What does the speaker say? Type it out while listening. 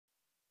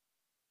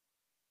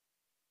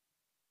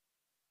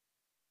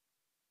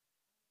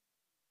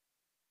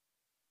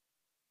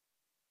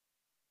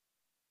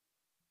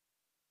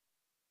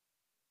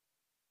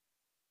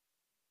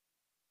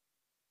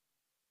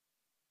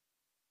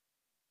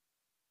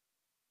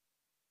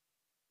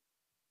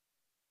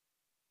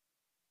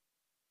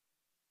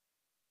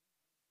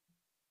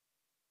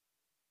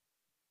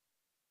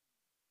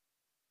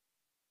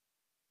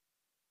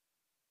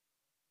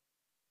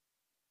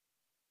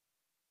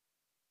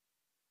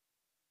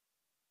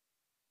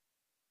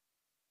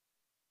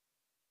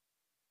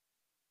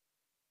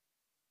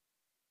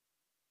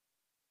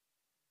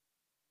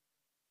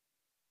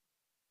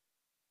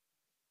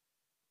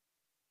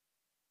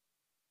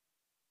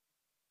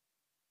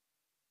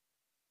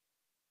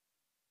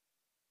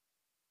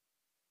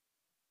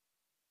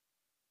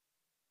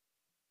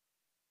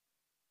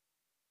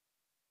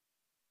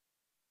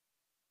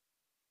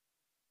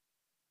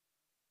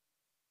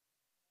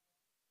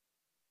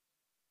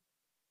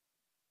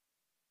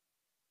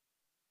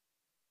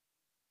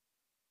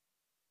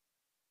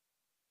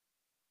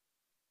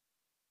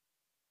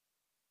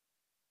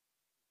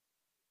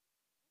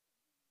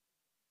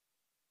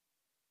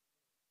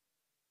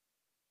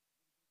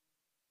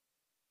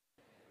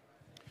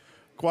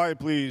Quiet,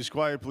 please.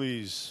 Quiet,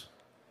 please.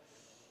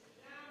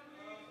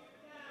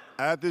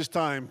 At this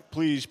time,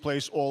 please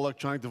place all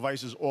electronic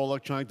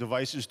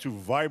devices to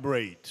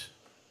vibrate.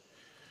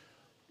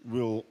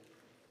 Will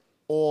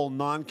all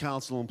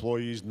non-council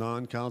employees,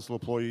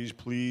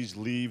 please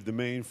leave the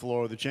main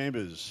floor of the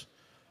chambers.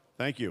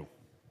 Thank you.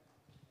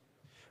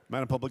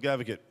 Madam Public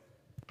Advocate.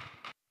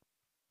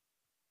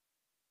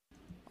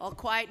 All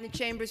quiet in the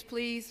chambers,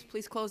 please.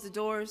 Please close the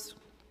doors.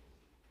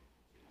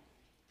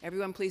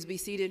 Everyone, please be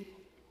seated.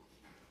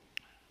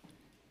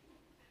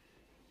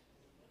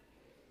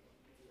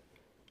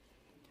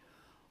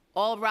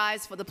 All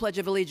rise for the Pledge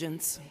of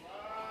Allegiance.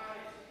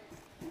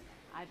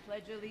 I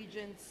pledge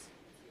allegiance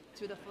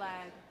to the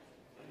flag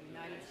of the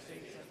United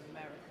States of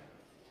America,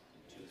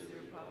 to the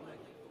republic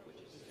for which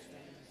it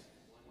stands,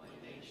 one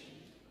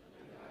nation,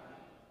 under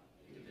God,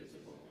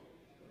 indivisible,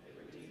 with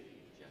liberty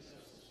and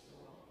justice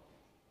for all.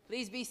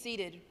 Please be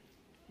seated.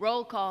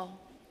 Roll call.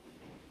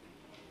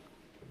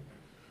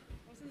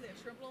 Wasn't there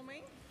triple on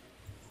me?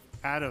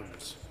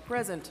 Adams.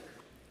 Present.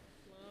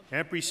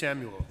 Ampry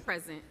Samuel.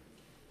 Present.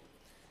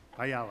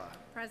 Ayala.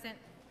 Present.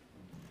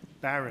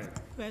 Barron.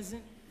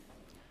 Present.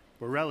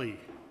 Borelli.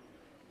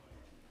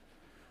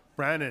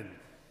 Brannan.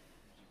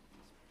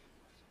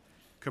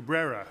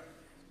 Cabrera.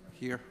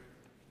 Here.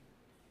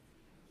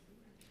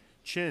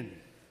 Chin.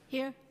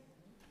 Here.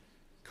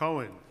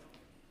 Cohen.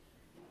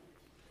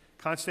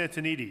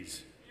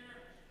 Constantinides.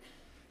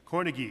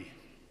 Cornegie.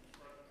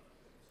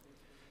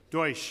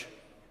 Deutsch.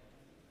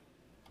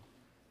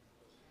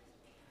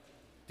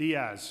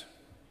 Diaz.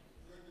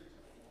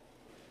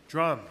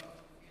 Drum.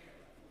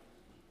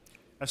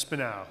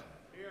 Espinal.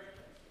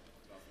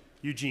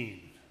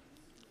 Eugene.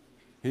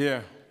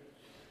 Here.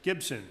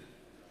 Gibson.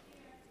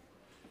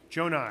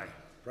 Jonai.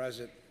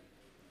 Present.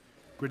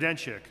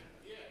 Grodenchik.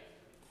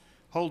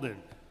 Holden.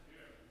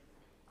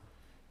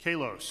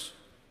 Kalos.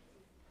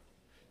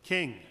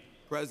 King.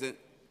 Present.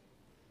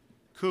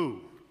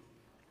 Koo.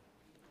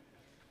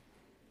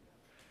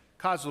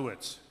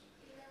 Kozlowitz.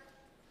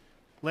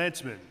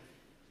 Lantzman.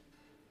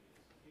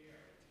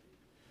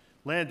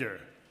 Lander.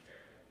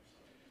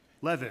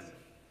 Levin.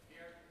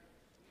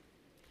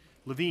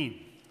 Levine.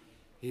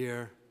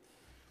 Here.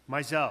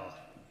 Mizell.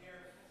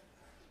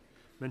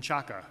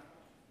 Menchaca.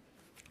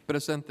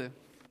 Presente.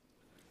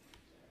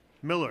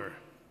 Miller.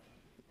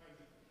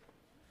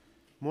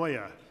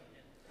 Moya.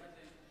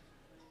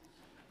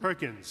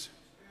 Perkins.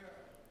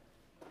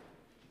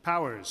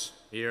 Powers.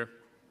 Here.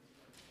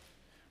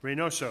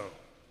 Reynoso.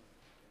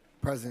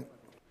 Present.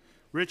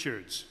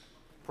 Richards.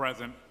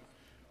 Present.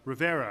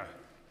 Rivera.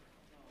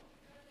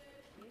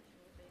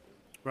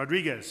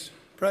 Rodriguez.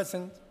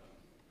 Present.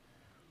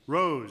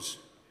 Rose.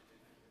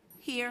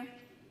 Here.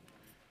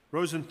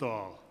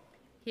 Rosenthal.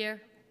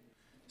 Here.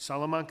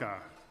 Salamanca.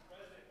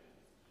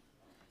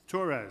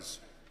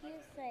 Torres. You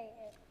say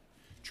it.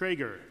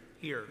 Traeger.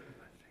 Here.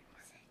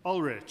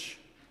 Ulrich.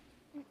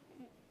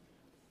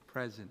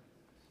 Present.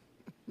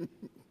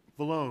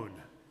 Vallone.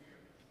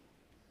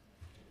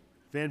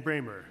 Van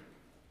Bramer.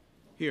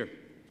 Here.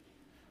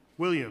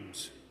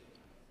 Williams.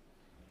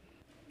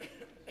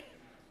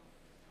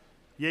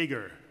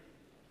 Yeager.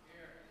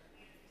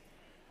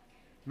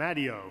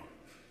 Matteo.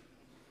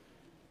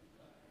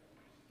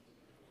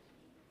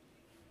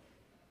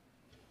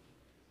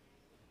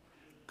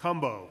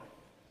 Cumbo.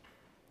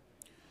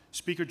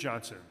 Speaker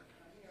Johnson.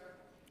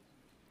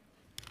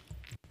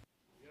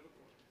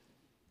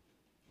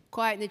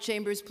 Quiet in the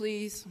chambers,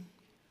 please.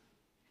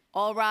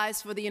 All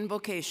rise for the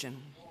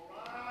invocation.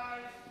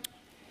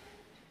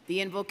 The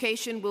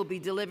invocation will be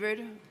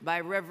delivered by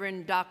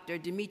Reverend Dr.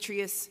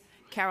 Demetrius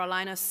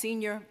Carolina,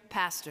 Senior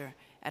Pastor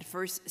at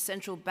First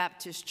Central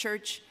Baptist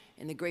Church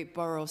in the great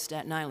borough of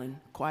Staten Island.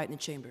 Quiet in the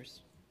chambers.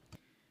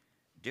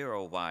 Dear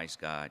O wise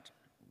God,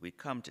 we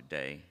come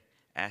today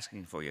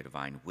asking for your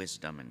divine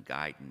wisdom and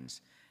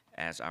guidance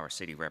as our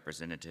city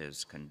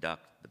representatives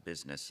conduct the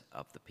business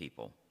of the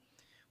people.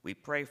 We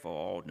pray for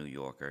all New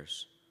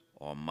Yorkers,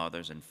 all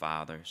mothers and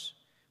fathers.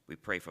 We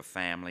pray for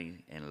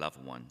family and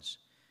loved ones.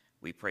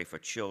 We pray for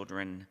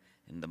children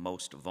and the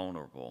most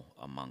vulnerable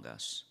among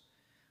us.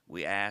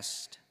 We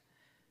asked,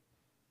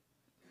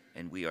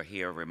 and we are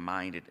here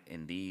reminded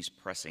in these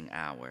pressing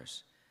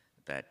hours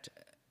that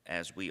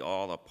as we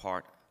all are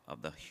part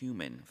of the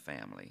human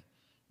family,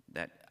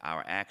 that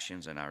our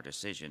actions and our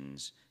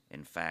decisions,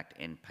 in fact,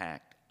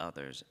 impact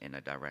others in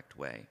a direct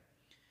way.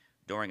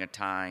 During a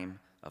time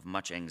of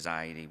much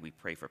anxiety, we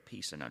pray for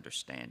peace and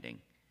understanding.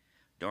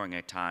 During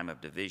a time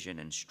of division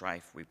and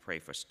strife, we pray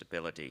for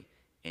stability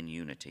and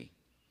unity.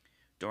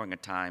 During a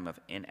time of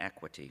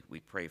inequity, we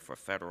pray for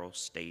federal,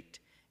 state,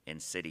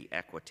 and city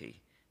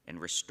equity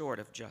and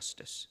restorative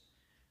justice.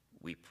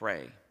 We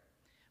pray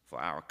for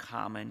our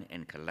common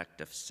and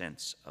collective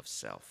sense of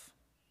self.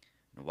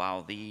 And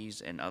while these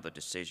and other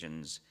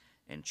decisions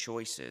and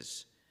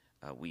choices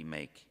we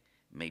make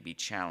may be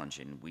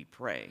challenging, we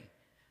pray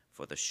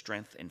for the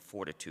strength and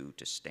fortitude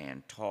to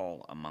stand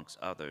tall amongst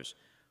others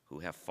who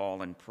have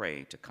fallen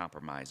prey to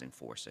compromising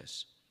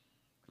forces.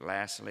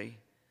 Lastly,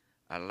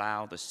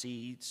 allow the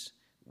seeds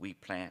we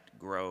plant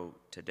grow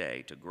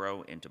today to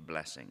grow into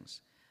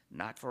blessings,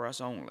 not for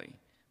us only,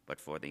 but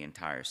for the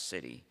entire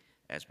city,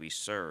 as we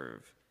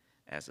serve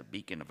as a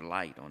beacon of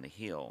light on the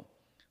hill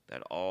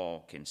that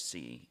all can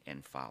see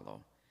and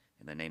follow.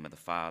 In the name of the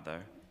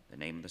Father, the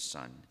name of the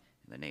Son,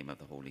 in the name of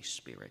the Holy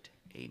Spirit,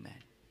 amen.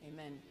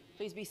 Amen.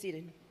 Please be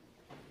seated.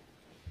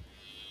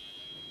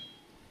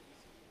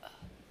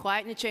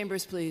 Quiet in the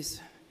chambers,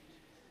 please.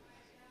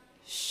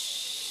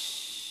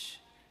 Shh.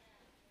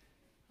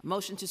 A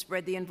motion to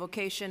spread the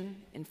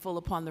invocation in full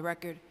upon the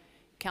record.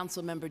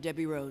 Councilmember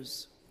Debbie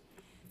Rose.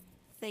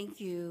 Thank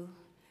you,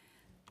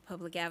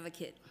 Public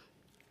Advocate.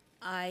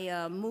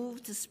 I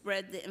move to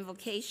spread the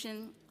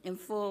invocation in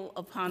full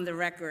upon the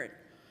record.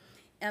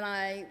 And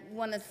I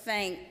want to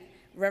thank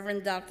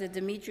Reverend Dr.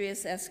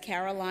 Demetrius S.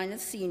 Carolina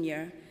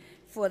Sr.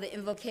 for the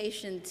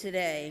invocation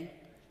today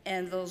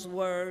and those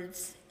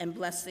words and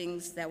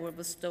blessings that were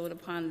bestowed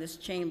upon this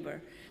chamber.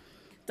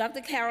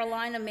 Dr.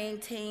 Carolina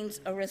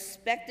maintains a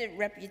respected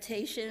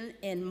reputation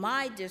in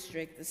my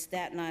district, the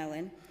Staten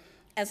Island,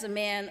 as a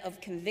man of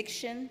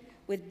conviction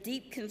with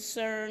deep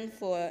concern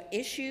for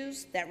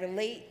issues that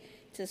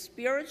relate to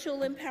spiritual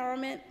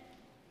empowerment,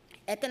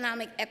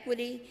 economic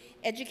equity,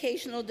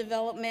 educational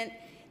development,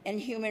 and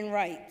human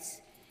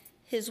rights.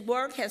 His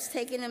work has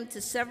taken him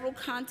to several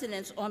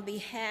continents on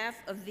behalf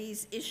of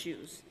these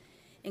issues,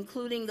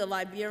 including the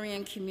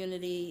Liberian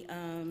community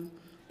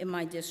in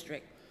my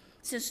district.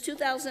 Since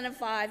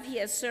 2005, he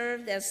has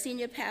served as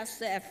senior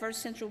pastor at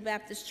First Central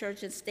Baptist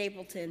Church in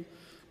Stapleton,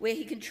 where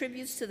he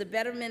contributes to the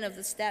betterment of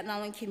the Staten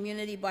Island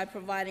community by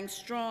providing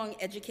strong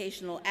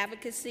educational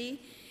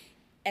advocacy,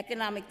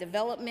 economic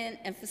development,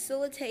 and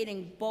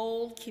facilitating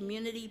bold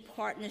community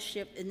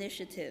partnership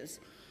initiatives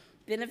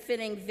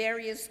benefiting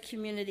various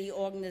community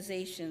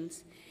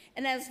organizations.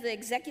 And as the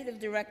executive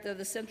director of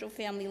the Central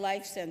Family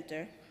Life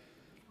Center,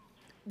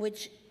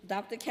 which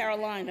Dr.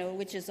 Carolina,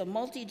 which is a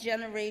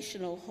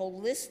multi-generational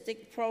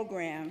holistic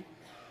program,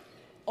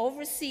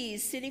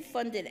 oversees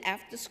city-funded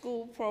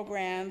after-school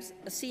programs,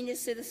 a senior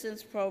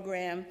citizens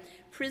program,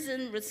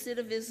 prison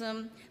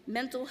recidivism,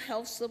 mental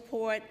health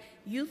support,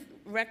 youth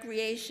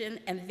recreation,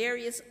 and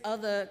various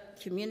other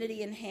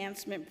community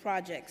enhancement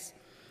projects.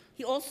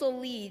 He also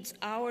leads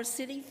our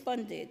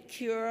city-funded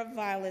Cure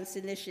Violence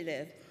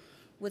Initiative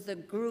with a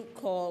group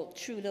called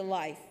True to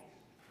Life.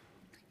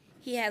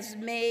 He has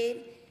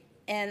made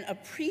an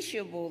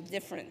appreciable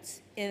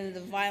difference in the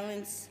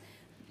violence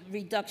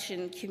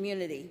reduction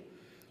community.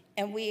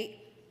 And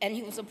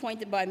he was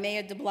appointed by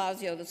Mayor de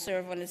Blasio to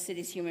serve on the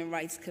city's Human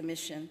Rights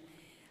Commission.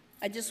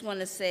 I just want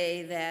to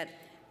say that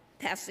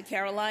Pastor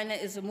Carolina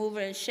is a mover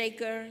and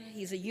shaker.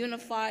 He's a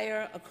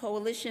unifier, a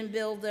coalition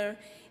builder,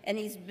 and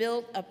he's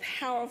built a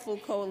powerful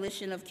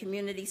coalition of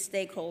community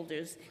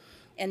stakeholders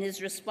and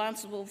is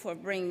responsible for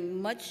bringing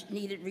much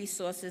needed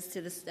resources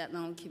to the Staten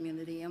Island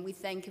community. And we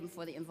thank him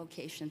for the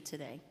invocation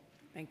today.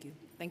 Thank you.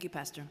 Thank you,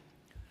 Pastor.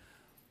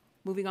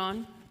 Moving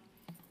on.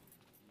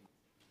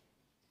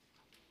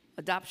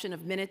 Adoption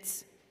of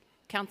minutes.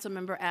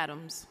 Councilmember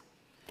Adams.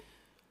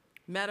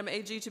 Madam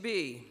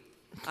AG-to-be,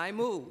 I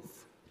move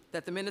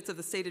that the minutes of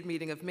the stated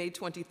meeting of May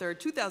 23rd,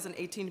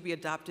 2018 be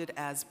adopted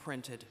as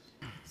printed.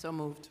 So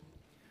moved.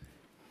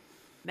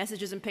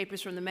 Messages and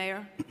papers from the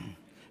mayor.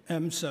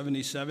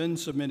 M77,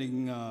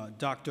 submitting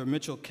Dr.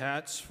 Mitchell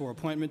Katz for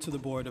appointment to the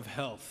Board of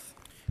Health.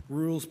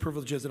 Rules,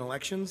 Privileges, and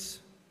Elections.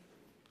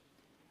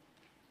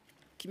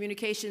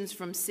 Communications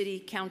from city,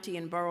 county,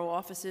 and borough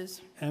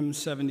offices.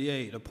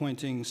 M78,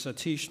 appointing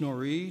Satish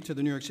Nori to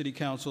the New York City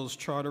Council's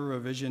Charter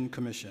Revision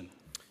Commission.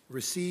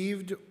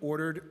 Received,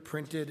 ordered,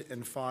 printed,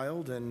 and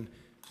filed, and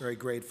very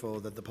grateful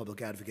that the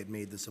public advocate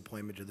made this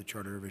appointment to the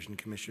Charter Revision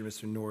Commission.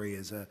 Mr. Nori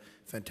is a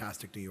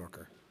fantastic New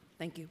Yorker.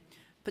 Thank you.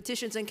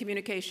 Petitions and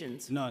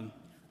communications. None.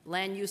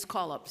 Land use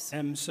call-ups.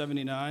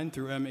 M79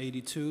 through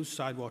M82,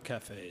 sidewalk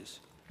cafes.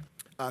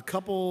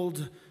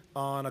 Coupled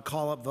on a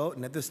call-up vote,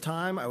 and at this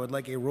time, I would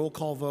like a roll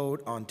call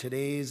vote on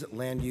today's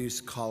land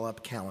use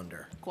call-up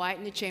calendar. Quiet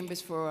in the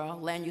chambers for a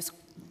land use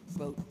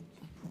vote.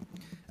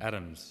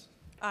 Adams.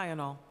 Aye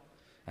and all.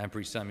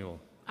 Ampry Samuel.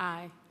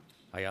 Aye.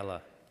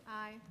 Ayala.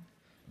 Aye.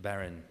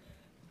 Barron.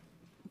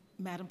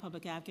 Madam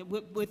Public Advocate,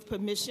 with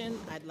permission,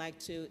 I'd like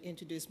to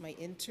introduce my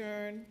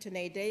intern.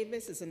 Tanae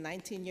Davis is a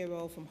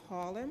 19-year-old from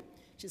Harlem.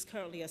 She's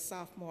currently a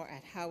sophomore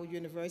at Howard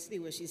University,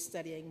 where she's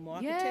studying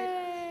marketing.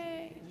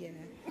 Yay! Yeah.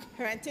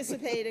 Her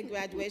anticipated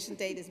graduation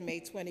date is May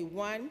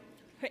 21.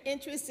 Her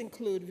interests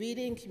include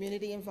reading,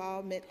 community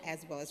involvement,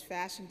 as well as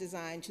fashion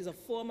design. She's a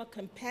former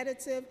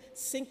competitive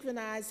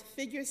synchronized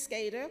figure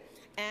skater,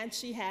 and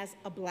she has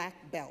a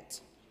black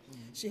belt.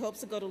 She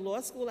hopes to go to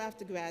law school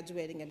after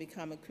graduating and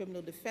become a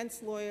criminal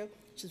defense lawyer.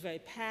 She's very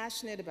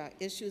passionate about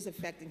issues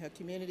affecting her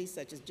community,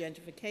 such as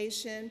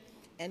gentrification,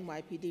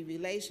 NYPD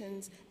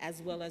relations, as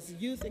well as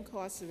youth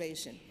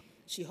incarceration.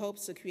 She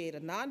hopes to create a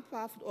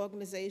nonprofit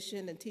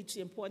organization and teach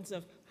the importance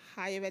of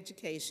higher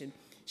education.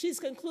 She's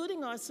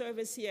concluding our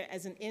service here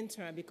as an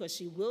intern because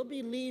she will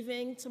be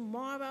leaving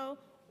tomorrow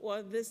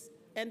or this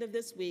end of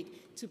this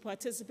week to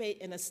participate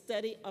in a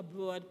study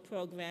abroad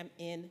program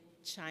in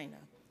China.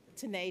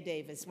 Tanae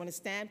Davis. Want to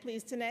stand,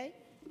 please, Tanae?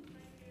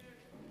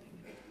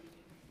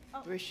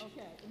 Oh, Brish.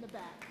 okay, in the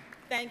back.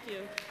 Thank you.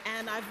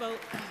 And I vote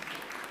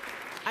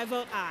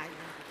aye.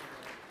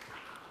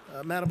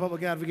 Madam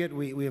Public Advocate,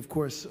 we of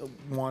course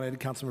wanted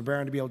Councilmember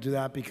Barron to be able to do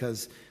that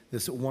because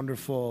this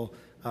wonderful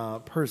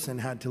person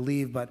had to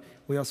leave, but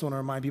we also want to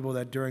remind people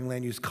that during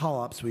land use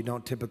call-ups, we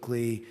don't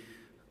typically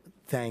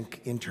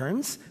thank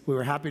interns. We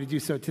were happy to do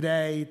so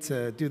today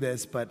to do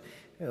this, but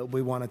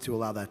we wanted to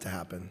allow that to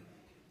happen.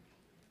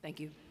 Thank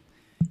you.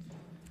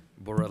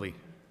 Borelli.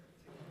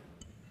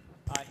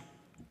 Aye.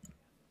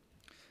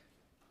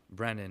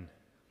 Brannan.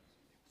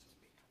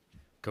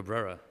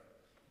 Cabrera.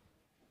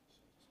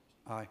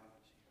 Aye.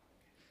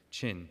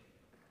 Chin.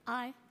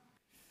 Aye.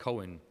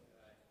 Cohen.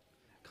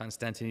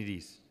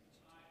 Constantinides.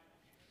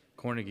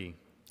 Cornegie.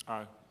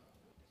 Aye.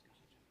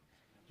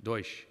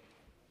 Deutsch.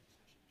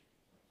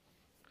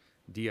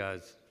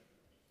 Diaz.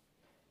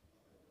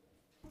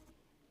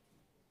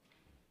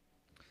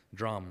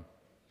 Drum.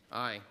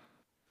 Aye.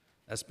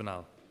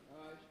 Espinal.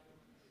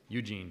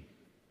 Eugene.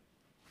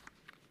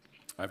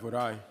 I vote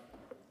aye.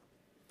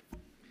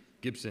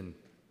 Gibson.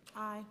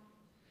 Aye.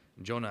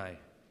 Jonai.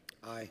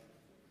 Aye.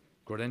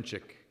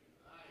 Grodenchik.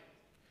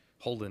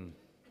 Holden.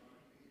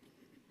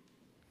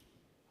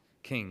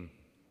 King.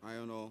 Aye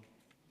on all.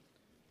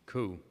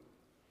 Koo.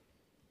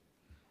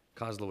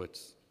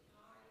 Kozlowitz.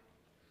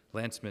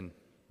 Lanceman.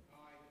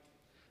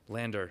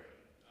 Lander.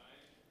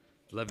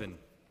 Levin.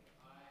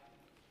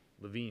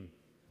 Levine.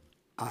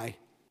 Aye.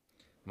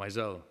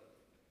 Mizell.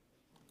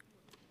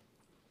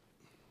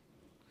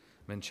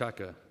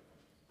 Menchaca.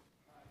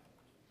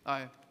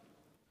 Aye.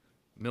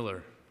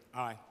 Miller.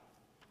 Aye.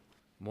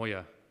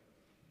 Moya.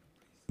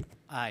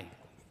 Aye.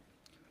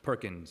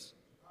 Perkins.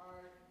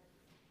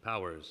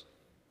 Powers.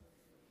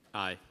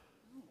 Aye.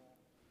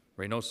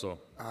 Reynoso.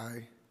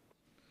 Aye.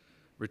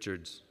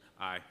 Richards.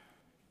 Aye.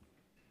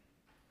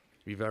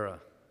 Rivera.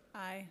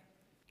 Aye.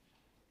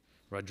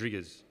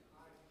 Rodriguez.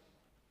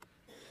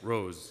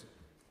 Rose.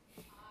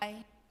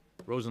 Aye.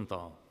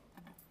 Rosenthal.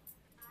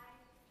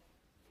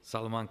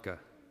 Salamanca.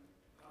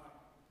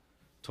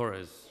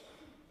 Torres.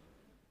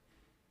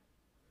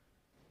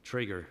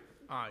 Traeger.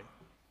 Aye.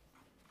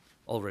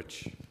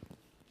 Ulrich.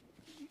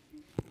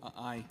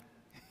 Aye.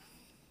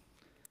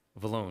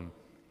 Vallone.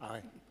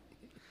 Aye.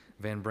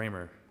 Van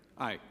Bramer.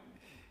 Aye.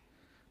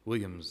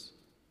 Williams.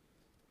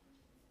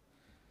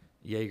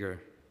 Yeager.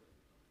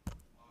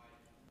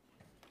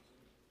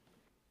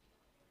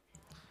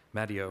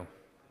 Matteo.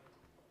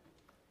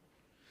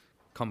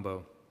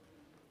 Cumbo.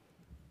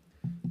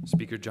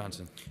 Speaker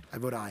Johnson. I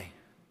vote aye.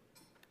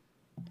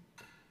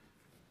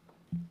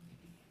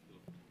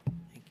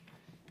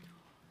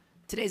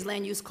 Today's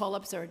land use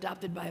call-ups are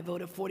adopted by a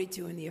vote of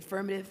 42 in the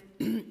affirmative,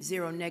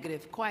 0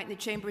 negative. Quiet in the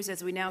chambers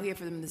as we now hear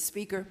from the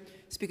Speaker,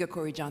 Speaker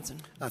Corey Johnson.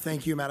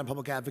 Thank you, Madam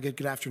Public Advocate.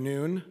 Good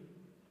afternoon.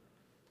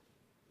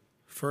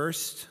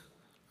 First,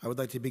 I would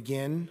like to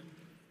begin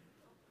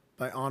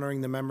by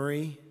honoring the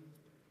memory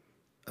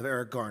of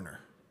Eric Garner.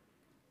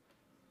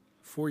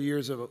 4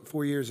 years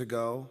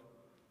ago,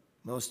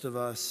 most of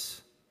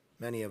us,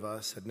 many of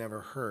us, had never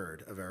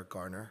heard of Eric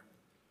Garner.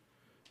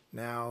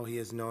 Now he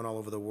is known all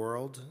over the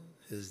world.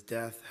 His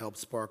death helped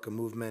spark a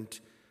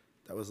movement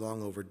that was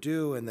long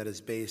overdue and that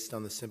is based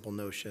on the simple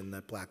notion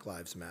that Black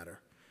Lives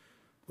Matter.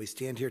 We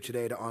stand here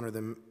today to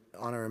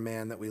honor a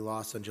man that we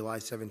lost on July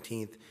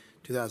 17th,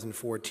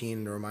 2014,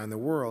 and to remind the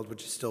world,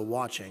 which is still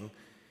watching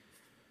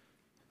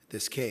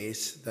this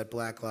case, that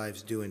Black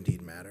lives do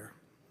indeed matter.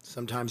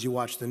 Sometimes you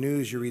watch the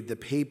news, you read the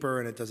paper,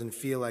 and it doesn't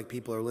feel like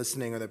people are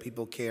listening or that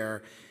people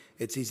care.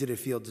 It's easy to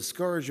feel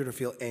discouraged or to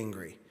feel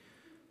angry.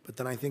 But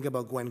then I think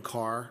about Gwen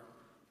Carr,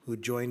 who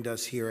joined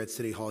us here at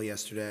City Hall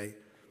yesterday,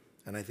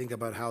 and I think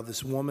about how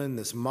this woman,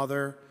 this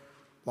mother,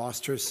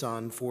 lost her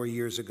son 4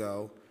 years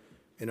ago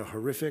in a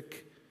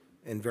horrific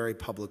and very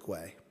public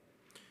way.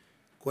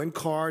 Gwen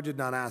Carr did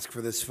not ask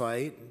for this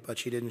fight, but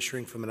she didn't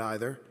shrink from it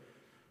either.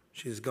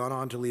 She has gone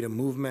on to lead a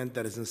movement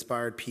that has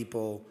inspired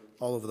people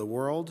all over the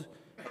world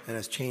and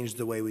has changed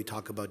the way we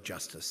talk about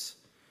justice.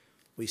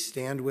 We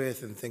stand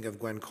with and think of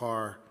Gwen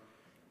Carr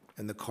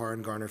and the Carr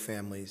and Garner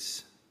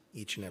families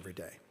each and every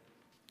day.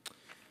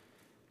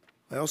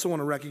 I also want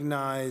to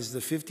recognize the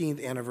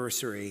 15th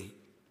anniversary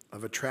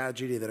of a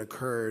tragedy that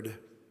occurred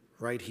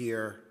right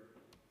here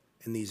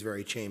in these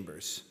very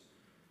chambers.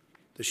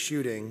 The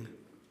shooting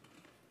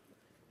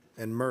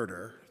and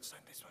murder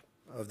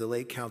of the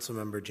late council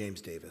member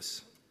James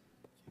Davis.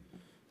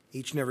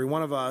 Each and every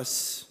one of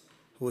us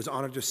who was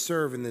honored to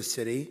serve in this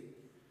city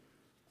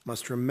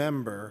must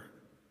remember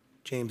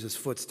James's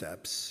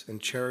footsteps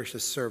and cherish the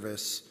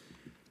service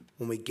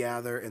when we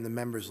gather in the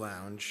members'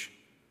 lounge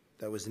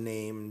that was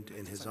named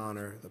in his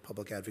honor, the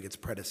public advocate's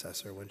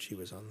predecessor when she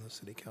was on the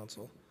city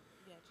council.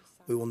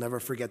 We will never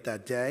forget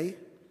that day,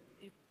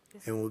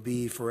 and will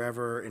be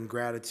forever in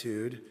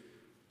gratitude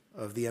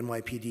of the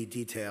NYPD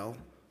detail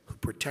who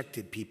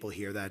protected people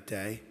here that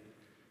day,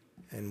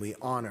 and we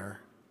honor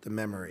the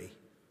memory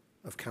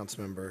of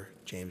Councilmember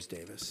James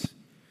Davis.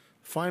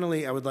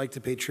 Finally, I would like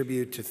to pay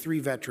tribute to 3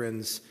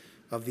 veterans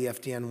of the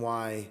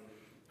FDNY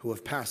who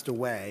have passed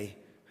away.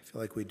 I feel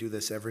like we do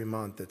this every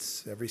month.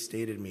 It's every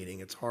stated meeting.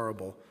 It's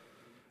horrible.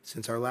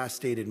 Since our last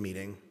stated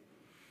meeting,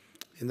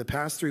 in the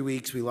past 3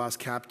 weeks, we lost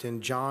Captain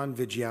John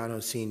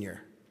Vigiano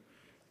Sr.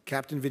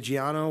 Captain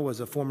Vigiano was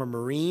a former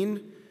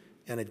Marine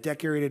and a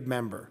decorated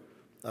member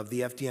of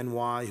the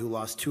FDNY who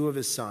lost 2 of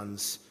his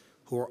sons,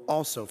 who were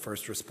also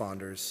first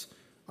responders,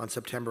 on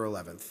September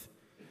 11th.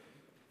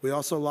 We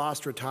also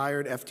lost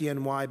retired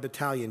FDNY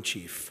Battalion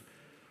Chief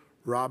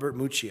Robert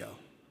Muccio.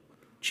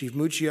 Chief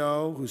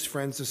Muccio, whose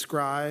friends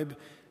describe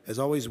as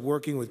always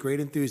working with great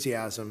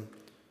enthusiasm,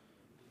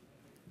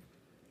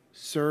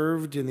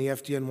 served in the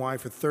FDNY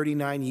for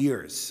 39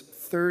 years.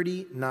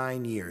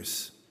 39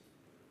 years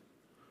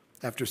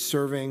after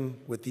serving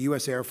with the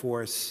U.S. Air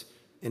Force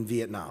in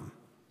Vietnam.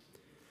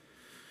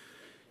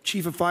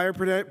 Chief of Fire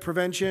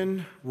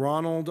Prevention,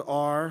 Ronald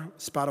R.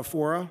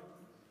 Spadafora,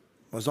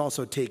 was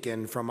also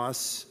taken from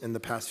us in the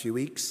past few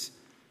weeks.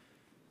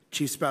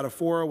 Chief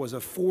Spadafora was a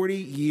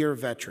 40-year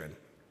veteran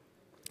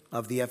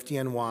of the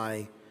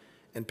FDNY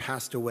and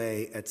passed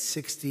away at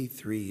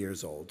 63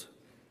 years old.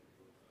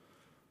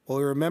 While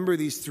we remember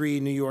these 3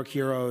 New York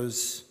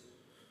heroes,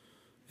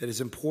 it is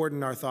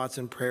important our thoughts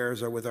and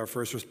prayers are with our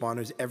first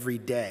responders every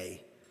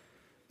day,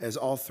 as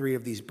all 3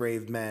 of these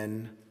brave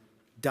men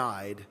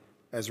died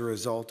as a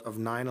result of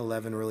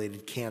 9/11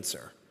 related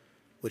cancer,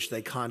 which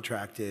they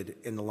contracted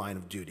in the line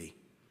of duty.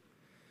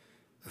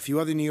 A few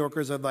other New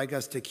Yorkers I'd like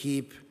us to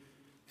keep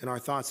in our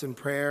thoughts and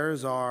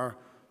prayers are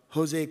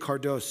Jose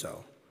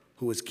Cardoso,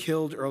 who was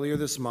killed earlier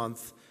this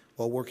month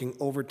while working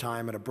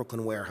overtime at a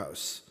Brooklyn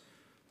warehouse.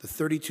 The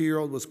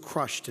 32-year-old was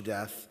crushed to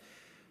death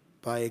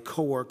by a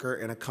coworker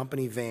in a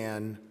company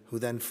van who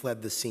then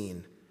fled the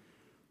scene.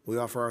 We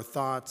offer our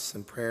thoughts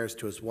and prayers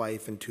to his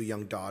wife and 2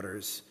 young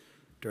daughters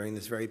during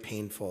this very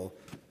painful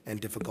and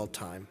difficult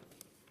time.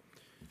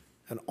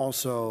 And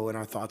also in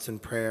our thoughts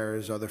and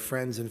prayers are the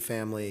friends and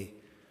family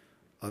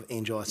of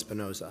Angel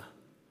Espinoza.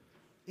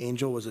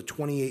 Angel was a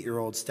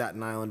 28-year-old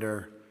Staten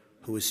Islander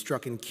who was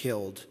struck and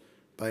killed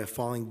by a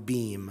falling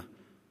beam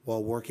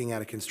while working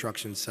at a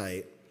construction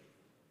site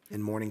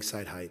in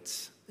Morningside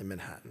Heights in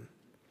Manhattan.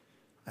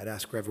 I'd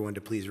ask for everyone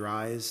to please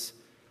rise.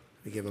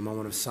 We give a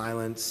moment of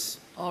silence.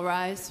 All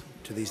rise.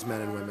 To these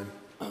men and women.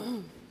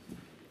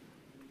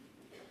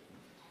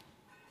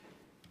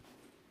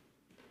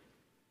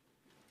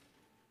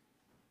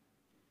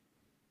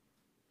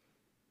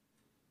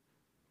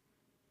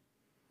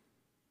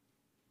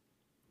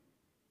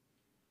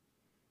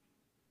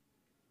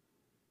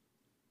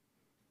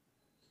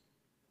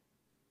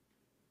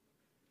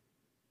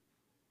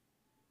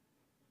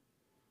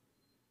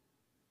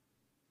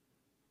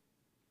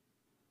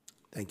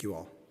 Thank you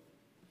all.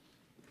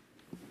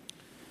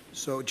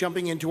 So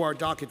jumping into our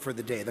docket for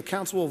the day, the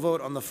council will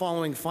vote on the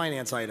following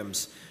finance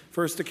items.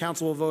 First, the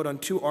council will vote on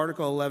 2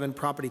 Article 11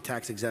 property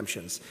tax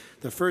exemptions.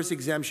 The first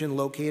exemption,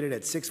 located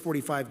at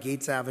 645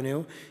 Gates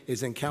Avenue,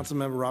 is in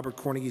Councilmember Robert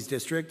Cornegie's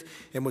district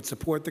and would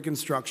support the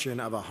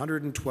construction of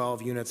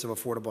 112 units of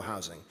affordable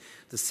housing.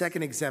 The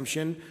second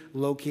exemption,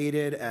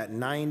 located at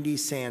 90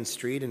 Sand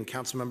Street in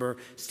Councilmember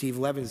Steve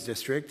Levin's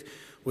district,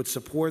 would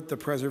support the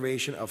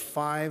preservation of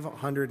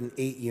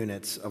 508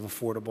 units of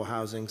affordable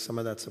housing, some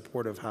of that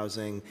supportive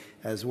housing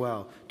as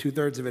well.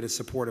 2/3 of it is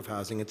supportive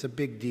housing. It's a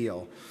big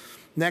deal.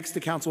 Next,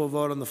 the council will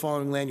vote on the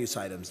following land use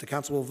items. The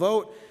council will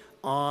vote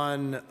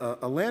on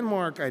a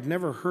landmark I'd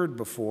never heard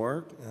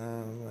before.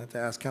 I'll have to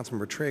ask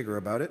Councilmember Traeger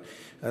about it.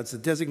 It's the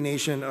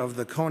designation of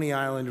the Coney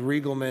Island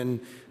Riegelman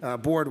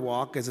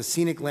Boardwalk as a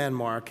scenic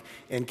landmark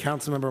in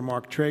Councilmember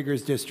Mark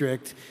Traeger's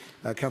district.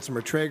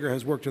 Councilmember Traeger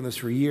has worked on this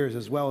for years,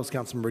 as well as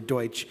Councilmember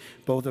Deutsch.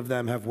 Both of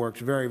them have worked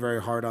very, very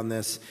hard on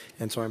this,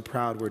 and so I'm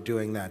proud we're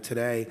doing that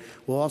today.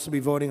 We'll also be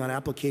voting on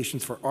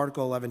applications for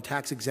Article 11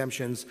 tax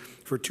exemptions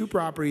for 2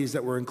 properties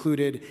that were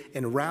included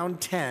in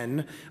Round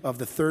 10 of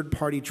the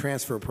third-party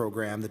transfer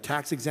program. The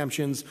tax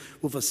exemptions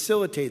will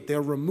facilitate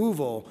their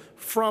removal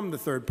from the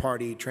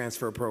third-party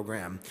transfer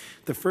program.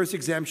 The first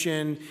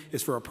exemption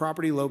is for a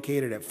property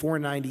located at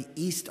 490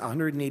 East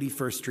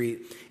 181st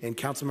Street in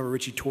Councilmember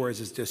Richie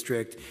Torres'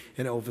 district,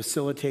 and it will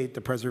facilitate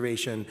the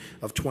preservation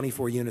of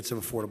 24 units of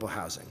affordable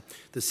housing.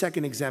 The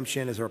second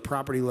exemption is for a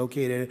property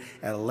located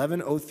at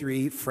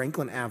 1103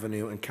 Franklin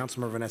Avenue in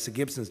Councilmember Vanessa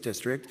Gibson's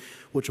district,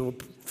 which will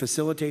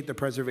facilitate the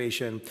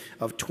preservation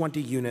of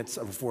 20 units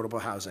of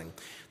affordable housing.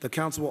 The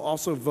council will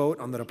also vote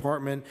on the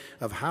Department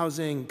of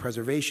Housing,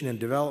 Preservation, and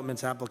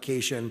Development's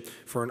application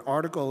for an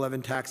Article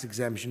 11 tax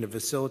exemption to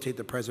facilitate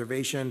the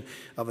preservation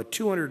of a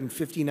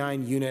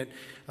 259-unit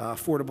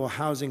affordable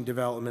housing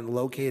development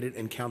located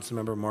in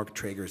Councilmember Mark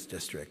Traeger's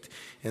district.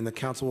 And the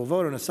council will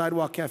vote on a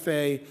sidewalk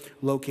cafe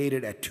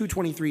located at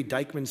 223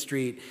 Dykeman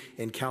Street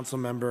in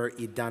Councilmember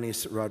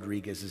Idanis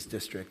Rodriguez's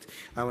district.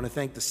 I want to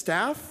thank the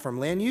staff from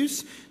Land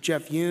Use,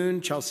 Jeff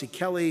Yoon, Chelsea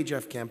Kelly,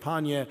 Jeff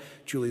Campagna,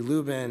 Julie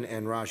Lubin,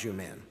 and Raju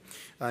Mann.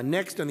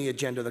 Next on the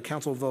agenda, the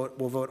council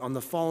will vote on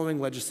the following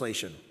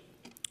legislation.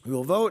 We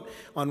will vote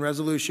on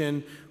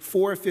Resolution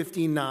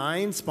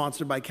 459,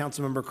 sponsored by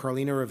Councilmember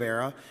Carlina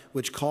Rivera,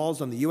 which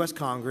calls on the U.S.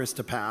 Congress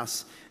to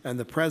pass and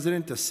the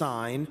President to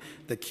sign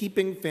the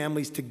Keeping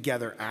Families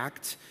Together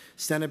Act,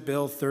 Senate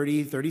Bill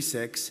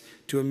 3036,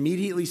 to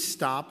immediately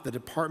stop the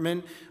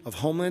Department of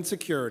Homeland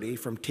Security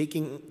from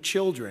taking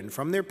children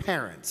from their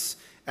parents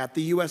at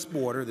the U.S.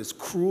 border, this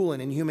cruel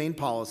and inhumane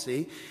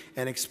policy,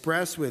 and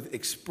accept with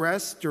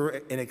express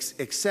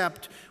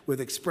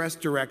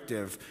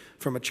directive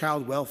from a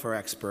child welfare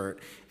expert,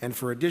 and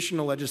for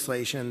additional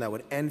legislation that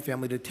would end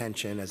family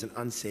detention as an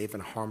unsafe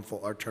and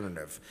harmful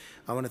alternative.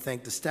 I want to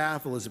thank the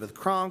staff, Elizabeth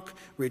Cronk,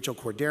 Rachel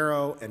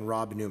Cordero, and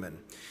Rob Newman.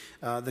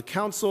 The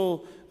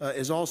council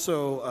is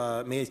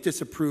also may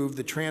disapprove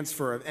the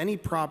transfer of any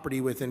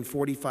property within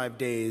 45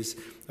 days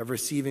of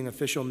receiving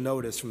official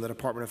notice from the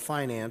Department of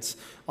Finance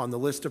on the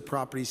list of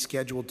properties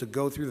scheduled to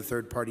go through the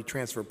third-party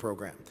transfer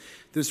program.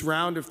 This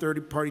round of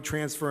third-party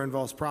transfer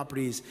involves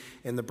properties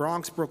in the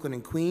Bronx, Brooklyn,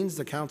 and Queens.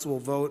 The council will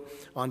vote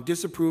on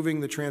disapproving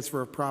the transfer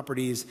of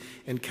properties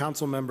in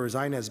council members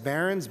Inez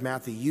Barron's,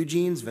 Matthew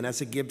Eugene's,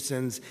 Vanessa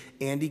Gibson's,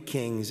 Andy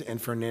King's,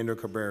 and Fernando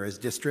Cabrera's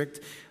district.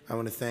 I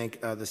want to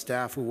thank the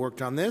staff who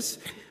worked on this,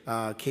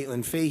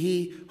 Caitlin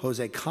Fahey,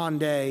 Jose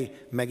Conde,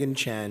 Megan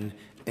Chen,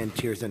 and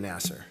Tirza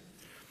Nasser.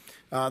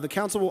 The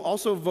council will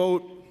also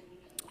vote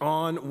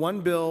on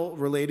one bill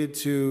related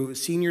to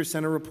senior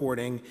center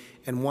reporting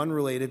and one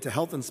related to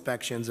health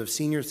inspections of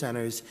senior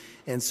centers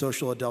and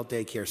social adult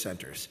daycare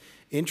centers.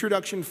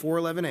 Introduction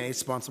 411A,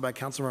 sponsored by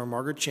Councilmember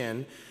Margaret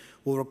Chin,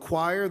 will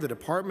require the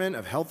Department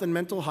of Health and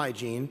Mental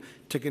Hygiene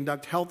to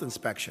conduct health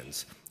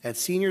inspections at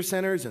senior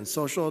centers and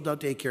social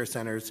adult daycare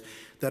centers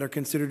that are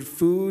considered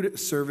food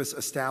service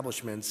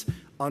establishments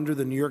under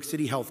the New York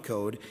City Health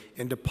Code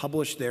and to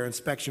publish their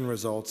inspection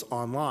results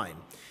online.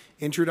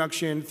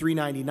 Introduction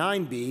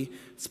 399B,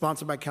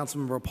 sponsored by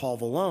Councilmember Paul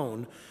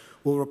Vallone,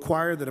 will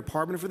require the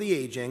Department for the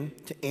Aging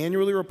to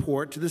annually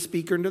report to the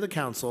Speaker and to the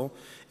Council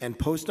and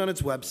post on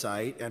its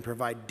website and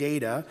provide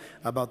data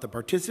about the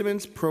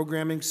participants,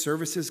 programming,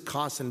 services,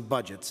 costs, and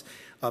budgets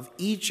of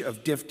each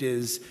of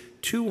DFDA's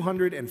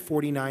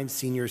 249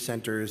 senior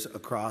centers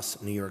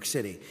across New York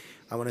City.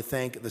 I want to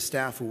thank the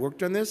staff who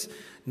worked on this,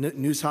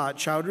 Nushat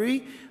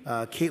Chowdhury,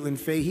 Caitlin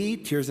Fahey,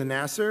 Tirza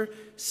Nasser,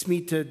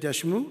 Smita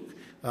Deshmukh,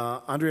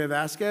 Andrea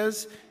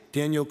Vasquez,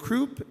 Daniel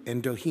Krupp,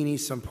 and Dohini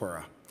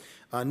Sampura.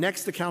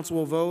 Next, the council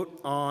will vote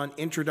on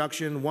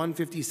Introduction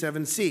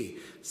 157C,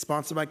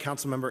 sponsored by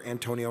Councilmember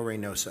Antonio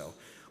Reynoso,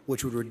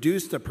 which would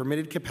reduce the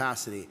permitted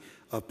capacity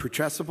of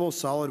putrescible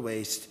solid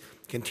waste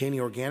containing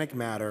organic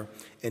matter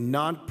and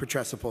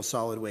non-putrescible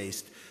solid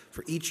waste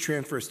for each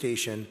transfer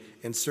station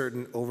in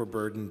certain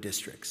overburdened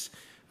districts.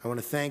 I want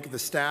to thank the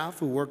staff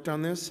who worked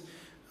on this,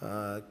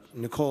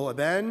 Nicole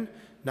Eben,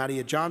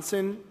 Nadia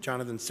Johnson,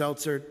 Jonathan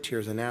Seltzer,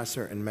 Tirza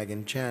Nasser, and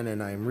Megan Chen,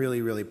 and I am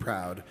really, really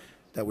proud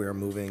that we are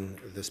moving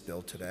this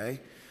bill today.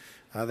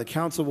 The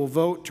council will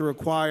vote to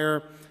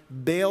require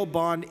bail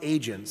bond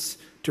agents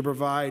to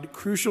provide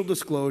crucial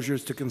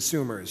disclosures to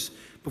consumers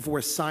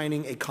before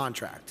signing a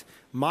contract.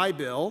 My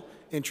bill,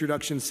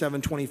 Introduction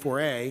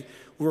 724A,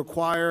 will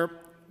require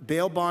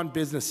bail bond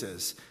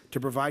businesses to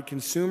provide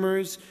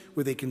consumers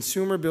with a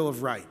consumer bill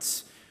of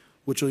rights,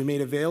 which will be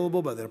made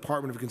available by the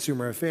Department of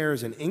Consumer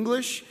Affairs in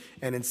English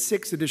and in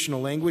 6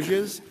 additional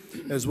languages,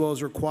 as well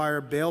as require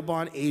bail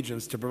bond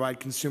agents to provide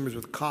consumers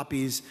with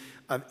copies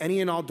of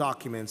any and all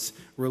documents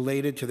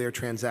related to their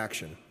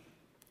transaction.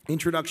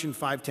 Introduction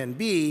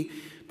 510B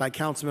by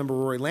Councilmember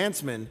Rory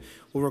Lantzman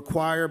will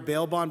require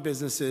bail bond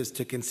businesses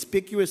to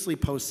conspicuously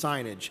post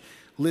signage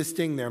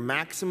listing their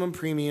maximum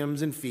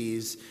premiums and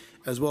fees,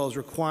 as well as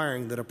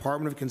requiring the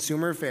Department of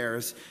Consumer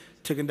Affairs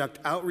to conduct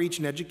outreach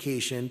and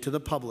education to the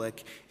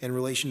public in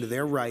relation to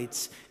their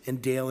rights in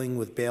dealing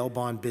with bail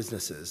bond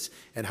businesses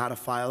and how to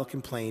file a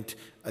complaint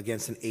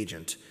against an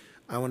agent.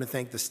 I want to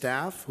thank the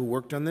staff who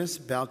worked on this,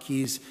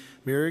 Balkis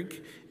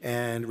Mirig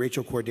and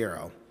Rachel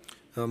Cordero.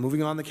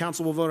 Moving on, the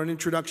council will vote on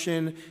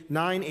Introduction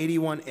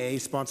 981A,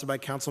 sponsored by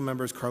council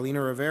members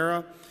Carlina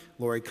Rivera,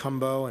 Lori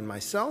Cumbo, and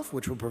myself,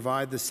 which will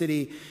provide the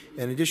city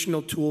an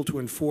additional tool to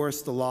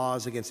enforce the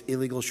laws against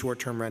illegal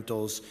short-term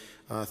rentals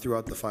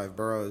throughout the 5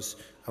 boroughs.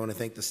 I want to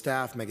thank the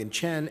staff, Megan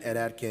Chen, Ed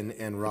Atkin,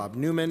 and Rob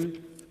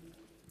Newman.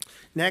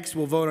 Next,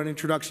 we'll vote on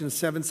Introduction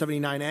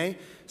 779A,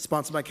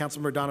 sponsored by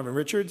Councilmember Donovan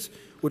Richards,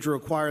 which will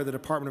require the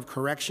Department of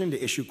Correction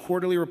to issue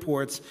quarterly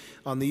reports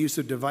on the use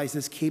of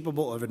devices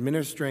capable of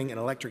administering an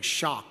electric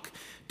shock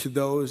to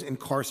those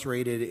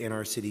incarcerated in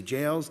our city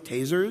jails,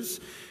 tasers.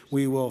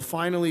 We will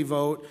finally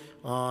vote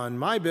on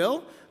my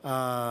bill,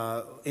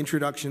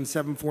 Introduction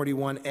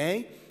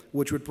 741A,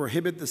 which would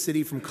prohibit the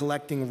city from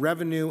collecting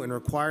revenue and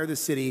require the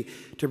city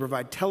to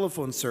provide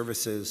telephone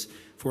services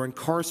for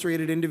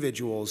incarcerated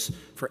individuals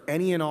for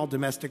any and all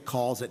domestic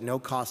calls at no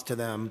cost to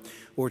them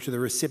or to the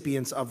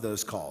recipients of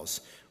those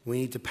calls. We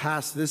need to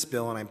pass this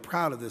bill, and I'm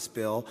proud of this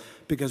bill,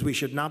 because we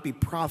should not be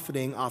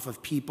profiting off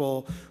of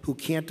people who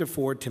can't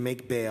afford to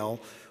make bail,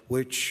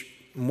 which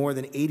more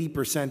than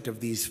 80% of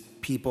these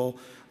people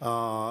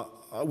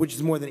which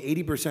is more than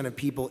 80% of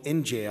people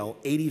in jail,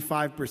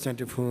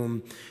 85% of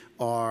whom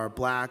are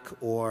black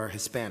or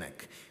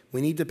Hispanic. We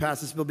need to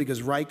pass this bill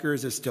because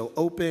Rikers is still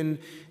open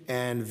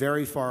and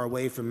very far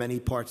away from many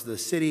parts of the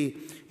city,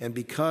 and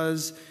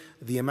because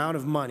the amount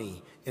of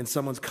money in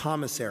someone's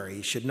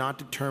commissary should not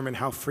determine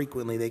how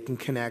frequently they can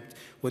connect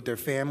with their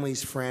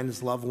families,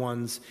 friends, loved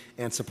ones,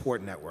 and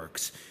support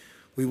networks.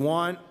 We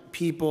want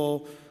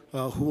people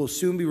who will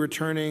soon be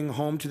returning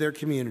home to their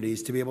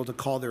communities to be able to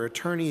call their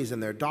attorneys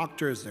and their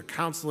doctors, their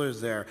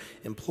counselors, their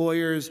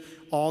employers,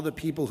 all the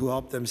people who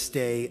help them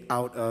stay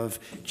out of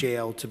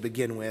jail to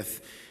begin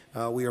with.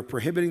 We are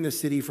prohibiting the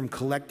city from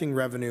collecting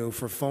revenue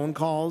for phone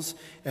calls,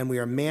 and we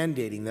are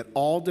mandating that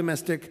all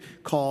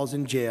domestic calls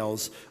in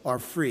jails are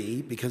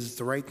free because it's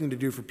the right thing to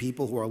do for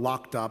people who are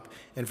locked up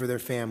and for their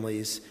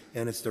families,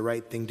 and it's the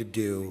right thing to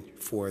do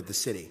for the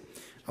city.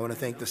 I want to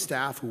thank the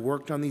staff who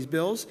worked on these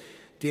bills,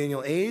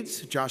 Daniel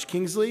Aids, Josh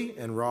Kingsley,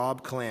 and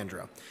Rob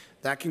Calandra.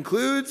 That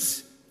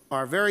concludes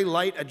our very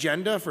light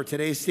agenda for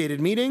today's stated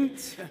meeting,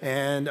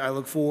 and I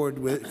look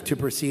forward to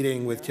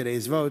proceeding with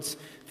today's votes.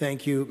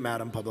 Thank you,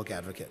 Madam Public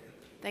Advocate.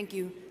 Thank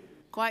you.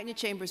 Quiet in your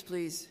chambers,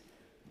 please.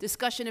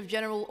 Discussion of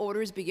general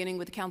orders, beginning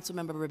with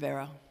Councilmember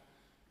Rivera.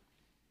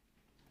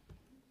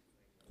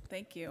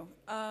 Thank you.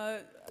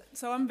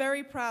 So I'm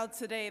very proud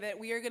today that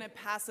we are going to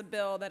pass a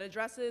bill that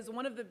addresses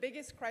one of the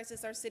biggest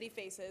crises our city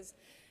faces,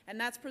 and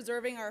that's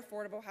preserving our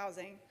affordable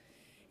housing.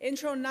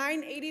 Intro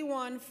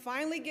 981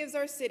 finally gives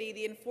our city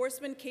the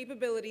enforcement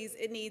capabilities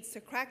it needs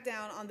to crack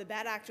down on the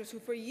bad actors who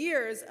for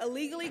years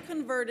illegally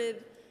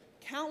converted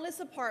countless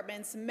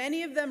apartments,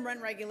 many of them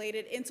rent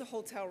regulated, into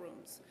hotel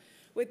rooms.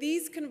 With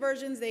these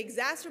conversions, they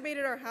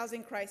exacerbated our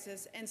housing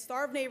crisis and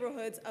starved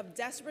neighborhoods of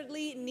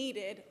desperately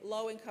needed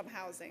low-income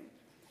housing.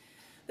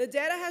 The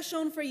data has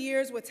shown for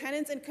years what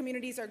tenants and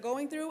communities are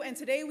going through, and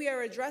today we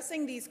are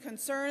addressing these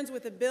concerns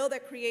with a bill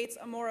that creates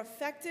a more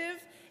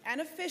effective and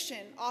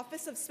efficient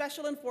Office of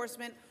Special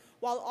Enforcement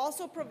while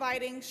also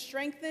providing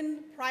strengthened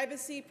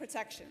privacy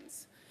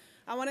protections.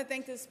 I want to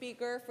thank the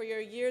Speaker for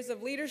your years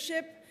of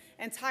leadership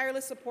and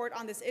tireless support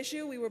on this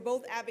issue. We were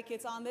both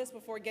advocates on this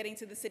before getting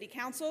to the City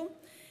Council,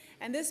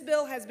 and this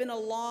bill has been a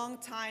long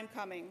time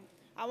coming.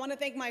 I want to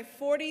thank my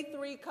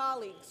 43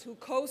 colleagues who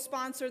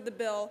co-sponsored the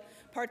bill,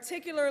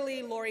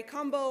 particularly Lori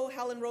Cumbo,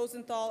 Helen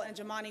Rosenthal, and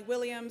Jamani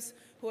Williams,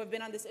 who have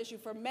been on this issue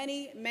for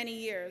many, many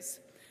years.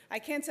 I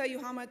can't tell you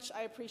how much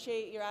I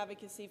appreciate your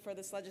advocacy for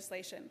this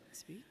legislation.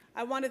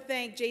 I want to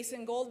thank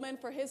Jason Goldman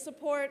for his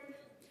support,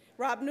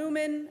 Rob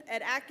Newman,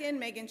 Ed Atkin,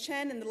 Megan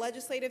Chen, and the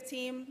legislative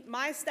team,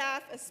 my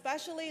staff,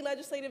 especially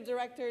Legislative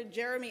Director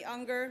Jeremy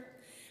Unger,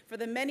 for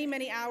the many,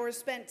 many hours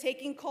spent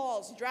taking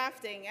calls,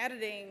 drafting,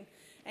 editing,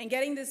 and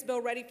getting this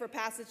bill ready for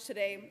passage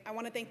today. I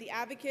want to thank the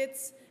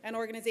advocates and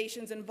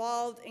organizations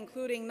involved,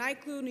 including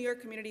NYCLU, New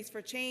York Communities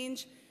for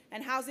Change,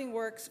 and Housing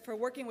Works for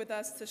working with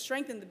us to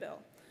strengthen the bill.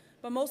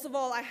 But most of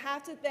all, I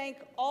have to thank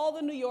all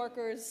the New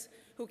Yorkers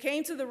who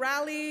came to the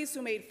rallies,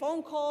 who made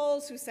phone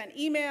calls, who sent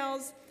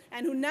emails,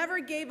 and who never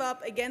gave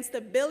up against the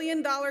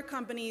billion-dollar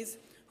companies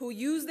who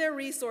use their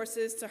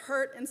resources to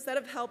hurt instead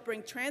of help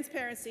bring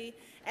transparency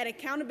and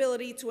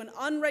accountability to an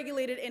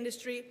unregulated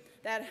industry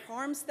that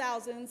harms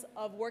thousands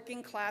of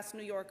working-class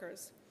New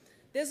Yorkers.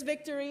 This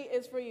victory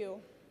is for you.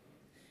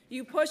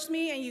 You pushed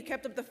me and you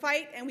kept up the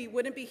fight, and we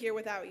wouldn't be here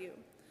without you.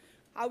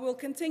 I will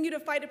continue to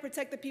fight to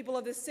protect the people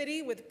of this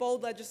city with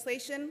bold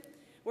legislation.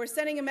 We're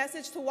sending a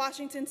message to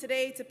Washington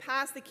today to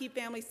pass the Keep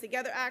Families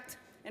Together Act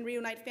and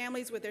reunite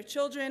families with their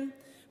children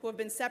who have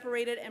been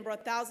separated and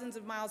brought thousands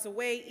of miles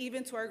away,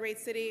 even to our great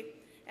city.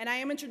 And I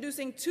am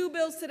introducing two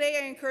bills today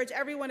I encourage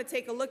everyone to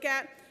take a look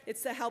at.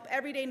 It's to help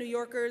everyday New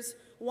Yorkers.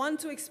 One,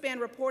 to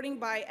expand reporting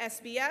by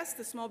SBS,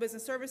 the Small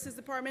Business Services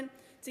Department,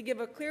 to give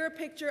a clearer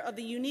picture of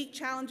the unique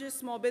challenges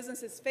small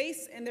businesses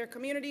face in their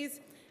communities.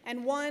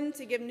 And one,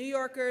 to give New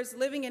Yorkers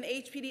living in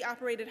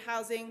HPD-operated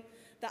housing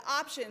the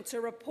option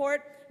to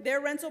report their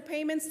rental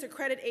payments to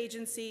credit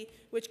agency,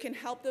 which can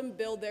help them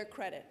build their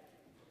credit.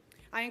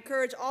 I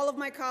encourage all of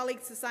my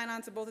colleagues to sign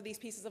on to both of these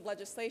pieces of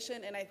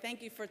legislation, and I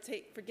thank you for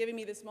giving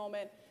me this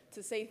moment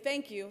to say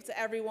thank you to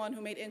everyone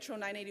who made Intro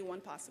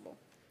 981 possible.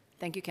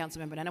 Thank you,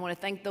 Councilmember. And I want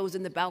to thank those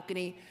in the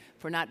balcony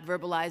for not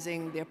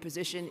verbalizing their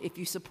position. If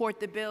you support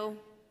the bill,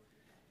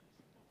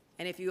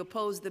 and if you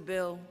oppose the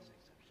bill,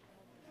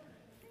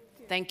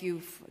 thank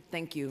you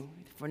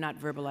for not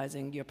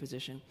verbalizing your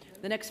position.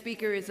 The next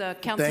speaker is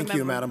Councilmember. Thank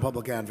you, Madam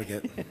Public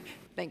Advocate.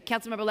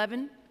 Councilmember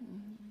Levin.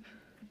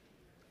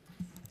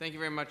 Thank you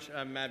very much,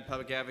 Madam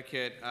Public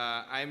Advocate.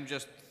 I'm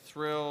just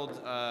thrilled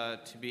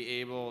to be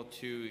able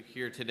to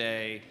here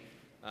today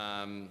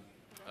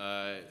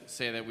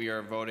say that we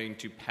are voting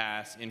to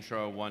pass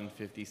Intro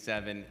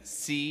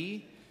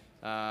 157C.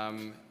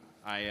 I'm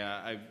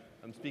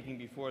speaking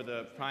before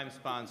the prime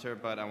sponsor,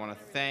 but I want to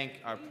thank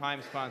our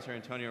prime sponsor,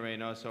 Antonio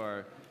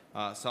Reynoso,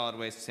 our Solid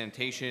Waste and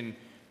Sanitation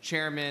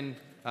Chairman.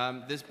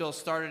 This bill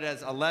started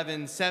as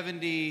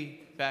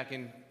 1170 back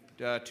in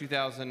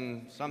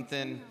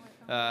 2000-something.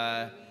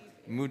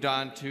 Moved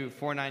on to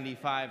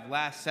 495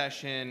 last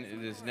session.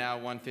 It is now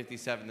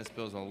 157. This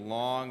bill is a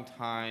long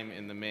time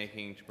in the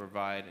making to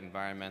provide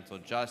environmental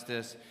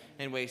justice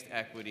and waste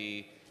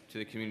equity to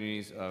the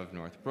communities of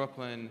North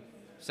Brooklyn,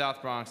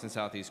 South Bronx, and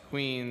Southeast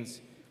Queens.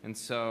 And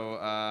so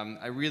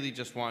I really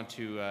just want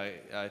to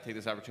take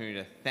this opportunity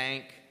to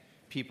thank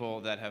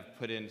people that have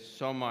put in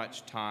so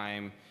much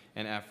time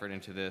and effort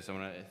into this. I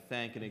want to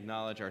thank and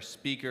acknowledge our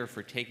speaker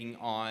for taking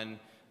on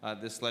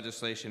this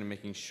legislation and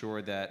making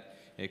sure that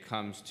it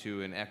comes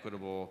to an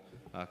equitable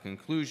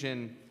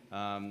conclusion.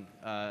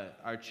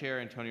 Our chair,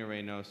 Antonio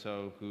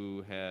Reynoso,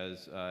 who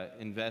has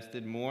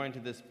invested more into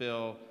this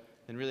bill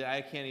than really,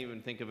 I can't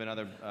even think of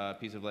another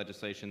piece of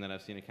legislation that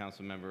I've seen a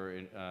council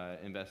member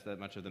invest that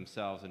much of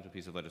themselves into a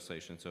piece of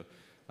legislation. So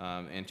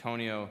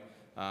Antonio's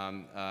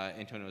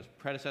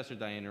predecessor,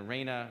 Diana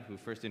Reyna, who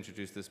first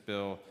introduced this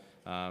bill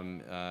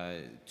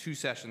 2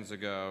 sessions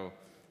ago,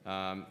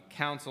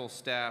 council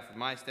staff,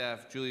 my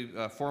staff,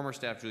 former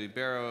staff Julie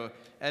Barrow,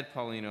 Ed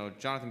Paulino,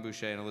 Jonathan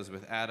Boucher, and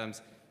Elizabeth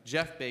Adams,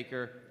 Jeff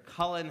Baker,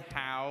 Cullen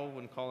Howe,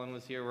 when Cullen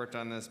was here, worked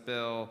on this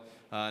bill,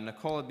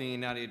 Nicola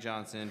Bean, Nadia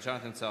Johnson,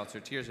 Jonathan Seltzer,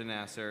 Tirza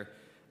Nasser,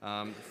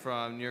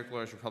 from New York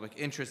Lawyers Republic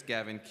Interest,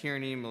 Gavin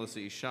Kearney,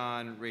 Melissa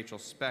Ishan, Rachel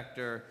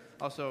Spector,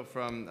 also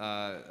from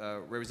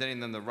representing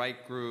them, the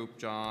Right Group,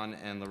 John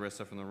and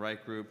Larissa from the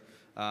Right Group,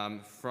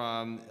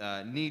 from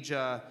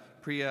Nija,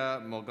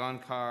 Priya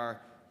Molgankar,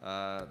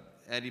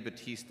 Eddie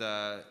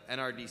Batista,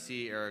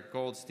 NRDC, Eric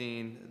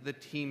Goldstein, the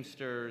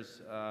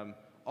Teamsters,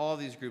 all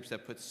these groups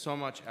that put so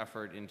much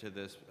effort into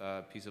this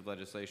piece of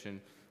legislation.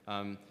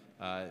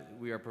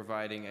 We are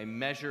providing a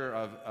measure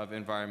of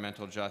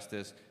environmental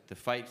justice. The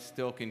fight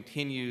still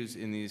continues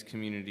in these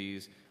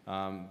communities,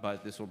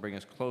 but this will bring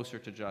us closer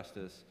to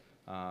justice.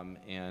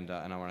 And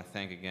I want to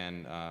thank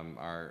again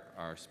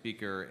our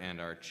speaker and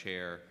our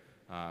chair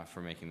for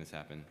making this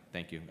happen.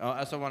 Thank you. I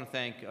also want to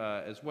thank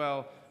as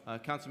well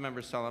Council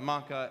Members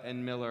Salamanca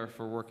and Miller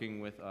for working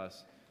with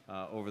us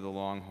over the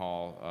long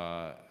haul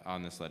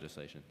on this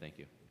legislation. Thank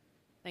you.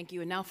 Thank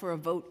you. And now for a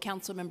vote,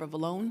 Councilmember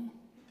Vallone.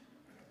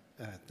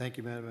 Thank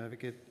you, Madam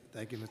Advocate.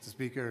 Thank you, Mr.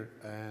 Speaker.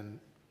 And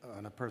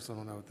on a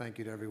personal note, thank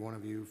you to every one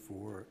of you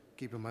for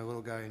keeping my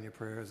little guy in your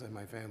prayers and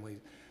my family.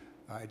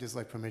 I'd just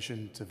like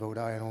permission to vote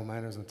aye on all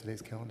matters on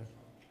today's calendar.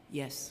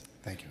 Yes.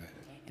 Thank you, Madam.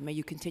 And may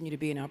you continue to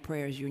be in our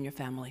prayers, you and your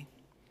family.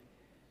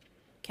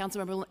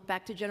 Councilmember,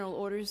 back to general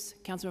orders.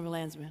 Councilmember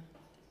Landsman.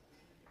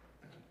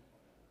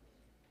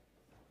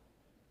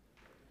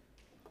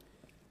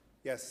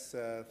 Yes,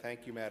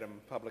 thank you,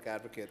 Madam Public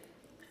Advocate.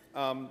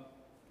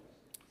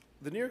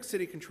 The New York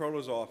City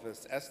Comptroller's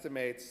Office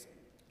estimates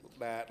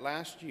that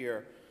last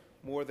year,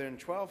 more than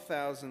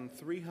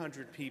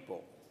 12,300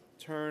 people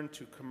turned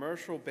to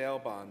commercial bail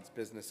bonds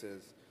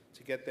businesses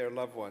to get their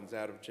loved ones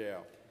out of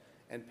jail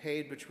and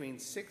paid between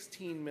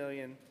 $16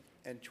 million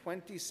and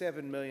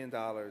 $27 million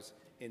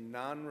in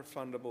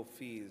non-refundable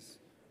fees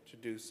to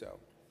do so.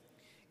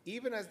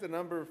 Even as the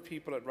number of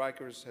people at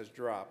Rikers has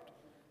dropped,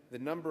 the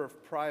number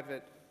of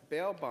private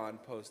bail bond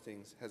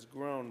postings has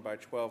grown by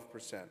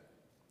 12%.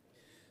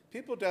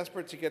 People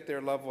desperate to get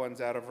their loved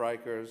ones out of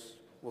Rikers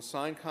will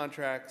sign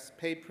contracts,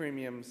 pay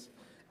premiums,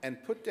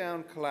 and put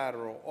down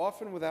collateral,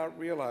 often without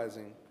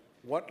realizing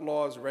what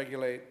laws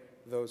regulate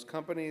those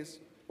companies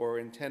or are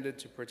intended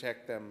to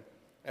protect them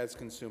as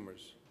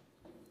consumers.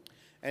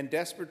 And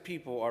desperate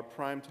people are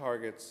prime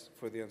targets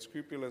for the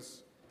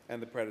unscrupulous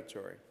and the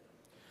predatory.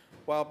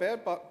 While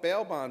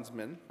bail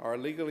bondsmen are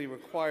legally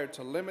required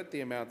to limit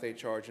the amount they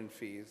charge in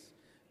fees,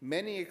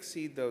 many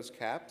exceed those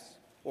caps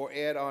or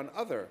add on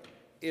other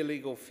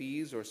illegal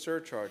fees or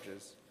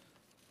surcharges,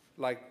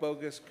 like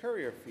bogus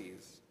courier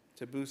fees,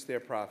 to boost their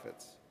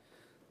profits.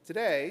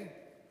 Today,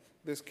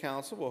 this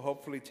council will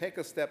hopefully take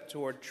a step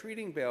toward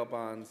treating bail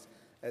bonds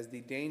as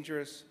the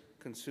dangerous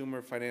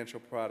consumer financial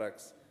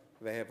products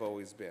they have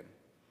always been.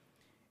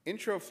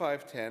 Intro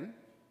 510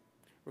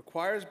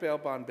 requires bail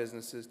bond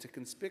businesses to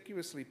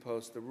conspicuously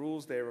post the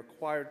rules they are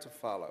required to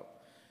follow,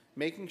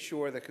 making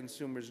sure that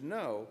consumers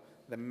know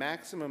the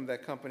maximum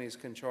that companies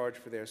can charge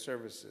for their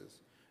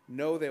services,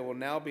 know they will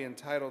now be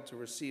entitled to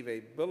receive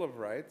a Bill of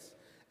Rights,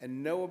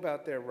 and know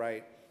about their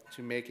right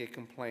to make a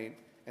complaint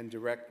and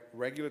direct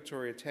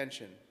regulatory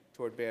attention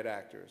toward bad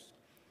actors.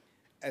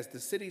 As the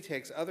city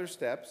takes other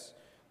steps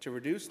to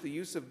reduce the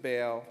use of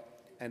bail,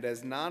 and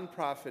as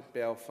nonprofit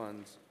bail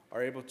funds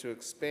are able to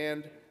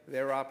expand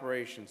their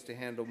operations to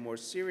handle more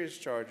serious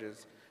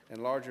charges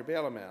and larger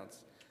bail amounts,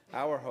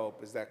 our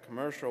hope is that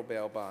commercial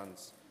bail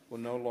bonds will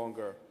no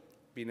longer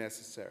be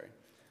necessary.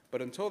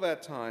 But until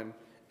that time,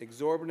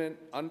 exorbitant,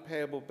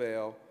 unpayable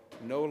bail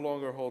no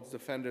longer holds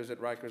defenders at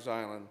Rikers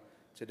Island.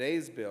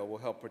 Today's bill will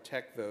help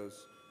protect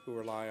those who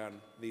rely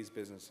on these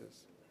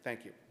businesses.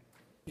 Thank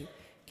you.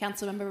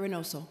 Councilmember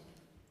Reynoso.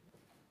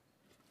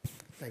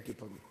 Thank you,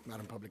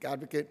 Madam Public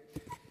Advocate.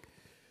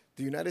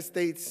 The United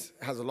States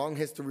has a long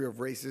history of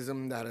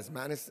racism that has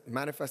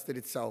manifested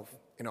itself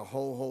in a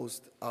whole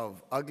host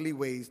of ugly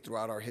ways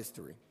throughout our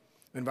history.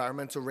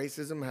 Environmental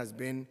racism has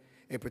been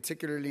a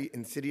particularly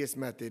insidious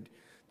method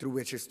through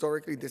which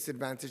historically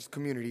disadvantaged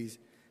communities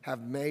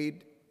have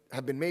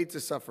been made to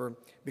suffer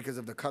because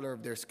of the color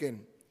of their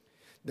skin.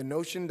 The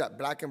notion that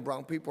black and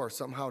brown people are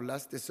somehow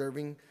less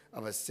deserving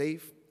of a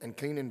safe and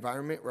clean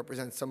environment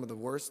represents some of the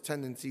worst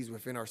tendencies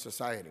within our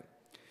society.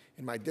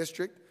 In my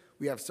district,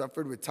 we have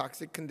suffered with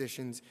toxic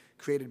conditions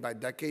created by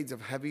decades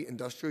of heavy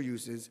industrial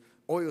uses,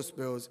 oil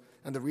spills,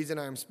 and the reason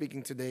I am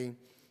speaking today,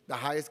 the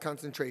highest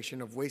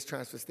concentration of waste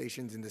transfer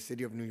stations in the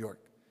city of New York.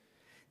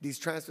 These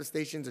transfer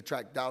stations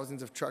attract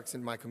thousands of trucks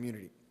in my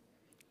community,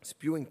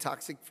 spewing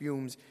toxic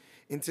fumes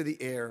into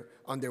the air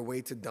on their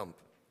way to dump.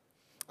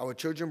 Our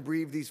children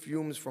breathe these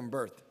fumes from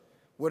birth.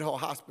 Woodhull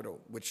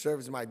Hospital, which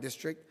serves my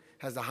district,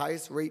 has the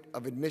highest rate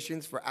of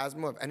admissions for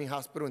asthma of any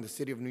hospital in the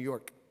city of New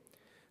York.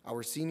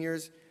 Our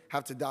seniors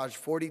have to dodge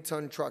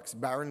 40-ton trucks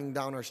barreling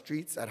down our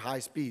streets at high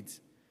speeds.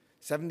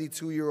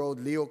 72-year-old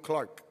Leo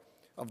Clark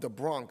of the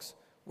Bronx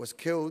was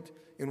killed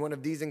in one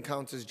of these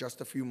encounters just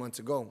a few months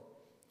ago.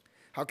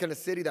 How can a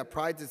city that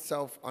prides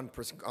itself on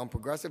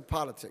progressive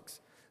politics,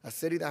 a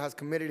city that has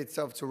committed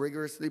itself to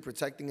rigorously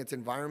protecting its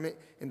environment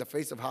in the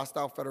face of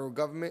hostile federal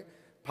government,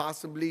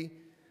 possibly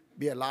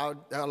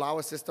allow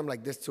a system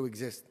like this to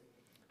exist?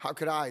 How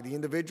could I, the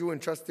individual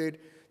entrusted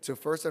to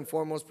first and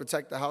foremost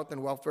protect the health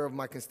and welfare of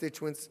my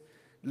constituents,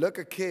 look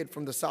a kid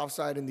from the South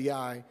Side in the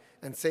eye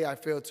and say I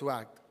failed to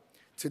act?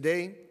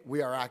 Today,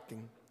 we are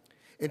acting.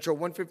 Intro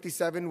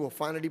 157 will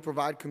finally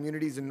provide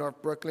communities in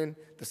North Brooklyn,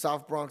 the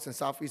South Bronx, and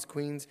Southeast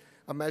Queens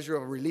a measure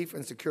of relief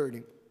and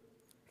security.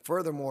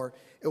 Furthermore,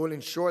 it will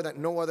ensure that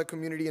no other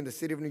community in the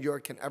city of New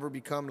York can ever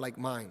become like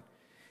mine.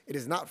 It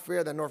is not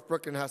fair that North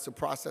Brooklyn has to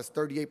process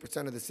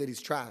 38% of the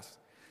city's trash,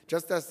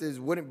 just as it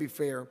wouldn't be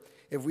fair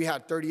if we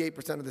had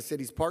 38% of the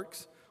city's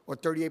parks or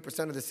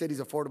 38% of the city's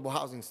affordable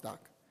housing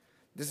stock.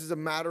 This is a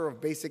matter of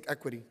basic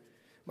equity.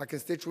 My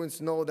constituents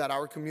know that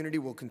our community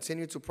will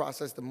continue to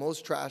process the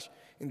most trash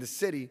in the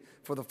city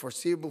for the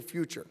foreseeable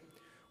future.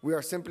 We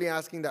are simply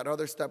asking that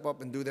others step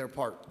up and do their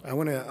part. I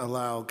want to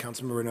allow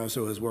Councilmember Reynoso,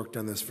 who has worked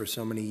on this for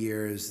so many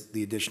years,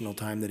 the additional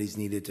time that he's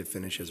needed to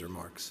finish his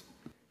remarks.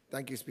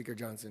 Thank you, Speaker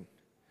Johnson.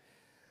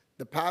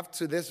 The path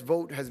to this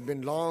vote has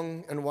been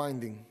long and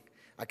winding.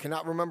 I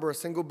cannot remember a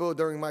single bill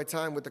during my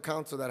time with the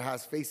council that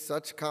has faced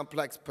such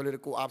complex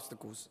political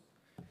obstacles.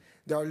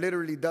 There are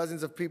literally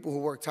dozens of people who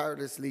work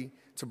tirelessly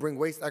to bring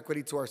waste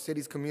equity to our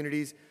city's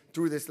communities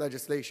through this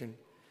legislation.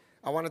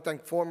 I want to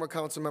thank former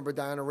Councilmember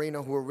Diana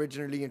Reyna, who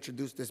originally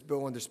introduced this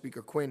bill under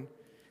Speaker Quinn,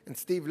 and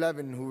Steve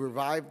Levin, who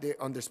revived it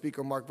under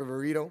Speaker Mark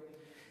Viverito,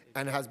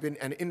 and has been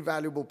an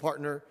invaluable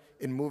partner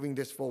in moving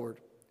this forward.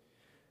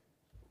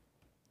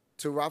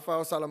 To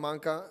Rafael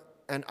Salamanca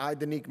and I,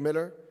 Danique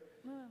Miller,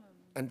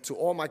 and to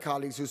all my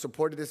colleagues who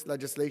supported this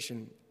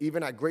legislation,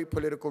 even at great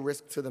political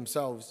risk to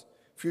themselves,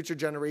 future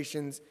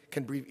generations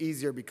can breathe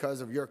easier because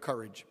of your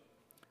courage.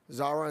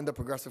 Zara and the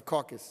Progressive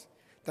Caucus,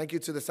 thank you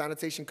to the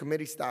Sanitation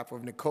Committee staff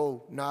of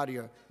Nicole,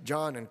 Nadia,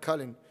 John, and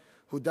Cullen,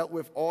 who dealt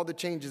with all the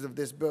changes of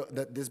this bill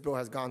that this bill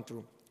has gone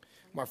through.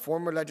 My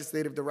former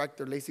legislative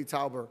director, Lacey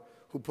Tauber,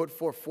 who put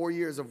forth 4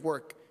 years of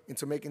work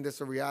into making this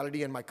a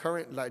reality, and my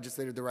current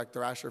legislative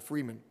director, Asher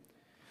Freeman.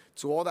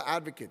 To all the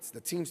advocates,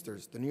 the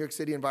Teamsters, the New York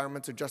City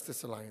Environmental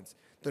Justice Alliance,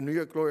 the New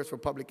York Lawyers for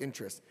Public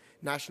Interest,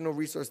 National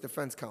Resource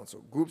Defense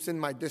Council, groups in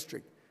my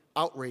district,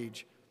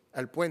 Outrage,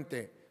 El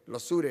Puente,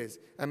 Los Sures,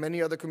 and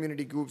many other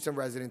community groups and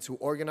residents who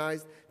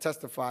organized,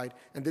 testified,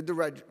 and did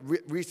the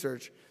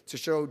research to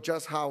show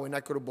just how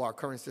inequitable our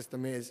current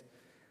system is.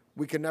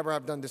 We could never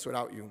have done this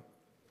without you.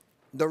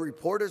 The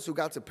reporters who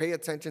got to pay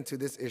attention to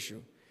this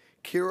issue,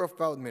 Kira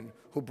Feldman,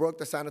 who broke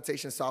the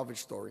sanitation salvage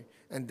story,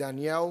 and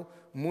Danielle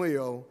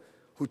Muyo,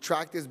 who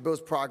tracked this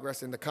bill's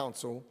progress in the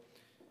council,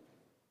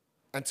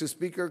 and to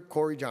Speaker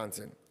Corey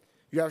Johnson.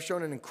 You have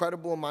shown an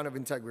incredible amount of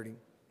integrity,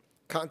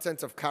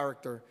 content of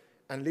character,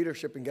 and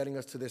leadership in getting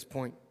us to this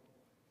point.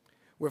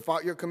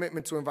 Without your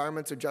commitment to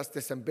environmental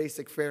justice and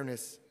basic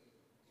fairness,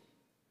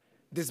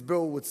 this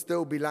bill would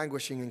still be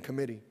languishing in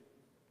committee.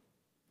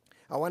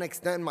 I want to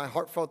extend my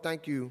heartfelt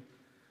thank you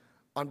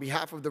on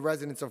behalf of the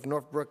residents of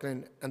North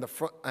Brooklyn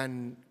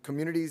and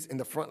communities in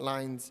the front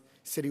lines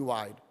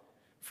citywide.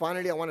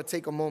 Finally, I want to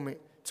take a moment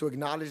to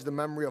acknowledge the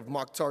memory of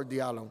Mokhtar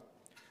Diallo.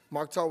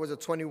 Mokhtar was a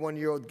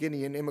 21-year-old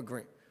Guinean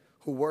immigrant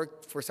who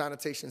worked for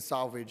sanitation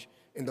salvage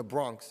in the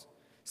Bronx,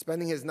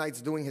 spending his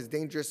nights doing his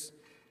dangerous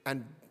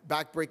and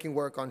back-breaking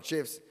work on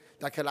shifts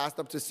that could last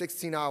up to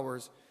 16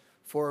 hours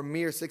for a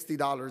mere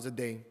 $60 a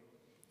day.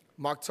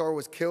 Mokhtar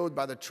was killed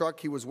by the truck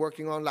he was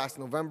working on last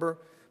November,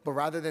 but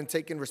rather than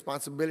taking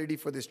responsibility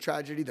for this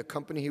tragedy, the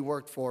company he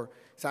worked for,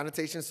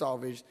 Sanitation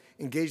Salvage,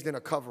 engaged in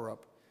a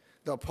cover-up.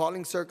 The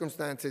appalling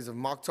circumstances of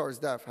Mokhtar's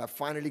death have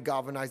finally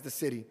galvanized the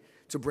city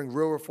to bring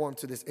real reform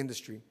to this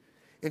industry.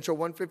 Intro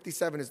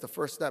 157 is the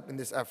first step in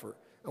this effort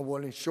and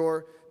will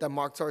ensure that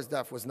Mokhtar's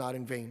death was not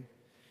in vain.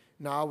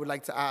 Now I would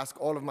like to ask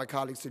all of my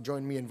colleagues to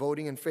join me in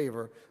voting in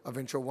favor of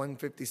Intro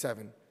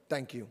 157.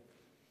 Thank you.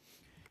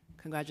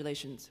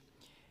 Congratulations.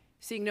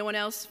 Seeing no one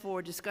else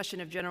for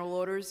discussion of general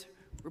orders,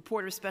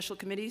 report of special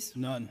committees?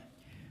 None.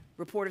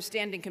 Report of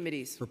standing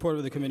committees. Report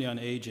of the Committee on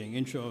Aging,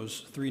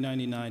 intros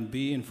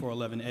 399B and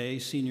 411A,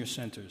 senior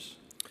centers.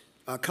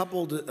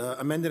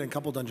 Amended and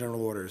coupled on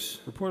general orders.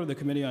 Report of the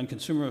Committee on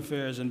Consumer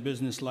Affairs and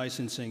Business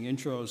Licensing,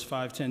 intros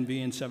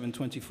 510B and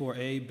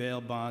 724A, bail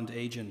bond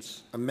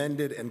agents.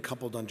 Amended and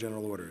coupled on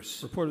general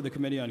orders. Report of the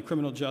Committee on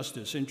Criminal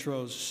Justice,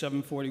 intros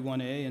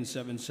 741A and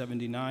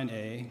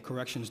 779A,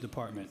 Corrections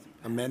Department.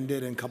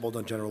 Amended and coupled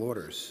on general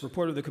orders.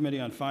 Report of the Committee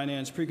on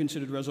Finance,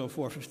 preconsidered Reso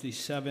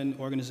 457,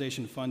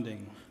 organization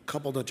funding.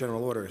 Coupled on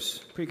general orders.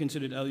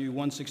 Preconsidered LU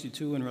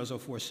 162 and Reso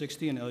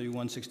 460 and LU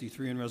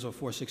 163 and Reso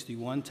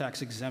 461,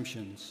 tax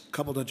exemptions.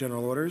 Coupled on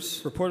general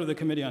orders. Report of the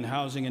Committee on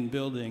Housing and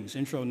Buildings,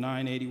 intro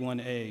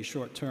 981A,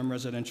 short-term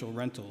residential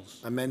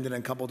rentals. Amended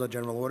and coupled on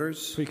general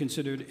orders.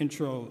 Preconsidered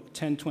intro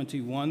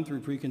 1021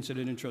 through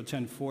preconsidered intro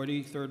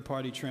 1040,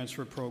 third-party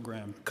transfer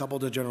program.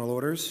 Coupled on general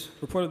orders.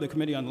 Report of the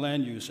Committee on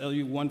Land Use,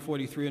 LU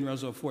 143 and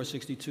Reso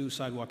 462,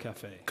 sidewalk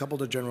cafe.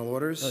 Coupled on general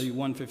orders. LU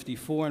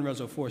 154 and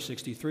Reso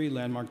 463,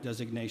 landmark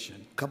designation.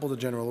 Coupled on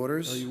general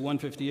orders. LU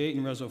 158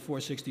 and Reso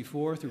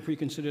 464 through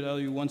preconsidered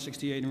LU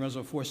 168 and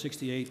Reso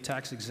 468,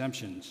 tax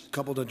exemptions.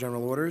 Coupled on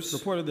general orders.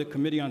 Report of the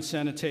Committee on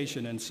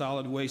Sanitation and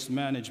Solid Waste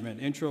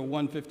Management, intro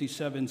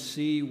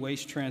 157C,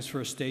 waste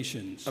transfer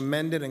stations.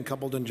 Amended and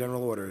coupled on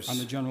general orders. On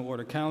the general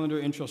order calendar,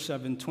 intro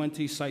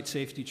 720, site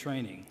safety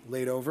training.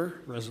 Laid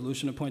over.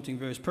 Resolution appointing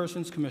various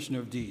persons, Commissioner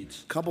of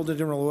Deeds. Coupled to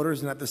general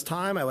orders, and at this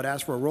time, I would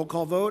ask for a roll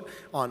call vote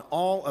on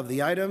all of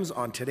the items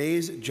on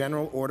today's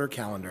general order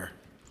calendar.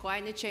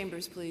 Quiet in the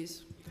chambers,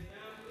 please.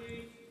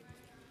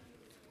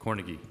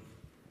 Cornegie.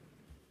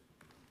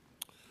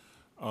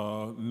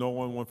 No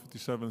on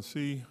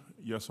 157C,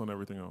 yes on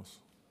everything else.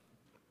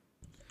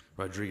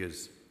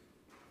 Rodriguez.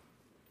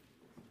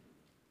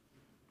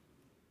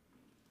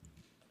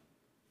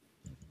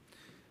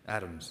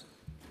 Adams.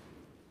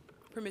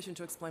 Permission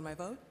to explain my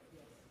vote?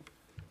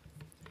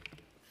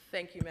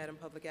 Thank you, Madam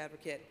Public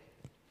Advocate.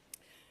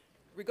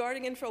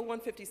 Regarding Intro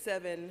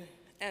 157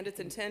 and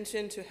its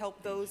intention to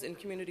help those in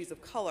communities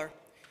of color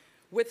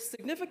with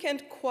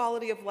significant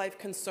quality of life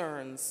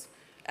concerns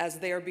as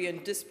they are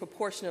being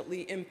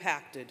disproportionately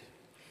impacted,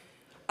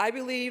 I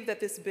believe that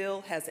this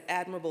bill has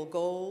admirable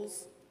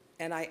goals,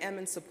 and I am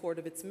in support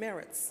of its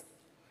merits.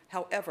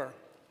 However,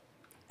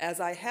 as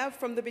I have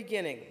from the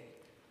beginning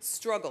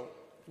struggled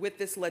with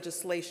this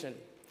legislation,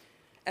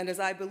 and as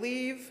I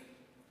believe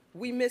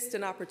we missed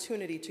an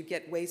opportunity to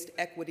get waste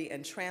equity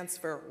and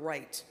transfer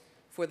right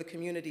for the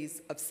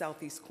communities of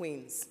Southeast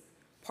Queens,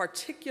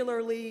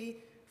 particularly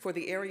for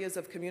the areas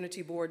of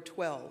Community Board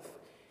 12,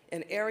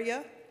 an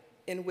area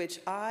in which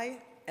I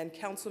and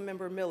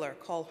Councilmember Miller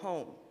call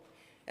home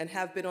and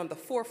have been on the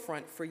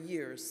forefront for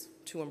years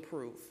to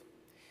improve.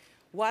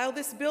 While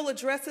this bill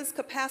addresses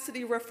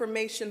capacity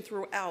reformation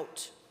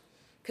throughout,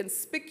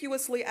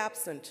 conspicuously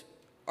absent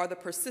are the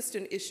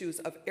persistent issues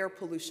of air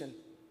pollution,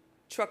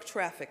 truck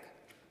traffic,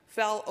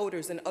 foul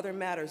odors, and other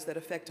matters that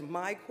affect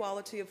my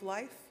quality of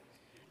life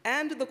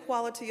and the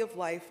quality of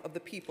life of the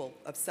people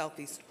of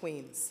Southeast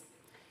Queens.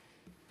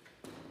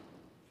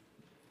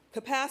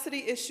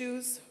 Capacity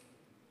issues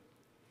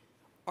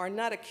are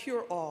not a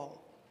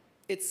cure-all.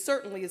 It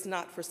certainly is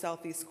not for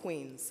Southeast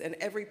Queens, and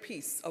every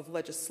piece of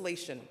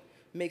legislation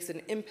makes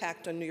an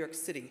impact on New York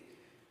City,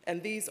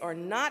 and these are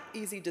not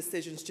easy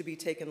decisions to be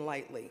taken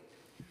lightly.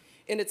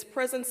 In its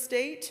present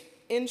state,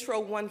 Intro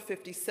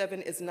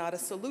 157 is not a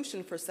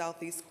solution for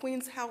Southeast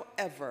Queens.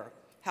 However,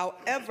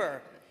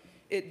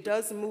 it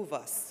does move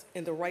us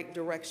in the right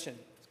direction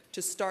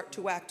to start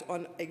to act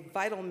on a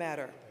vital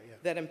matter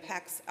that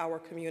impacts our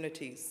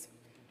communities.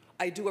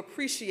 I do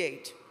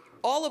appreciate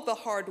all of the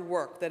hard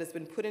work that has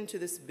been put into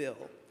this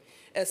bill,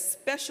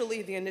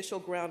 especially the initial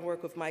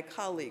groundwork of my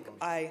colleague,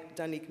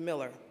 Danique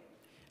Miller.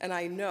 And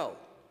I know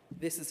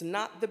this is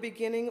not the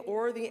beginning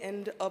or the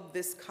end of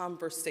this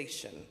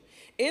conversation.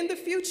 In the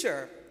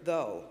future,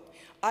 though,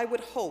 I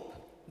would hope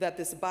that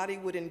this body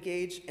would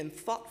engage in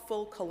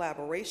thoughtful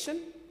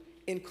collaboration,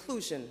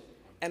 inclusion,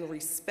 and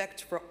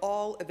respect for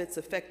all of its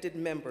affected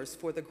members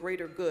for the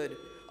greater good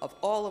of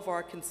all of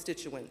our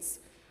constituents.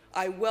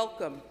 I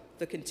welcome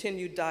the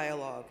continued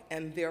dialogue,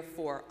 and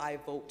therefore I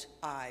vote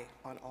aye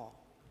on all.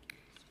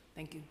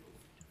 Thank you.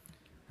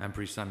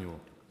 Ampry Samuel.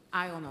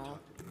 Aye on all.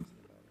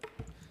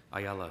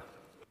 Ayala.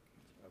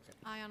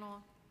 Aye on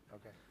all.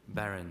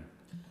 Barron.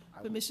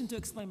 Permission to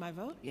explain my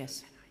vote?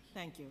 Yes.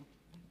 Thank you.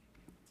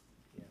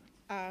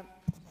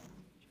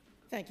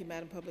 Thank you,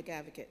 Madam Public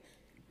Advocate.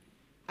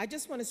 I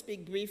just want to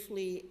speak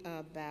briefly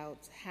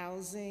about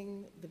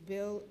housing. The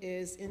bill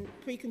is in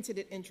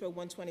pre-considered intro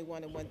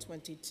 121 and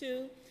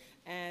 122,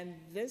 and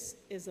this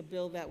is a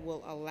bill that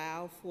will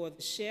allow for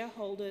the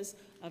shareholders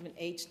of an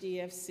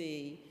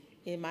HDFC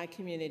in my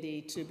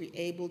community to be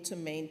able to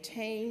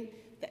maintain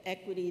the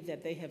equity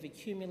that they have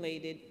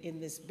accumulated in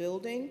this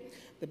building.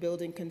 The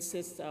building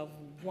consists of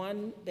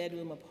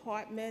one-bedroom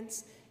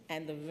apartments,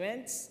 and the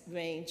rents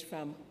range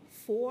from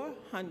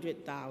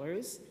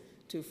 $400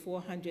 to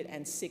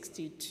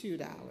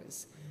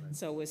 $462.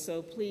 So we're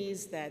so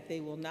pleased that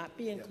they will not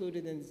be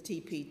included in the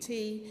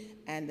TPT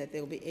and that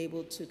they'll be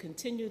able to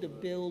continue to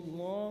build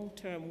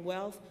long-term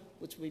wealth,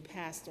 which will be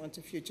passed on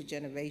to future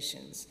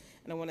generations.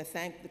 And I want to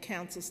thank the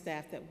council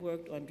staff that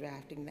worked on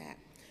drafting that.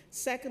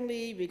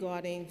 Secondly,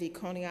 regarding the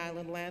Coney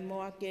Island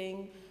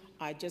landmarking,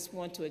 I just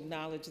want to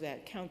acknowledge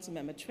that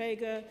Councilmember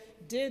Traeger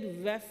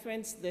did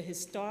reference the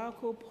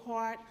historical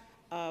part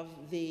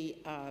of the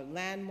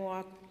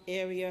landmark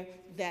area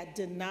that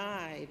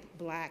denied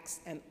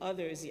blacks and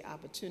others the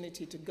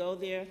opportunity to go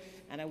there.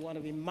 And I want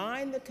to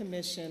remind the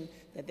commission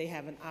that they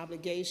have an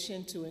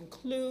obligation to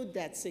include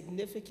that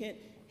significant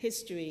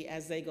history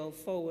as they go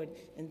forward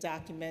in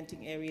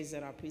documenting areas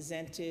that are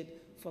presented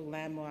for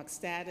landmark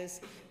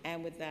status.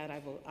 And with that, I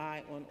vote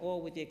aye on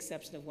all with the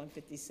exception of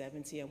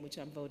 157C, on which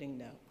I'm voting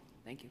no.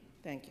 Thank you.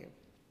 Thank you.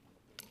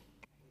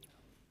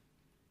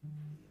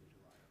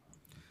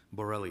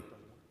 Borelli.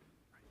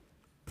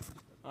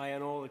 Aye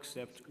on all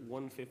except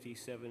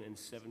 157 and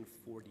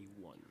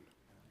 741.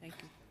 Thank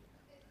you.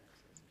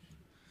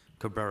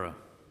 Cabrera.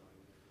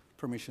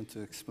 Permission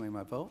to explain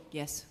my vote?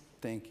 Yes.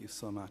 Thank you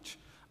so much.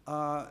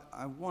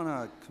 I want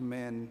to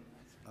commend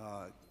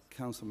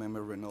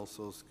Councilmember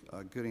Reynoso's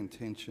good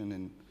intention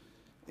in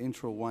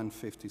Intro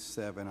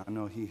 157. I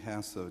know he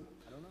has a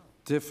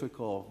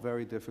difficult,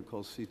 very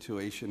difficult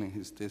situation in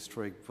his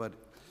district, but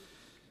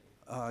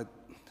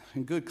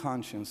in good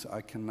conscience, I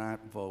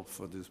cannot vote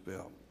for this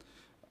bill.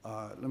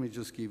 Let me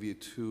just give you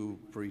two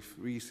brief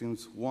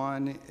reasons.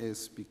 One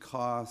is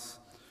because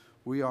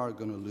we are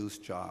going to lose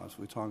jobs.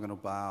 We're talking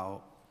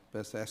about,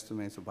 best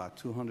estimates, about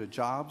 200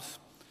 jobs.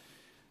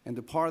 And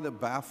the part that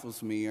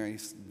baffles me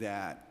is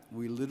that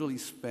we literally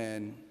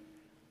spend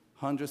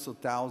hundreds of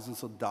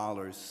thousands of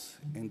dollars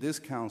in this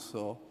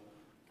council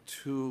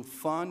to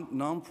fund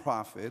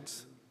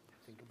nonprofits,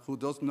 who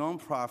those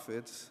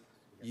nonprofits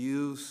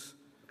use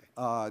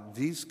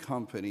these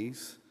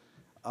companies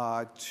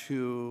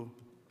to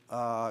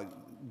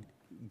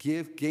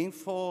give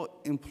gainful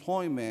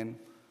employment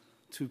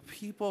to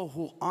people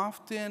who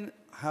often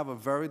have a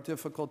very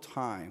difficult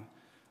time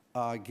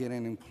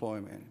getting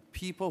employment,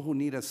 people who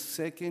need a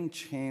second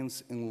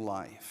chance in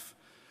life.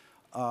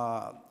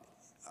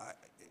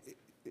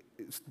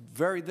 It's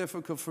very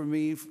difficult for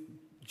me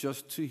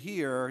just to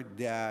hear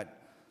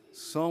that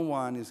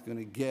someone is going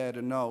to get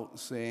a note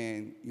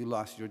saying you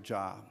lost your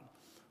job,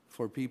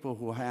 for people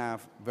who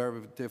have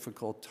very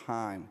difficult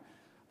time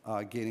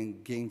getting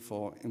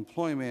gainful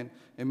employment,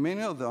 and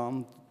many of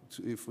them,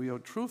 if we are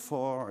truthful,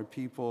 are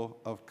people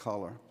of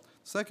color.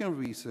 Second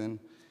reason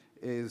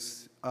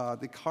is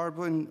the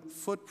carbon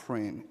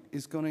footprint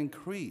is going to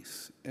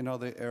increase in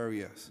other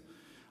areas.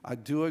 I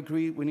do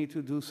agree we need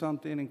to do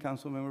something in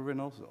Councilmember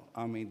Reynoso.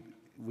 I mean,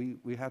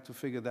 we have to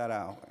figure that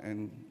out,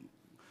 and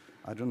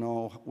I don't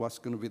know what's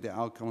going to be the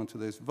outcome of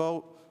today's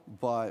vote,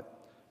 but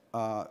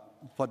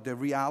the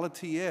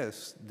reality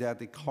is that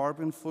the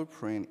carbon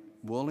footprint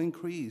will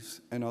increase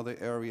in other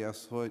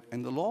areas. So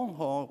in the long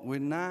haul, we're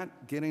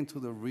not getting to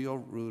the real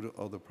root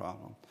of the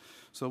problem.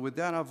 So with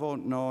that, I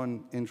vote no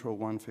on Intro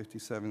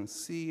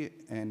 157C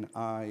and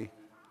aye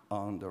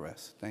on the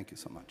rest. Thank you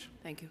so much.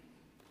 Thank you.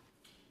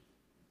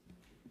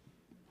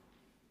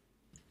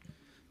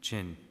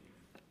 Chin.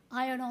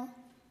 Aye on all.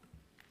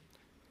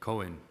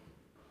 Cohen.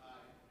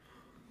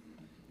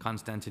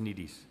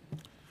 Constantinides.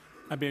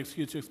 I'd be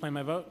excused to explain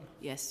my vote?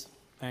 Yes.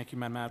 Thank you,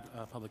 Madam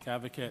Public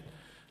Advocate.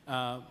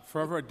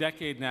 For over a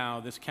decade now,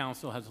 this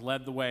council has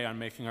led the way on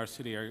making our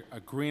city a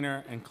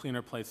greener and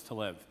cleaner place to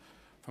live.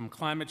 From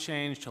climate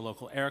change to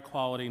local air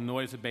quality,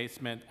 noise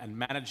abatement, and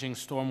managing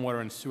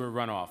stormwater and sewer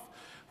runoff,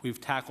 we've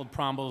tackled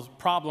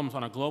problems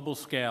on a global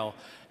scale,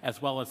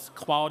 as well as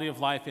quality of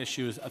life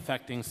issues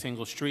affecting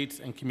single streets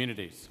and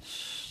communities.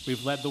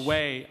 We've led the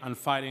way on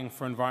fighting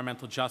for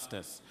environmental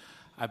justice.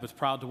 I was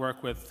proud to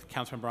work with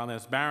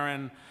Councilmember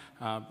Barron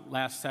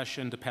last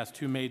session to pass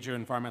two major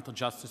environmental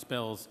justice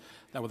bills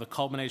that were the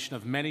culmination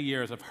of many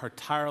years of her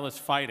tireless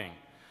fighting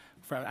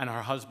and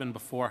her husband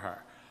before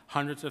her.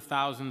 Hundreds of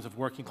thousands of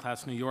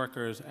working-class New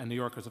Yorkers and New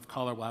Yorkers of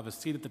color will have a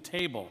seat at the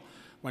table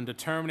when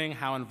determining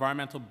how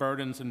environmental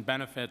burdens and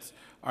benefits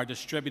are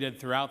distributed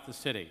throughout the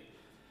city.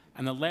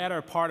 And the latter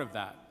part of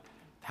that,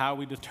 how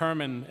we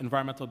determine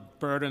environmental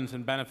burdens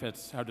and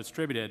benefits are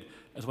distributed,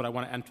 is what I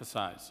want to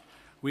emphasize.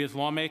 We as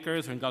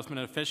lawmakers and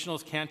government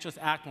officials can't just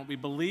act on what we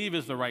believe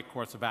is the right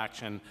course of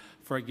action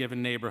for a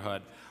given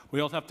neighborhood. We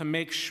also have to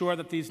make sure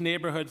that these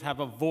neighborhoods have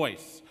a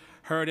voice,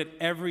 heard at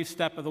every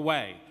step of the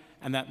way,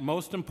 and that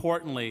most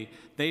importantly,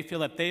 they feel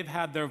that they've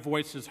had their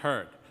voices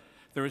heard.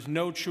 There is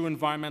no true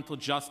environmental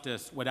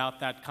justice without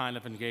that kind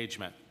of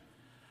engagement.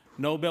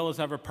 No bill is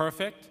ever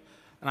perfect,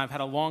 and I've had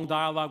a long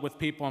dialogue with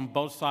people on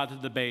both sides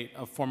of the debate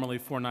of formerly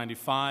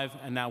 495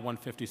 and now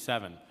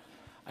 157.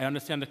 I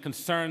understand the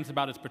concerns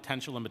about its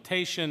potential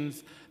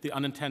limitations, the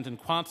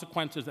unintended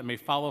consequences that may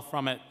follow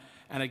from it,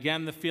 and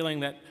again, the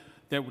feeling that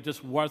there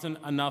just wasn't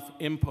enough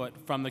input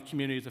from the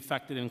communities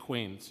affected in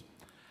Queens.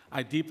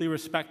 I deeply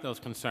respect those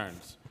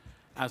concerns.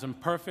 As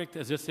imperfect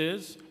as this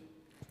is,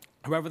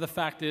 However, the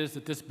fact is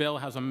that this bill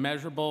has a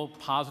measurable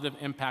positive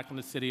impact on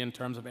the city in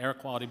terms of air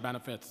quality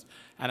benefits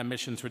and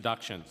emissions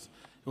reductions.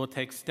 It will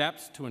take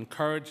steps to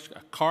encourage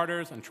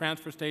carters and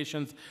transfer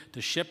stations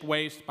to ship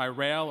waste by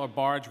rail or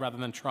barge rather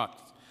than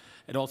trucks.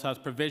 It also has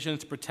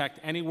provisions to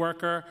protect any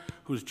worker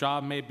whose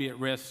job may be at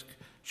risk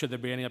should there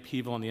be any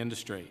upheaval in the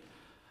industry.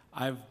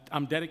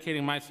 I'm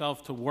dedicating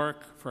myself to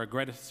work for a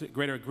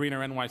greater greener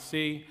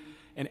NYC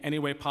in any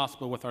way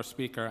possible with our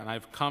speaker, and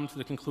I've come to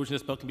the conclusion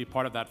this bill can be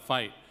part of that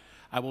fight.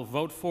 I will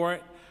vote for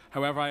it.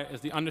 However,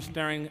 as the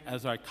understanding,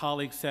 as our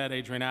colleague said,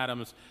 Adrian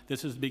Adams,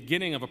 this is the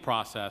beginning of a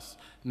process,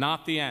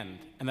 not the end,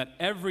 and that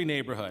every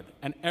neighborhood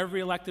and every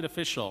elected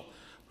official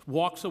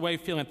walks away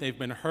feeling that they've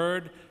been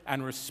heard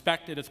and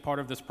respected as part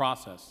of this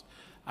process.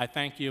 I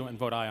thank you and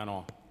vote aye on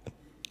all.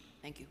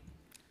 Thank you.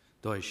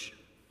 Deutsch.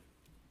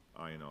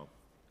 Aye and all.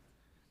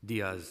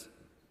 Diaz.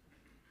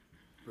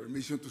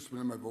 Permission to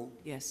explain my vote?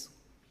 Yes.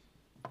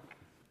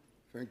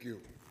 Thank you.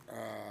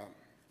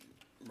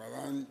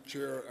 Madam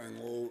Chair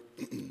and all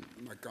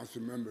my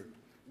council members,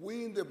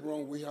 we in the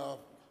Bronx, we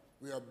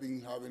have been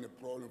having a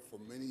problem for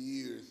many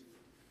years,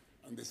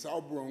 and the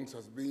South Bronx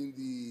has been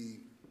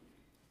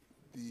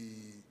the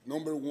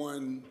number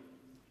one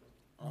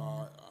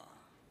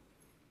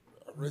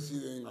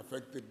resident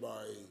affected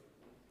by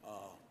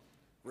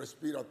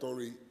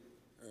respiratory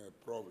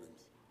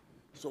problems.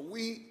 So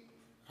we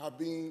have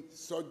been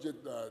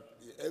subject that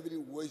every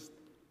waste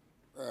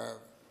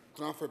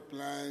transfer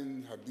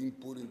plan have been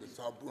put in the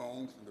South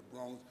Bronx, in the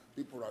Bronx.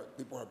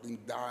 People have been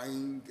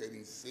dying,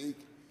 getting sick.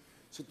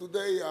 So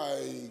today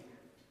I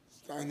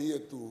stand here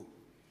to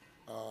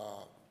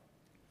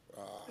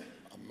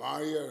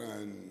admire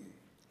and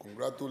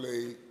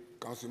congratulate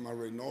Councilman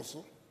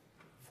Reynoso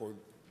for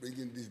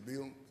bringing this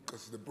bill,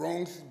 because the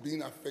Bronx is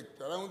being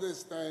affected. I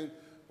understand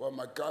what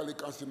my colleague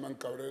Councilman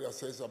Cabrera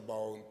says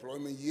about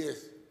employment.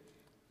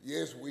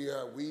 Yes, we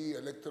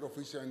elected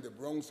officials in the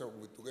Bronx,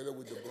 together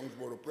with the Bronx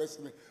Board of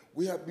President,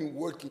 we have been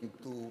working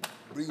to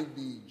bring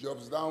the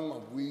jobs down,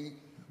 and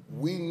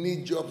we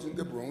need jobs in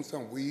the Bronx,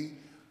 and we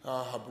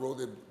have brought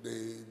the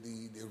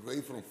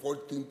rate from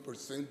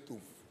 14%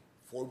 to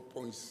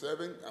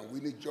 4.7, and we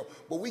need jobs.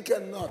 But we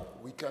cannot,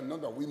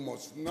 and we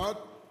must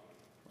not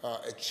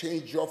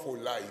exchange job for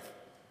life.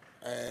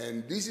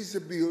 And this is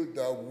a bill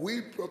that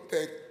will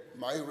protect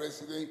my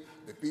residents,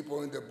 the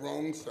people in the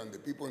Bronx and the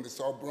people in the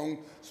South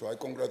Bronx. So I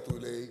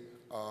congratulate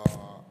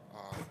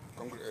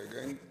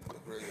again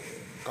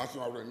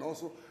Councilman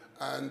Reynoso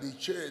and the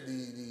chair,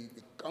 the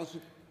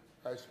council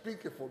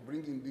speaker for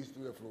bringing this to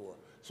the floor.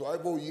 So I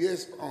vote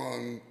yes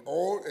on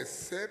all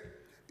except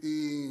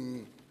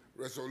in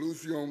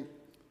resolution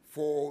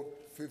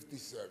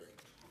 457.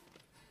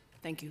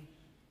 Thank you.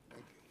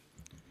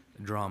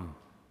 Drum.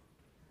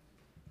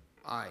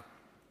 Aye.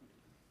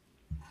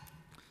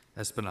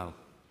 Espinal.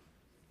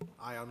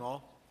 Aye on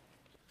all.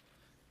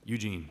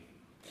 Eugene.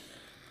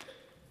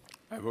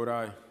 I vote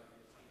aye.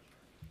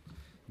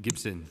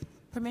 Gibson.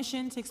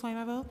 Permission to explain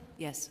my vote?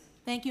 Yes.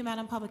 Thank you,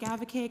 Madam Public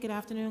Advocate. Good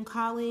afternoon,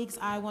 colleagues.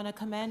 I want to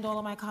commend all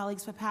of my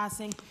colleagues for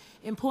passing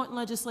important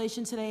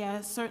legislation today.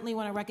 I certainly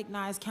want to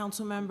recognize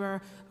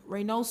Councilmember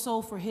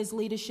Reynoso for his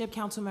leadership,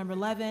 Councilmember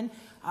Levin.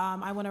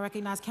 I want to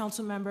recognize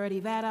Councilmember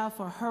Rivera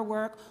for her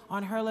work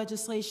on her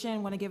legislation. I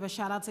want to give a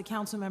shout out to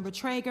Councilmember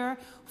Traeger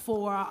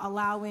for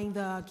allowing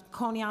the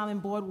Coney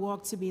Island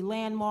Boardwalk to be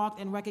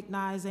landmarked and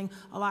recognizing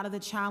a lot of the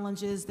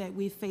challenges that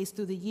we've faced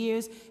through the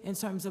years in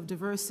terms of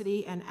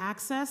diversity and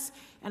access.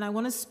 And I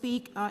want to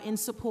speak in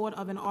support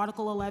of an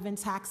Article 11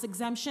 tax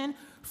exemption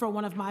for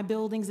one of my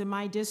buildings in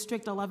my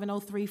district,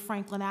 1103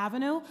 Franklin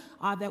Avenue,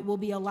 that will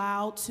be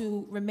allowed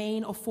to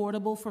remain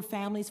affordable for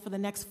families for the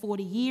next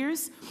 40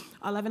 years.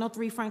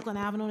 1103 Franklin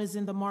Avenue is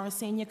in the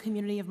Morrisania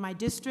community of my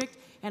district,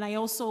 and I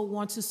also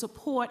want to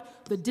support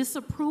the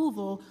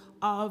disapproval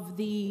of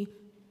the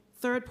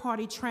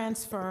third-party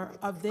transfer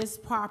of this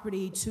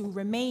property to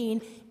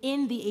remain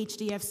in the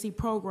HDFC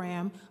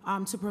program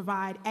to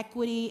provide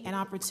equity and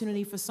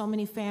opportunity for so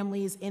many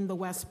families in the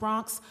West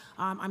Bronx.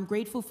 I'm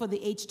grateful for the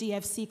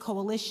HDFC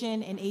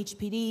Coalition and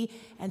HPD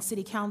and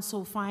City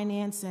Council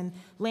Finance and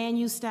Land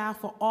Use staff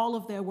for all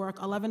of their work.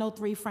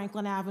 1103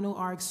 Franklin Avenue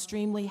are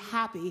extremely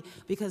happy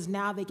because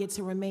now they get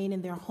to remain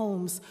in their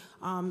homes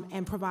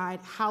and provide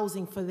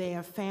housing for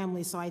their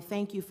families. So I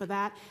thank you for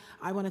that.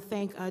 I want to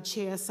thank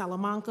Chair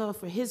Salamanca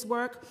for his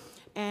work.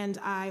 And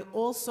I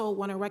also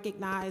want to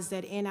recognize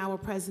that in our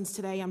presence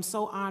today, I'm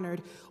so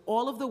honored.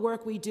 All of the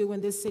work we do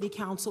in this city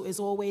council is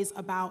always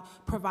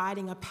about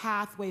providing a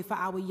pathway for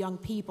our young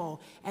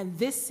people. And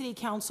this city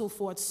council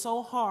fought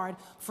so hard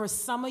for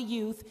summer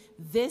youth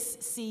this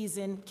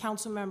season,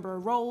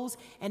 Councilmember Rose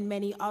and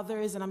many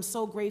others. And I'm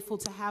so grateful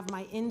to have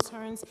my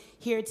interns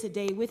here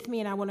today with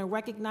me. And I want to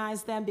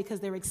recognize them because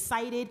they're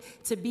excited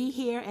to be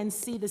here and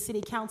see the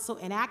city council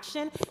in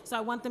action. So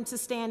I want them to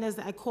stand as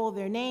I call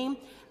their name.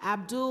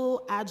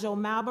 Abdul Ajo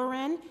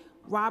Malbaran,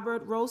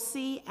 Robert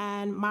Rossi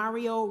and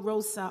Mario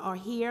Rosa are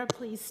here.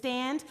 Please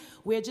stand.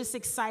 We're just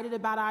excited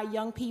about our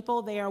young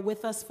people. They are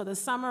with us for the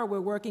summer.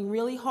 We're working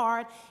really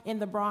hard in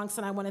the Bronx,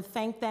 and I want to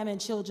thank them and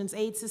Children's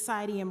Aid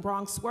Society and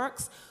Bronx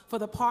Works for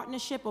the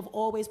partnership of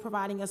always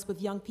providing us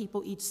with young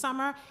people each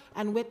summer.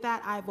 And with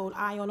that, I vote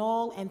aye on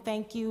all, and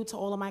thank you to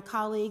all of my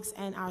colleagues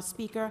and our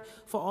speaker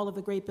for all of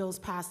the great bills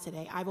passed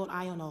today. I vote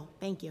aye on all.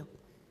 Thank you.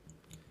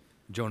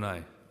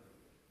 Jonai.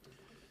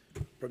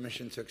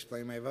 Permission to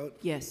explain my vote?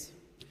 Yes.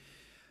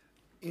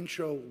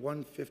 Intro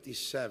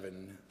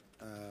 157,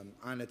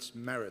 on its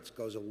merits,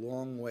 goes a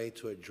long way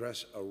to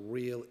address a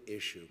real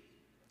issue.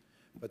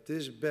 But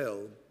this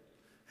bill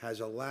has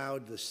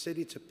allowed the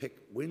city to pick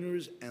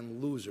winners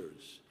and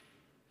losers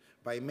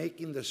by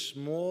making the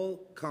small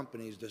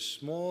companies, the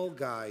small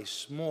guys,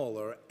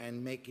 smaller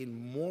and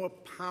making more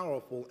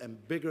powerful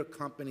and bigger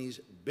companies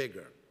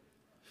bigger.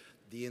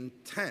 The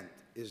intent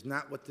is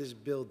not what this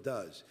bill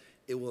does.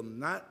 It will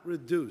not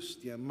reduce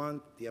the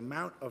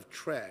amount of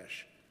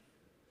trash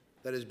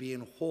that is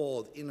being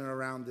hauled in and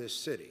around this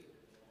city.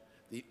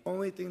 The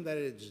only thing that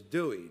it's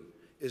doing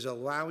is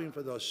allowing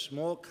for those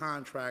small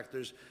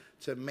contractors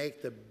to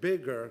make the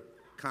bigger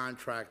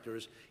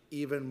contractors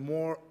even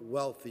more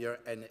wealthier,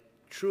 and it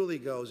truly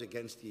goes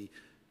against the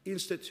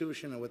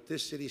institution and what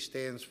this city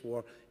stands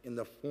for in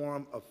the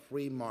form of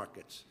free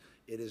markets.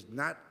 It is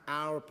not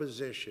our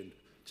position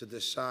to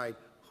decide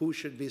who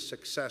should be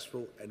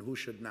successful and who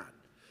should not.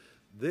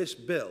 This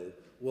bill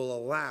will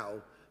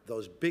allow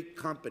those big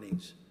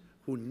companies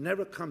who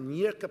never come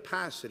near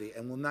capacity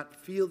and will not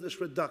feel this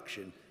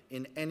reduction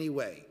in any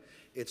way.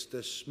 It's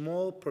the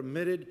small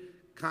permitted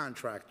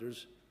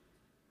contractors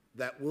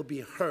that will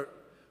be hurt,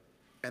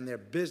 and their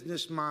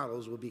business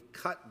models will be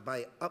cut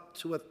by up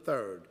to a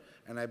third.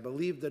 And I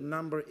believe the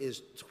number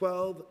is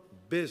 12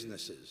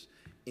 businesses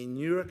in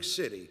New York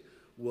City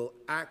will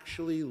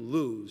actually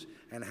lose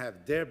and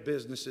have their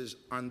businesses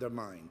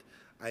undermined.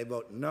 I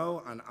vote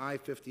no on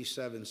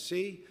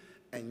I-57C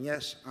and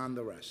yes on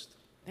the rest.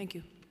 Thank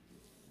you.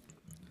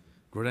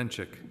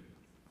 Grodenchik.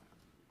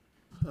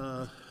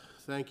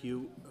 Thank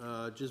you.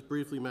 Just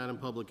briefly, Madam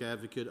Public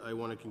Advocate, I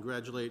want to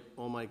congratulate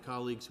all my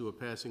colleagues who are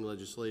passing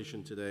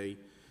legislation today.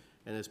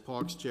 And as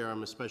Parks Chair,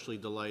 I'm especially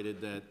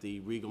delighted that the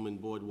Riegelman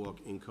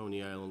Boardwalk in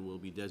Coney Island will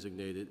be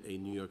designated a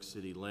New York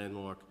City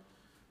landmark,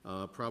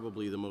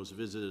 probably the most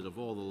visited of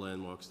all the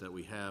landmarks that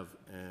we have.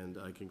 And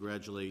I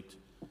congratulate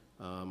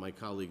my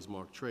colleagues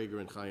Mark Traeger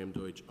and Chaim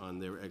Deutsch on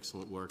their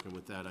excellent work. And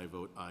with that, I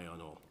vote aye on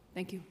all.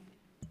 Thank you.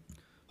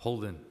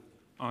 Holden.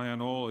 Aye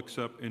on all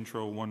except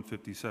Intro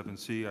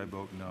 157C. I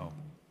vote no.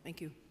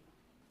 Thank you.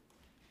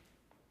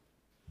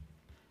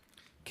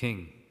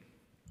 King.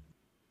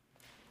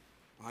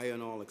 Aye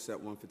on all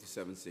except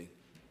 157C.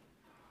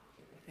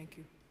 Thank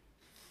you.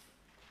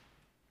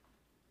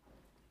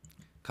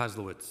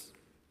 Kozlowitz.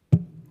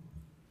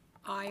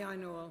 Aye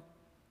on all.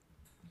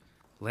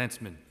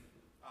 Lanceman.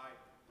 Aye.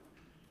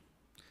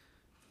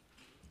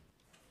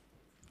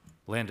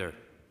 Lander.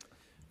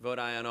 Vote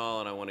aye on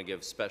all, and I want to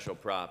give special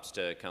props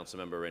to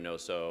Councilmember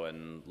Reynoso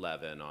and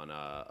Levin on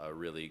a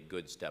really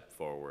good step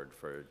forward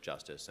for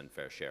justice and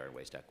fair share and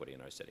waste equity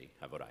in our city.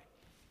 I vote aye.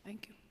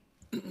 Thank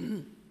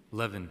you.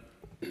 Levin.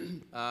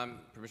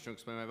 Permission to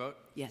explain my vote?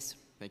 Yes.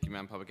 Thank you,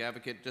 Madam Public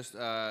Advocate. Just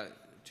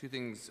two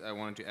things I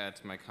wanted to add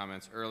to my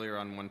comments earlier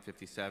on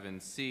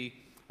 157C.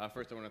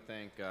 First, I want to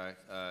thank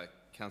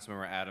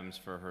Councilmember Adams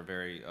for her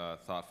very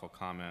thoughtful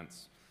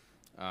comments.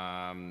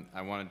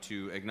 I wanted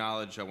to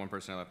acknowledge one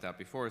person I left out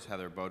before is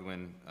Heather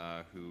Bodwin,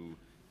 who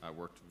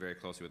worked very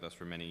closely with us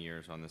for many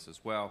years on this as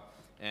well.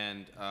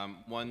 And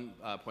one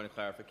point of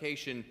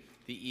clarification,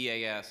 the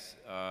EAS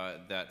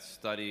that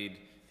studied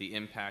the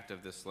impact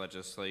of this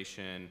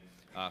legislation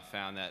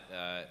found that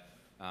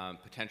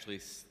potentially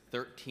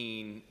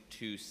 13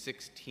 to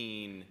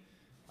 16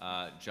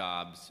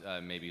 jobs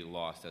may be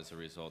lost as a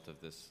result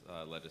of this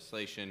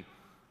legislation.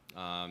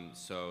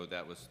 So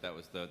that was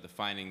the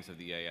findings of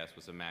the EAS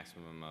was a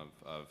maximum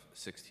of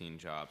 16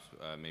 jobs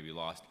may be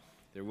lost.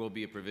 There will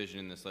be a provision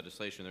in this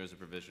legislation. There is a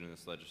provision in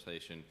this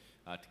legislation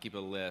to keep a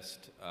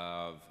list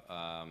of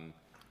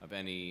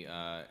any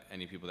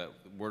people that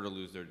were to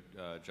lose their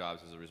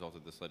jobs as a result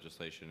of this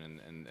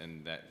legislation,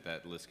 and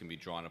that list can be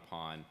drawn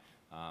upon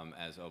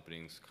as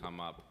openings come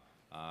up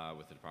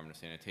with the Department of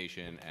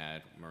Sanitation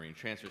at marine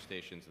transfer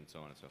stations and so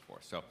on and so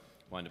forth. So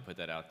wanted to put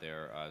that out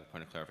there as a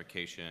point of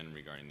clarification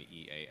regarding the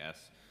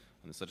EAS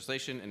on this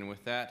legislation. And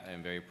with that, I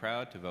am very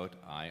proud to vote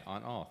aye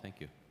on all. Thank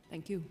you.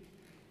 Thank you.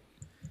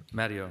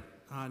 Mario.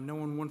 No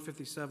on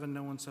 157,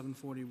 no on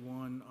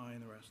 741, aye on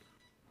the rest.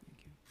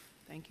 Thank you.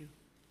 Thank you.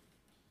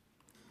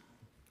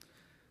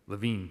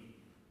 Levine.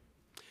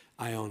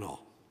 Aye on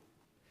all.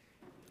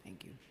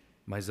 Thank you.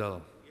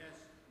 Mizell. Yes.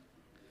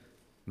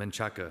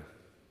 Menchaca.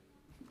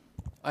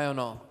 Aye on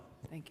all.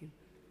 Thank you.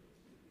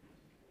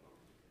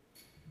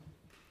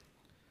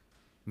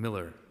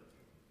 Miller.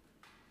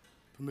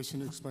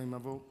 Permission to explain my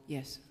vote?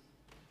 Yes.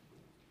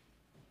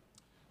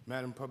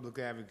 Madam Public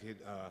Advocate,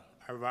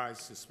 I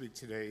rise to speak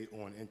today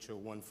on Intro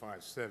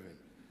 157,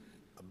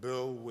 a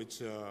bill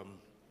which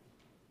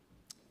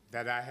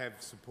that I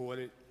have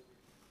supported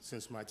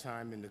since my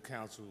time in the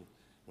council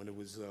when it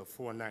was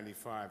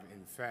 495.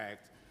 In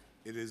fact,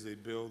 it is a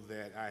bill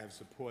that I have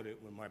supported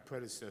with my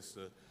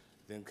predecessor,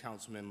 then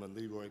Councilmember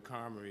Leroy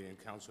Comrie and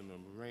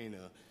Councilmember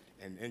Reyna,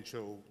 and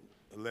Intro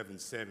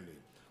 1170.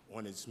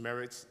 On its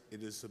merits,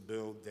 it is a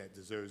bill that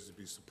deserves to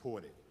be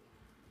supported.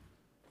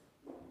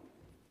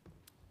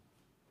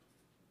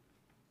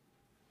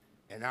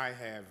 And I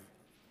have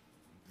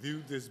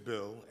viewed this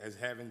bill as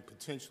having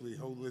potentially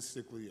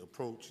holistically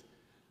approached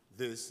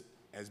this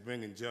as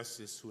bringing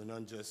justice to an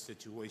unjust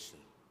situation.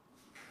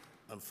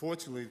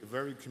 Unfortunately, the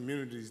very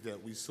communities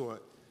that we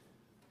sought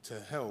to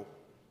help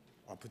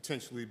are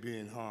potentially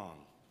being harmed.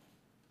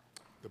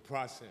 A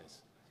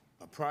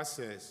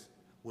process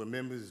where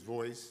members'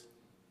 voice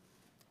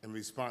and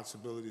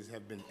responsibilities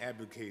have been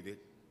abdicated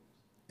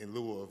in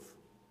lieu of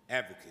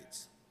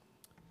advocates.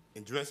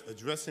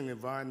 Addressing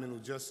environmental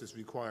justice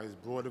requires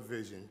broader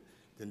vision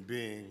than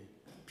being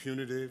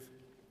punitive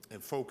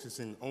and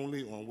focusing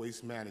only on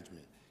waste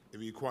management. It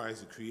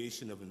requires the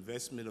creation of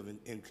investment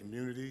in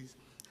communities.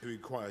 It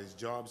requires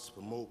jobs to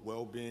promote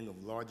well-being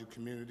of larger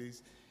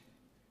communities.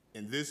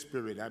 In this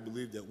spirit, I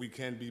believe that we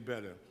can be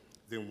better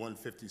than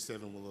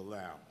 157 will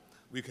allow.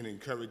 We can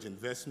encourage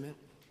investment.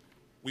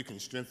 We can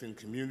strengthen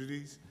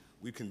communities.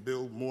 We can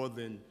build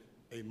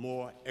a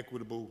more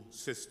equitable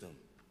system.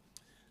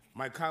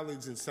 My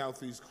colleagues in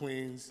Southeast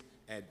Queens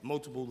at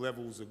multiple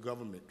levels of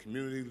government,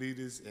 community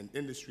leaders and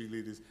industry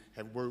leaders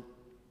have worked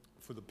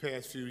for the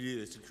past few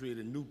years to create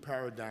a new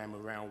paradigm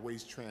around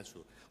waste transfer,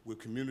 where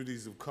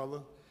communities of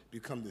color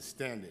become the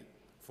standard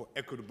for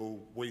equitable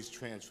waste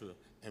transfer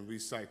and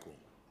recycle,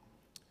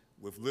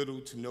 with little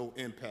to no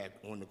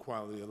impact on the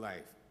quality of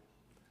life.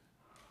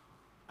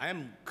 I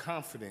am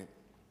confident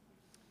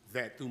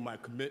that through my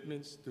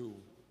commitments, through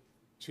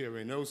Chair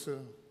Reynoso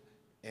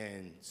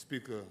and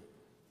Speaker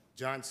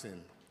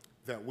Johnson,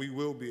 that we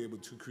will be able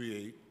to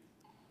create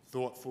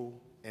thoughtful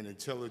and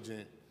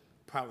intelligent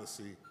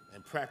policy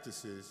and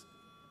practices.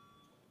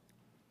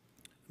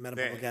 Madam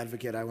Public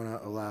Advocate, I want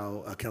to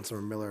allow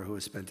Councilor Miller, who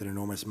has spent an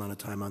enormous amount of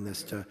time on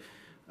this, to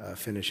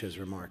finish his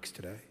remarks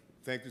today.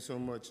 Thank you so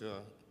much,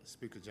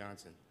 Speaker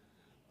Johnson.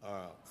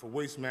 For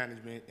waste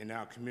management in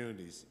our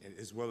communities,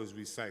 as well as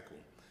recycle,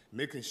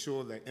 making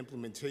sure that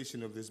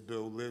implementation of this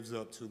bill lives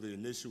up to the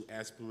initial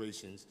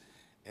aspirations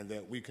and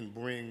that we can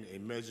bring a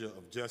measure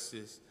of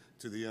justice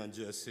to the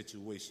unjust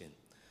situation.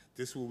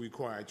 This will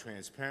require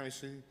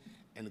transparency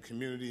and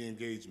community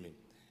engagement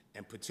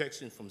and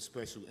protection from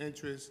special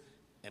interests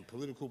and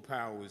political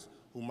powers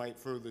who might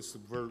further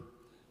subvert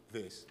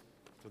this.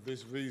 For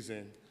this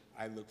reason,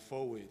 I look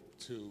forward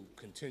to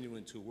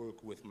continuing to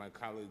work with my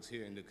colleagues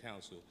here in the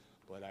council,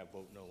 but I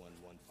vote no on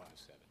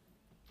 157.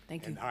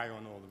 Thank you. And aye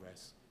on all the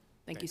rest.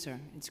 Thank you, sir.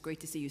 It's great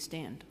to see you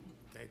stand.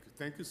 Thank you.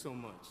 Thank you so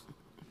much.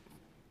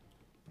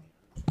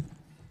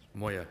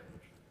 Moya.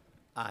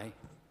 Aye.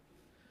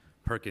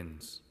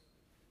 Perkins.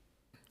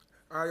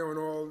 Aye on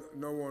all,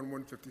 no on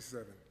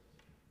 157.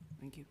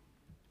 Thank you.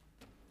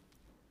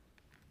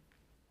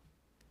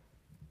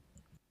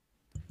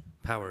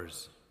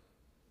 Powers.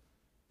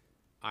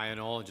 Aye on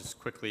all, and just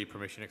quickly,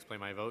 permission to explain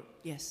my vote?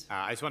 Yes.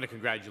 I just want to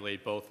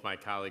congratulate both my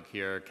colleague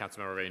here,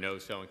 Councilmember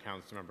Reynoso and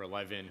Councilmember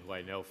Levin, who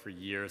I know for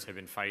years have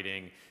been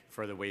fighting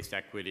for the waste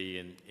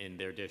equity in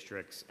their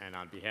districts and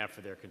on behalf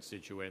of their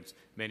constituents,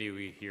 many of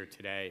you here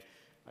today.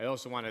 I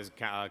also want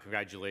to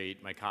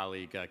congratulate my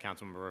colleague,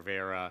 Councilmember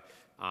Rivera,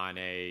 on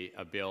a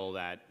bill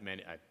that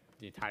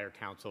the entire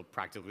council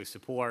practically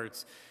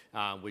supports,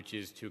 which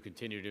is to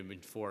continue to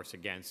enforce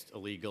against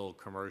illegal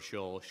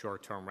commercial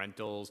short-term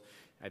rentals.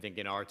 I think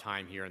in our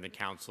time here in the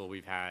council,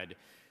 we've had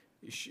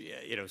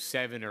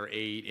 7 or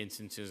 8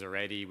 instances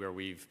already where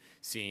we've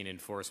seen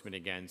enforcement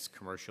against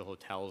commercial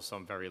hotels,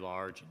 some very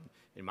large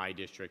in my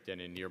district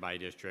and in nearby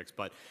districts.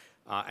 But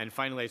and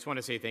finally, I just want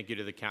to say thank you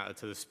to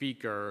the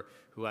Speaker,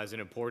 who has an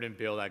important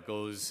bill that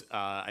goes,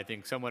 I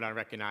think, somewhat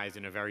unrecognized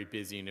in a very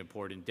busy and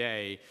important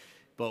day,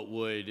 but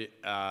would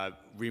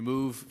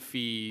remove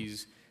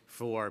fees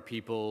for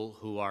people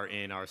who are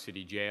in our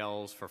city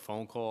jails for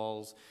phone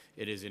calls.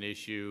 It is an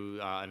issue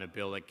and a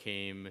bill that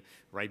came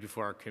right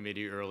before our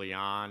committee early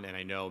on, and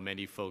I know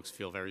many folks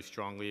feel very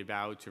strongly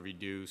about, to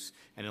reduce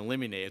and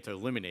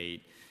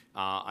eliminate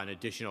an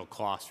additional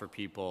cost for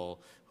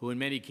people who in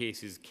many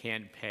cases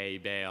can't pay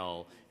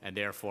bail and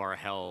therefore are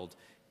held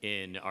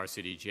in our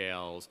city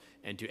jails,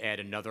 and to add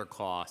another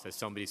cost as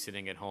somebody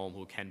sitting at home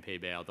who can pay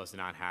bail does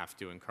not have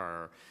to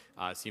incur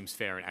seems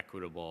fair and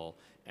equitable.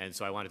 And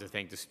so I wanted to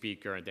thank the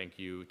Speaker and thank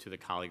you to the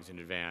colleagues in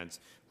advance.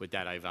 With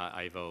that,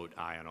 I vote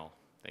aye on all.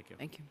 Thank you.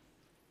 Thank you.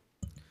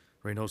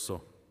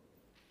 Reynoso.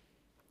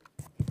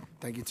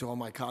 Thank you to all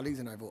my colleagues,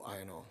 and I vote aye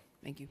on all.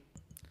 Thank you.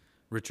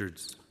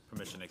 Richards.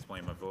 Permission to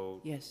explain my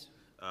vote? Yes.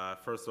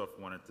 First off,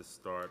 wanted to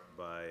start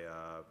by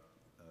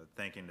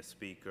thanking the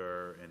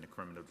Speaker and the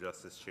Criminal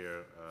Justice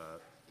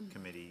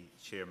Committee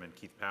Chairman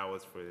Keith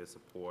Powers for their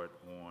support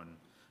on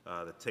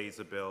the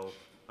TASER bill.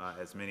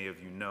 As many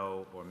of you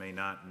know or may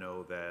not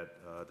know, that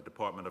the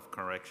Department of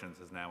Corrections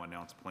has now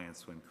announced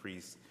plans to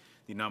increase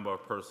the number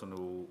of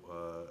personal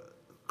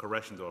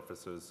corrections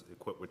officers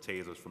equipped with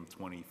tasers from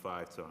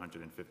 25 to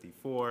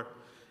 154.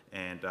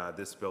 And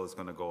this bill is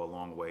going to go a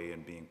long way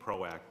in being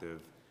proactive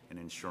and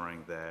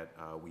ensuring that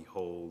we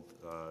hold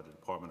the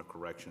Department of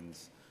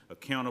Corrections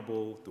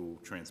accountable through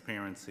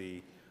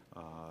transparency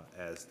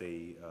as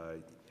they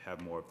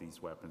have more of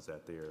these weapons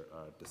at their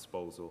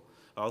disposal.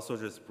 I also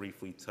just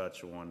briefly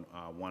touch on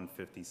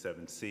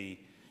 157C,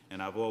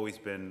 and I've always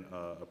been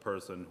a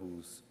person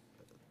who's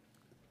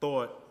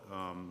thought,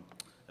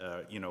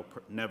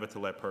 never to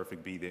let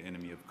perfect be the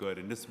enemy of good.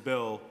 And this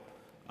bill,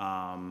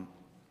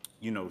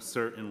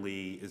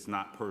 certainly is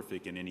not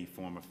perfect in any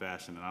form or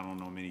fashion, and I don't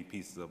know many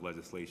pieces of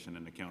legislation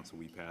in the council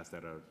we passed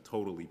that are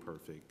totally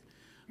perfect.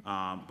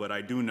 But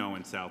I do know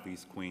in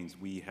Southeast Queens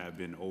we have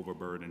been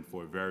overburdened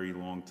for a very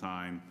long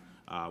time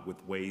with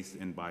waste,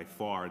 and by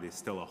far there's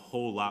still a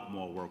whole lot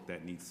more work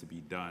that needs to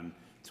be done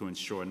to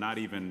ensure not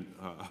even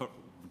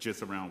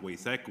just around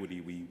waste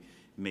equity we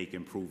make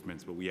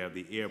improvements, but we have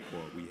the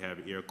airport, we have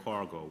air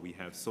cargo, we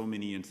have so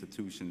many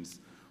institutions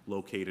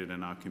located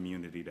in our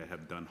community that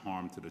have done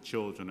harm to the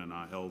children and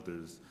our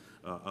elders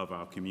of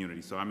our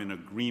community. So I'm in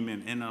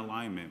agreement and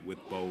alignment with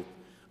both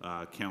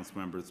Council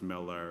Members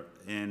Miller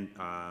and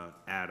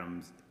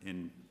Adams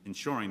in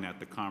ensuring that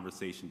the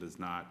conversation does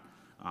not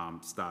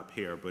stop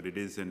here, but it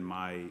is in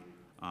my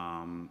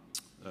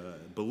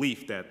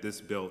belief that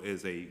this bill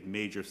is a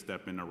major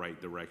step in the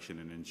right direction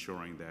in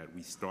ensuring that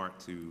we start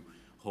to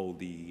hold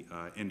the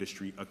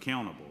industry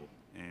accountable.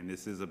 And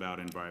this is about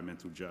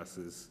environmental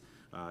justice,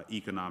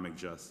 economic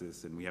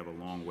justice, and we have a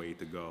long way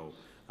to go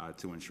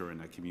to ensuring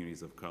that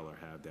communities of color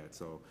have that.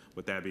 So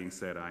with that being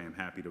said, I am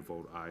happy to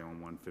vote aye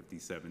on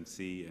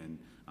 157C, and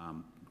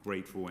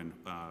grateful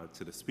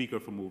to the Speaker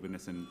for moving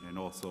this, and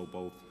also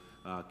both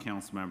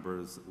Council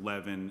Members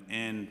Levin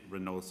and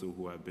Reynoso,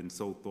 who have been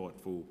so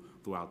thoughtful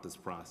throughout this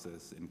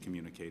process in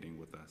communicating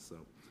with us.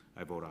 So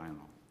I vote aye on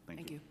all.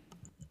 Thank you.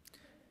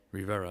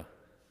 Rivera.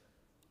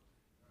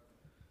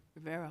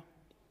 Rivera.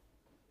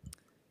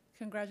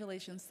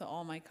 Congratulations to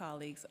all my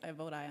colleagues. I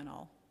vote aye on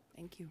all.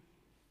 Thank you.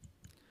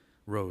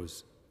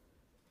 Rose.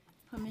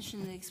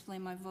 Permission to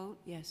explain my vote?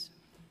 Yes.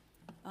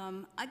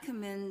 I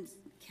commend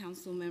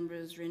Council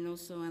Members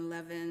Reynoso and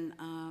Levin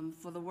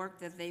for the work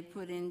that they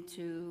put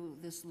into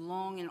this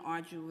long and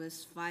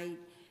arduous fight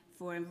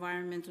for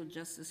environmental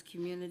justice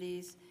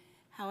communities.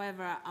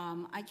 However,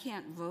 I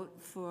can't vote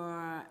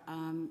for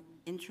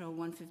Intro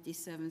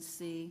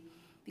 157C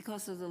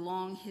because of the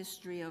long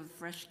history of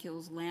Fresh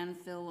Kills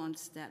landfill on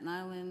Staten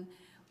Island,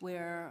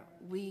 where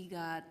we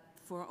got,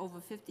 for over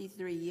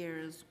 53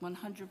 years,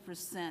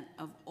 100%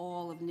 of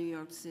all of New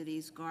York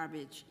City's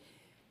garbage,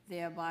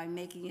 thereby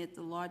making it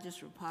the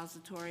largest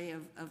repository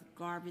of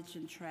garbage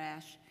and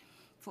trash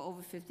for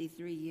over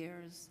 53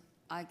 years.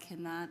 I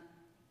cannot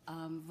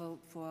vote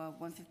for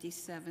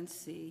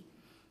 157C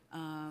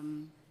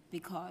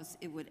because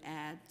it would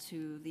add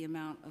to the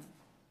amount of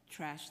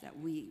trash that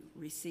we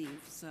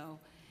receive. So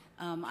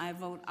I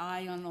vote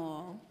aye on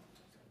all,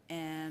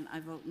 and I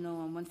vote no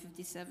on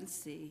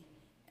 157C,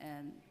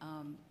 and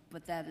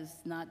but that is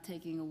not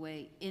taking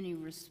away any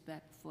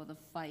respect for the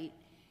fight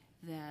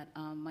that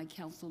my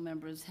council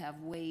members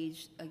have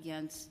waged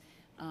against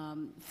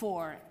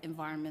for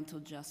environmental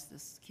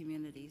justice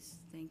communities.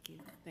 Thank you.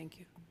 Thank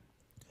you.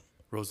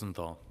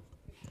 Rosenthal.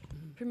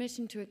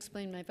 Permission to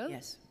explain my vote?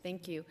 Yes.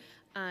 Thank you.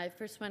 I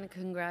first want to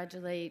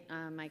congratulate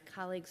my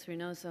colleagues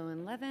Reynoso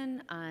and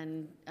Levin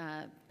on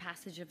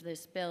passage of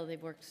this bill.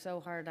 They've worked so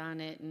hard on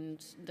it,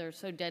 and they're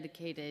so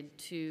dedicated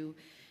to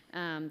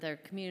their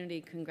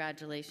community.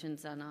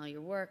 Congratulations on all your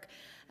work.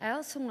 I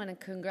also want to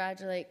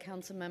congratulate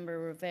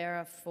Councilmember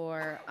Rivera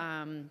for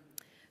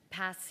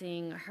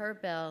passing her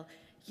bill.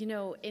 You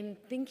know, in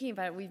thinking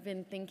about it, we've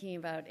been thinking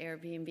about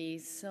Airbnb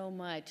so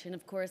much, and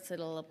of course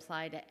it'll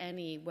apply to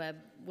any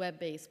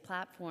web-based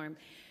platform.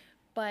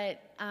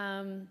 But,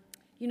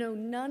 you know,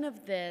 none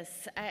of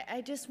this,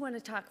 I just want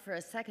to talk for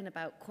a second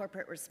about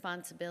corporate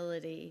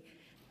responsibility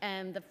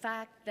and the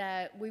fact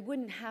that we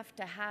wouldn't have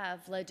to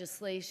have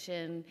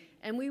legislation,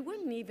 and we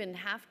wouldn't even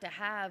have to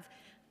have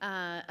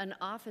an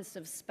Office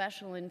of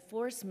Special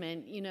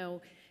Enforcement, you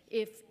know,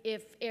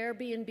 if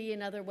Airbnb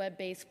and other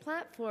web-based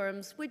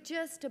platforms would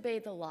just obey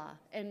the law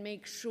and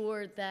make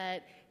sure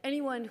that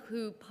anyone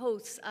who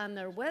posts on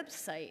their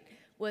website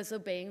was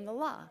obeying the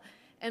law.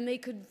 And they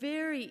could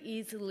very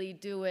easily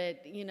do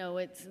it, you know,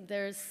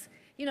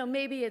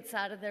 maybe it's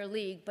out of their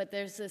league, but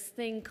there's this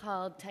thing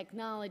called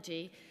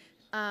technology.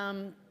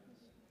 And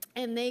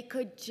they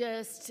could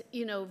just,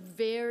 you know,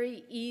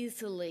 very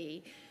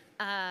easily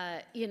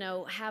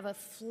have a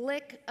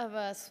flick of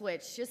a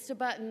switch, just a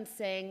button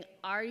saying,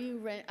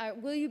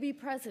 will you be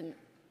present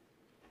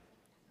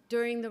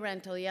during the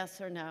rental, yes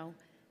or no?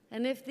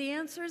 And if the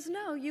answer is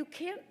no, you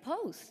can't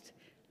post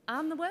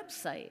on the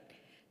website.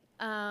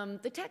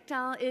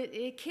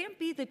 It can't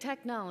be the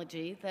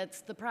technology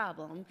that's the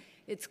problem.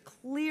 It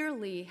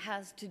clearly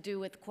has to do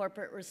with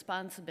corporate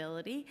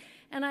responsibility.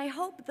 And I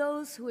hope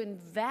those who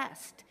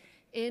invest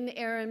in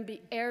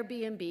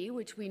Airbnb,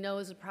 which we know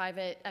is a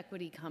private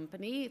equity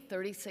company,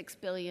 $36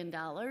 billion,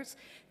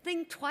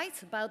 think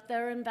twice about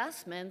their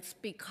investments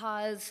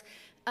because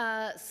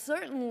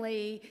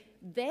certainly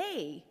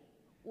they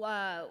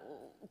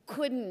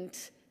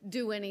couldn't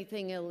do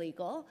anything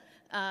illegal,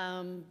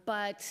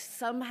 but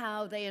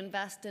somehow they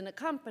invest in a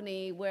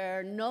company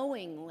where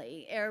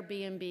knowingly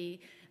Airbnb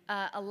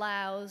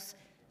allows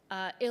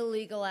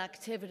illegal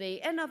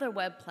activity and other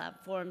web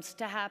platforms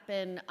to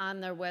happen on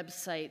their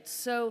website.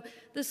 So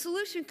the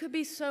solution could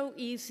be so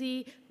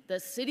easy. The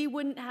city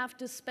wouldn't have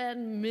to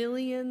spend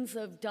millions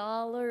of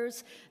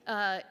dollars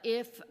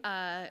if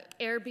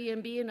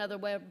Airbnb and other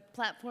web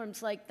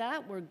platforms like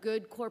that were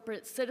good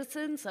corporate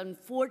citizens.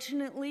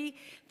 Unfortunately,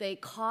 they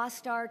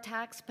cost our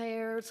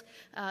taxpayers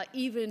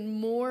even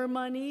more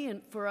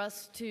money for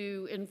us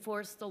to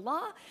enforce the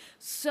law.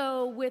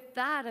 So with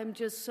that, I'm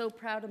just so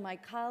proud of my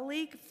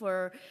colleague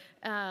for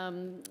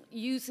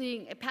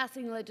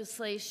passing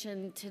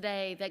legislation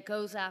today that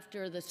goes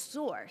after the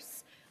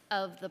source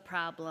of the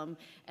problem.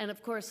 And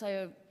of course,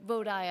 I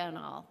vote aye on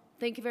all.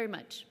 Thank you very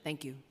much.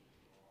 Thank you.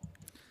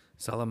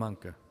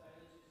 Salamanca.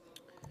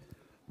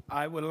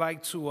 I would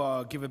like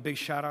to give a big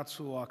shout out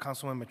to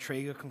Councilmember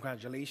Traeger.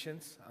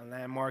 Congratulations on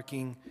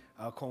landmarking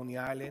Coney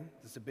Island.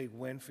 It's a big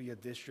win for your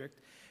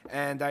district.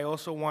 And I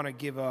also want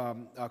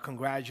to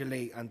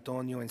congratulate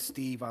Antonio and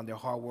Steve on their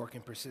hard work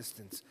and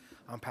persistence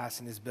on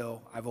passing this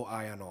bill. I vote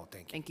aye on all.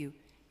 Thank you. Thank you.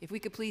 If we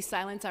could please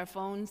silence our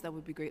phones, that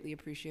would be greatly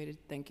appreciated.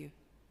 Thank you.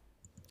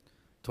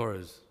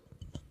 Torres.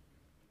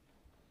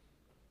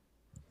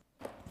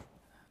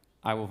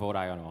 I will vote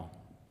aye on all.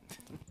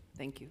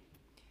 Thank you.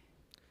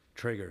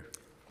 Traeger.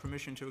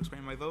 Permission to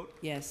explain my vote?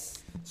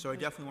 Yes. So I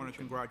definitely want to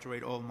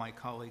congratulate all of my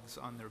colleagues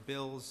on their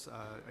bills.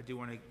 I do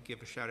want to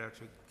give a shout out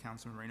to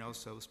Councilman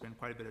Reynoso, who spent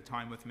quite a bit of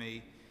time with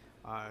me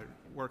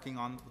working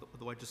on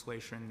the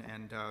legislation,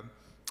 and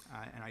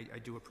I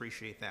do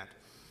appreciate that.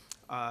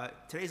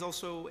 Today's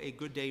also a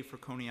good day for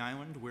Coney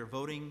Island. We're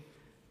voting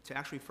to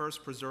actually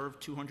first preserve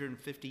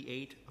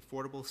 258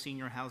 affordable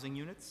senior housing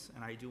units,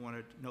 and I do want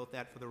to note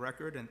that for the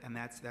record, and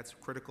that's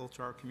critical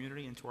to our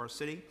community and to our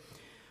city.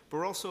 But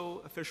we're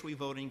also officially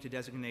voting to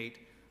designate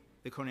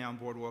the Coney Island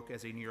Boardwalk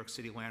as a New York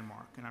City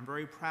landmark, and I'm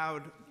very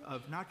proud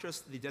of not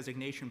just the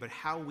designation, but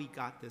how we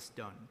got this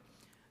done.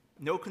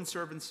 No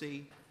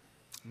conservancy,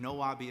 no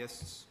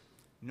lobbyists,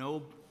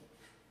 no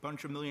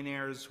bunch of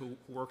millionaires who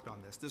worked on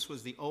this. This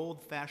was the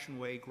old-fashioned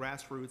way,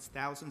 grassroots,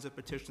 thousands of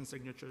petition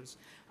signatures.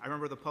 I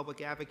remember the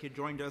public advocate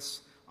joined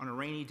us on a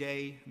rainy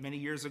day many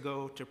years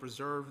ago to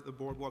preserve the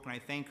boardwalk, and I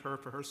thank her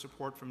for her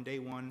support from day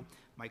one.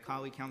 My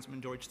colleague,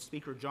 Councilman Deutsch,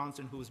 Speaker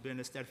Johnson, who has been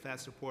a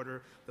steadfast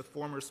supporter, the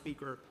former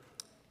speaker,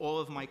 all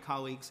of my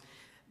colleagues.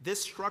 This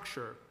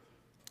structure,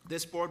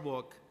 this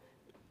boardwalk,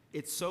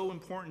 it's so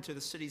important to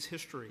the city's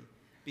history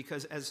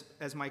because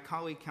as my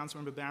colleague,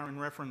 Councilmember Barron,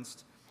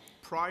 referenced,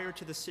 prior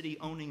to the city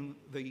owning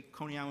the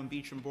Coney Island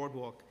Beach and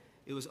Boardwalk,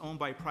 it was owned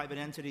by private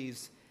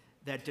entities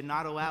that did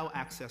not allow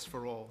access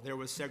for all. There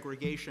was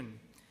segregation.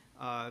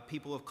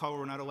 People of color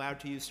were not allowed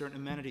to use certain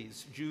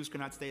amenities. Jews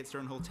could not stay at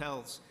certain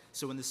hotels.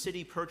 So when the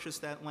city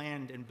purchased that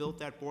land and built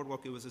that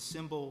boardwalk, it was a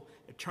symbol,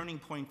 a turning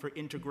point for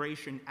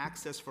integration,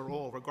 access for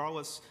all,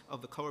 regardless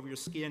of the color of your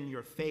skin,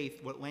 your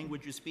faith, what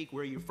language you speak,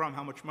 where you're from,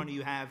 how much money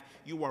you have.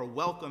 You are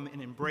welcome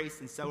and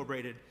embraced and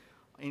celebrated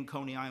in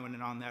Coney Island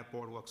and on that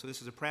boardwalk. So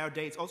this is a proud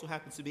day. It also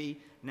happens to be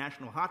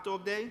National Hot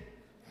Dog Day.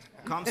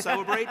 Come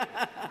celebrate.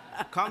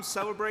 Come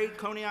celebrate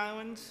Coney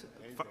Island.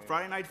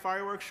 Friday night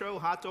fireworks show,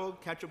 hot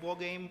dog, catch a ball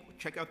game,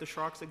 check out the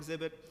Sharks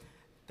exhibit.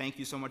 Thank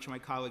you so much, my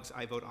colleagues.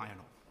 I vote aye on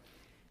all.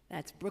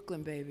 That's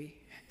Brooklyn, baby.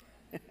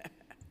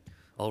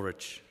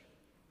 Ulrich.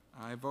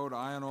 I vote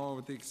aye on all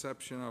with the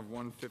exception of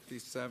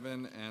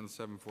 157 and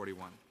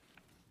 741.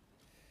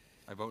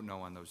 I vote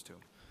no on those two.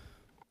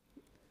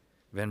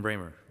 Van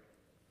Bramer.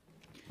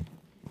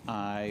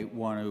 I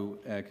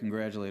want to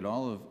congratulate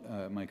all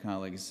of my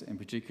colleagues, in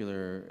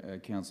particular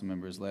Council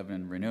Members Levin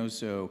and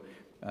Reynoso,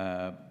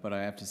 but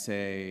I have to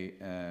say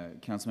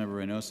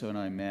Councilmember Reynoso and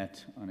I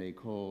met on a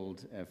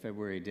cold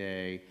February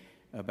day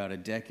about a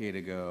decade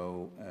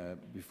ago,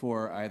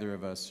 before either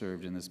of us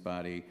served in this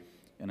body,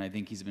 and I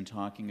think he's been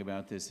talking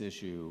about this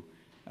issue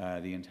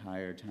the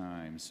entire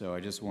time. So I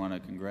just want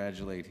to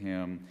congratulate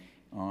him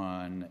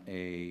on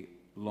a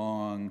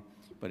long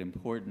but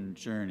important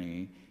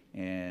journey,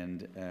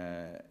 and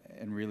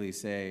really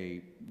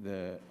say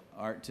the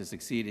art to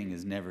succeeding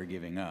is never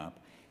giving up.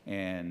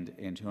 And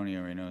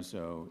Antonio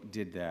Reynoso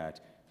did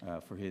that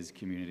for his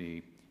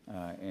community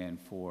and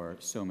for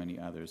so many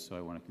others. So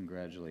I want to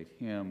congratulate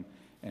him.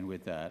 And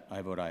with that,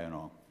 I vote aye on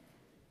all.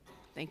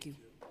 Thank you.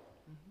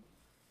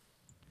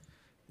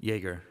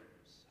 Yeager.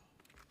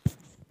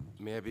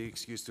 May I be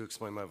excused to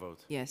explain my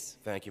vote? Yes.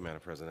 Thank you, Madam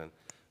President.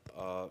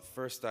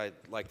 First, I'd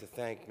like to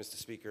thank Mr.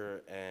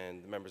 Speaker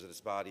and the members of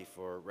this body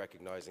for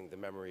recognizing the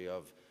memory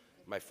of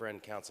my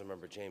friend,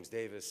 Councilmember James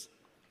Davis,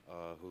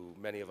 who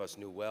many of us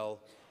knew well,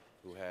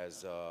 who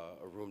has a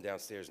room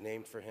downstairs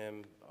named for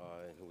him,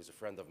 and who was a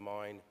friend of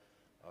mine.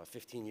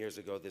 15 years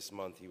ago this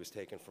month, he was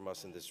taken from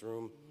us in this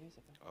room.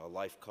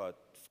 Life cut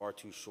far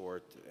too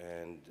short,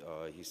 and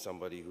he's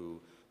somebody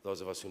who,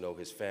 those of us who know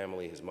his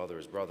family, his mother,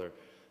 his brother,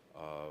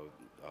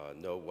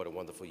 know what a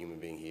wonderful human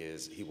being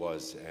he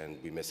was, and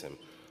we miss him.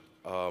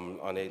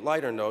 On a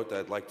lighter note,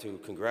 I'd like to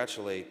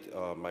congratulate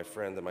my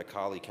friend and my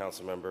colleague,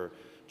 Councilmember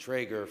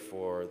Traeger,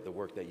 for the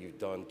work that you've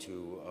done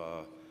to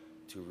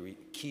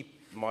keep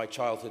my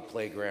childhood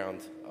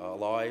playground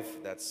alive.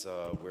 That's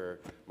where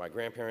my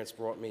grandparents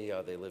brought me.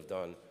 They lived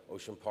on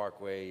Ocean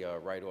Parkway,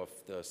 right off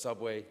the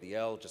subway, the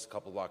L, just a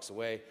couple blocks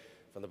away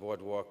from the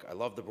boardwalk. I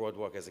loved the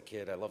boardwalk as a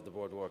kid. I love the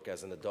boardwalk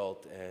as an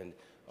adult, and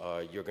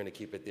you're going to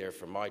keep it there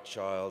for my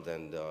child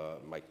and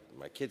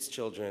my kids'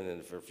 children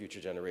and for future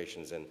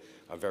generations, and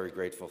I'm very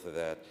grateful for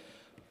that.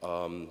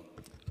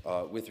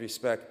 With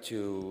respect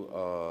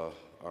to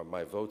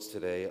my votes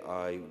today,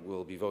 I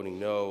will be voting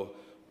no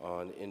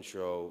on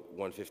Intro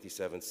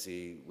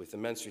 157C with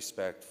immense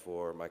respect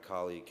for my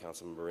colleague,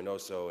 Councilmember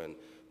Reynoso, and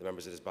the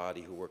members of his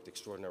body who worked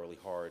extraordinarily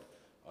hard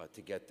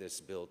to get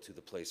this bill to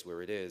the place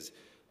where it is.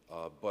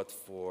 But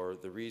for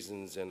the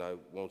reasons, and I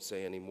won't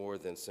say any more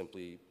than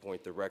simply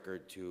point the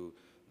record to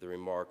the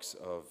remarks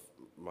of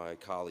my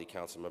colleague,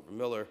 Councilmember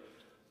Miller,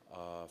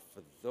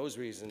 for those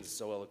reasons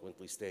so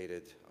eloquently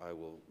stated, I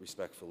will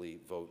respectfully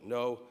vote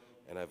no,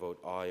 and I vote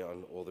aye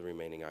on all the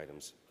remaining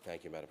items.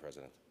 Thank you, Madam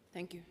President.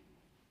 Thank you.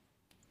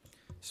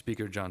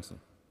 Speaker Johnson.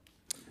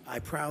 I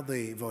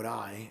proudly vote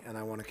aye, and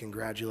I want to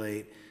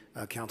congratulate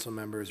Council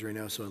members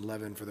Reynoso and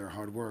Levin for their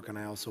hard work, and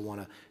I also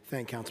want to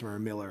thank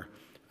Councilmember Miller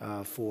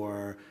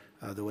for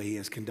the way he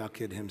has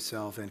conducted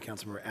himself, and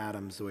Councilmember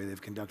Adams, the way they've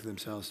conducted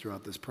themselves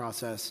throughout this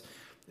process.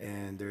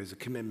 And there's a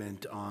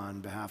commitment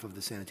on behalf of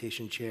the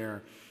sanitation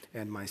chair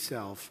and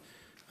myself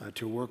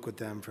to work with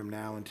them from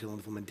now until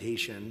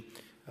implementation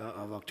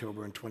of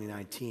October in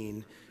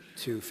 2019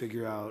 to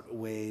figure out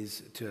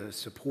ways to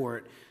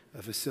support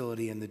a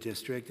facility in the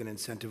district and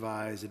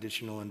incentivize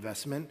additional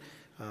investment,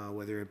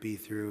 whether it be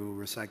through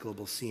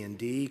recyclable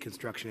C&D,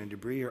 construction and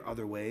debris, or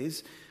other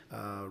ways,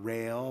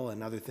 rail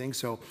and other things.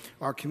 So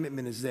our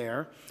commitment is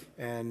there,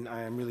 and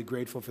I am really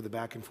grateful for the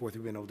back and forth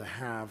we've been able to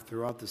have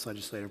throughout this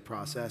legislative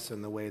process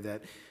and the way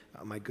that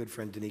my good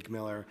friend Danique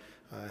Miller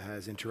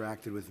has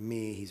interacted with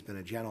me. He's been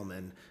a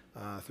gentleman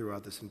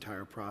throughout this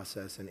entire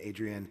process, and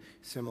Adrienne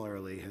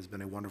similarly has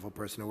been a wonderful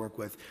person to work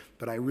with.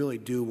 But I really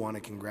do want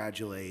to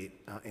congratulate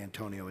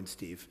Antonio and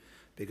Steve,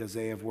 because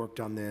they have worked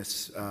on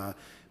this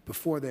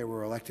before they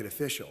were elected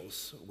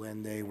officials.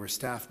 When they were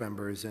staff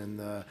members in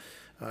the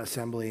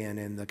Assembly and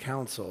in the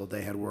Council,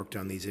 they had worked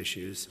on these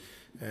issues.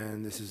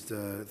 And this is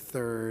the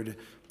third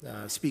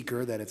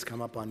speaker that it's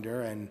come up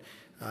under, and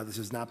this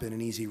has not been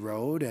an easy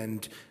road,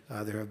 and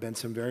there have been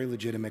some very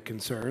legitimate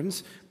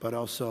concerns, but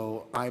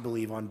also, I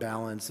believe, on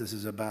balance, this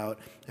is about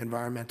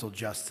environmental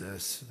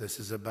justice. This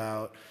is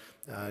about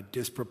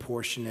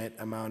disproportionate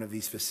amount of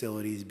these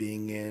facilities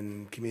being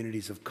in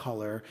communities of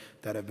color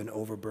that have been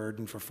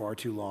overburdened for far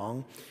too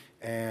long.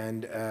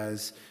 And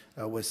as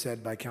was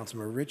said by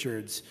Councilmember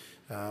Richards,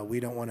 we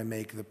don't want to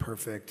make the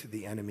perfect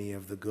the enemy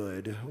of the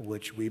good,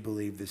 which we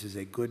believe this is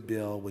a good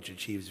bill which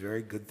achieves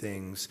very good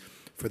things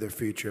for the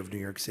future of New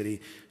York City.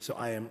 So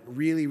I am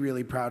really,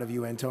 really proud of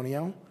you,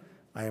 Antonio.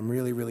 I am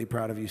really, really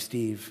proud of you,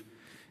 Steve.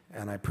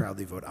 And I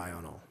proudly vote aye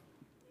on all.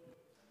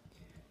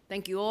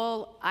 Thank you.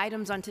 All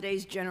items on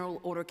today's general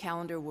order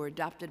calendar were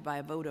adopted by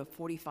a vote of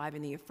 45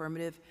 in the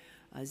affirmative,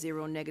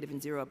 0 negative,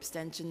 and 0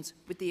 abstentions,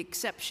 with the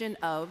exception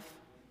of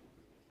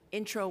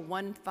Intro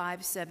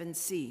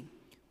 157C,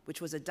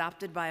 which was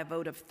adopted by a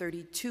vote of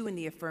 32 in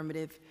the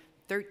affirmative,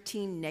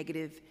 13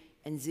 negative,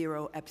 and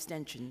 0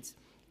 abstentions.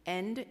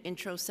 And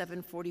Intro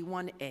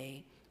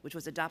 741A, which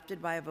was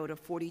adopted by a vote of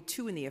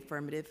 42 in the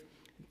affirmative,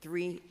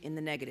 3 in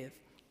the negative.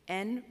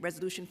 And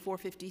Resolution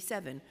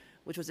 457,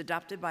 which was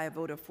adopted by a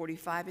vote of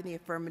 45 in the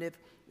affirmative,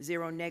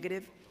 0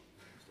 negative,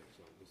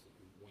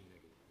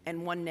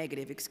 and 1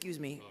 negative, excuse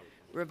me.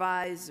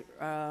 Revised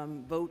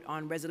vote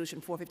on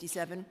Resolution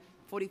 457,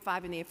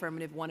 45 in the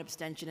affirmative, 1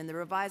 abstention. And the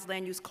revised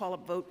land use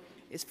call-up vote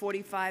is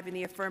 45 in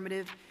the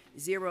affirmative,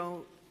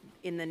 0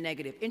 in the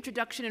negative.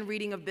 Introduction and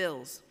reading of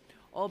bills.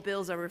 All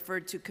bills are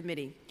referred to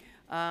committee.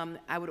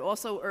 I would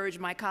also urge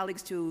my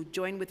colleagues to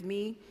join with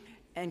me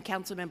and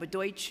Councilmember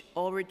Deutsch,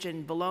 Ulrich,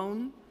 and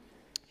Ballone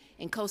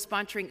in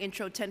co-sponsoring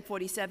Intro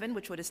 1047,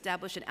 which would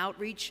establish an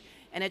outreach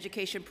and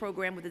education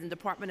program within the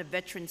Department of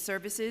Veterans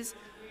Services.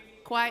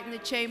 Quiet in the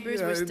chambers,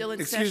 we're still in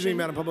session. Excuse me,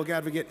 Madam Public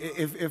Advocate.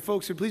 If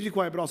folks would please be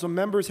quiet, but also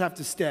members have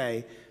to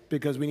stay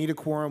because we need a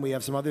quorum. We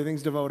have some other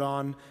things to vote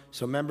on.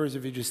 So members,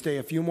 if you just stay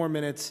a few more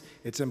minutes,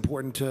 it's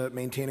important to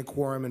maintain a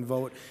quorum and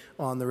vote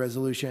on the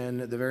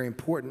resolution, the very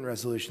important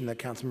resolution that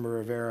Councilmember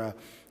Rivera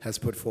has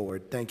put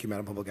forward. Thank you,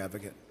 Madam Public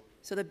Advocate.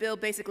 So the bill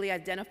basically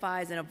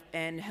identifies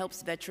and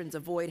helps veterans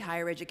avoid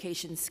higher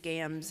education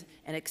scams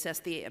and access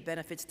the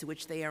benefits to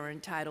which they are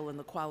entitled and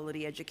the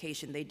quality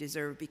education they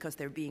deserve because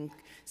they're being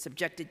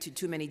subjected to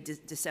too many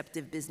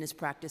deceptive business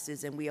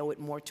practices, and we owe it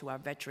more to our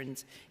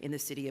veterans in the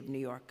city of New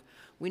York.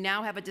 We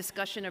now have a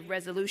discussion of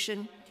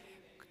Resolution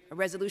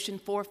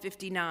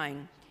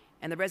 459,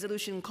 And the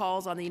resolution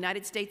calls on the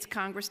United States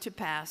Congress to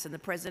pass and the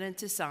President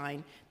to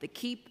sign the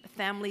Keep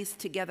Families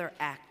Together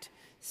Act,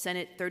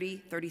 Senate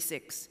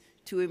 3036,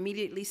 to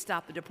immediately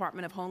stop the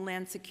Department of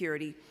Homeland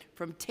Security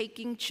from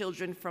taking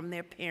children from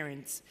their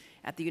parents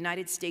at the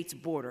United States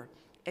border,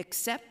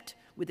 except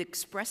with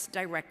express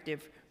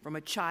directive from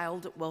a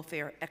child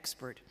welfare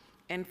expert,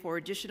 and for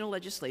additional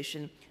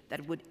legislation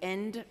that would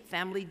end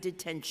family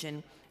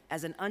detention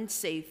as an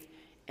unsafe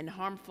and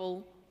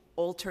harmful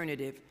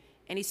alternative.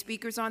 Any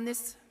speakers on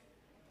this?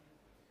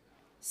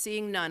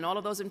 Seeing none, all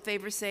of those in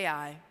favor say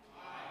aye.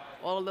 Aye.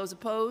 All of those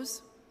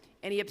opposed?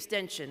 Any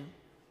abstention?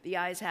 The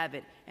ayes have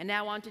it. And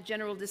now on to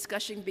general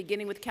discussion,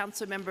 beginning with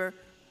Councilmember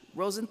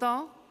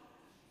Rosenthal.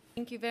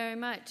 Thank you very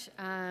much.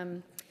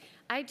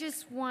 I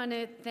just want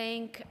to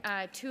thank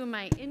two of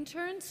my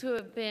interns who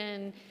have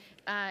been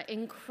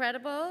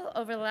incredible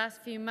over the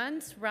last few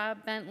months,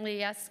 Rob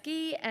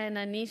Bentley-Esky and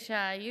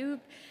Anisha Ayub.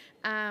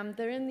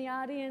 They're in the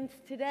audience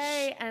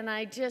today, and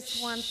I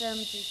just want them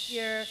to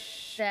hear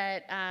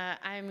that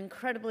I'm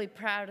incredibly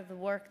proud of the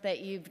work that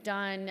you've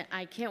done.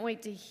 I can't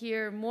wait to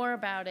hear more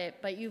about it,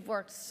 but you've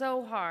worked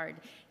so hard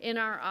in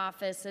our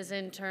office as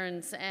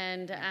interns,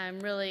 and I'm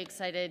really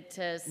excited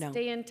to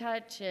stay in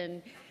touch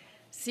and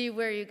see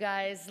where you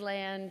guys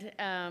land.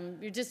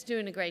 You're just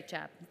doing a great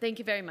job. Thank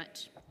you very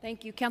much.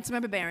 Thank you.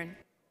 Councilmember Barron.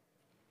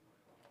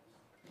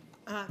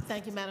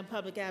 Thank you, Madam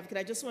Public Advocate.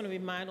 I just want to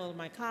remind all of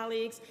my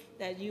colleagues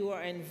that you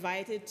are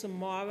invited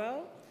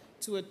tomorrow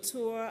to a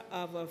tour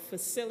of a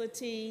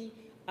facility,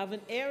 of an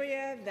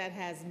area that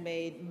has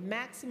made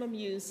maximum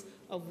use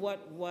of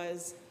what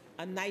was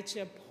a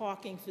NYCC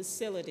parking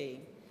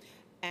facility.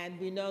 And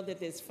we know that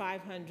there's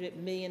 $500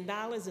 million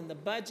in the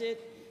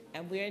budget,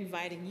 and we're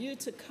inviting you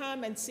to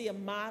come and see a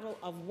model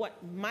of what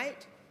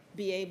might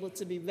be able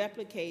to be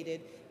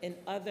replicated in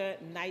other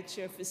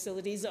NYCC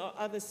facilities or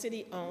other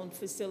city-owned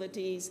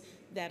facilities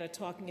that are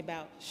talking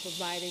about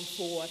providing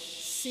for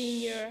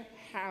senior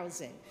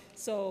housing.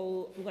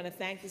 So we're going to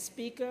thank the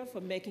Speaker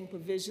for making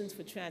provisions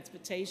for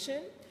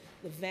transportation.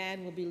 The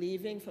van will be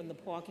leaving from the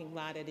parking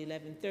lot at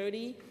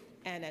 11:30,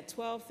 and at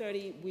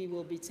 12:30 we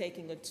will be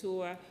taking a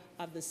tour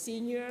of the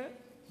senior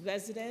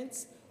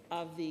residence,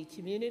 of the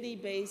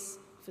community-based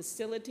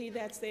facility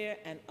that's there,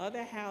 and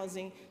other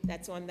housing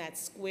that's on that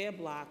square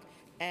block.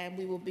 And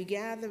we will be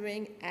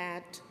gathering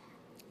at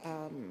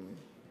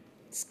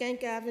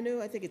Skank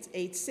Avenue. I think it's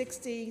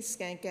 860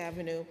 Skank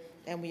Avenue,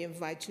 and we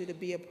invite you to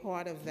be a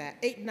part of that.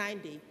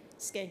 890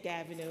 Skank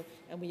Avenue,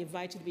 and we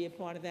invite you to be a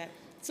part of that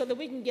so that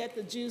we can get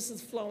the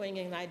juices flowing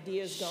and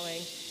ideas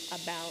going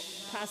about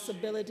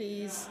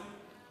possibilities.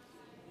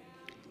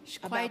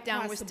 Quiet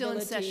down, we're still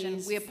in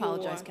session. We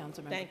apologize,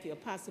 Councilmember. Thank you.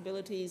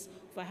 Possibilities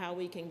for how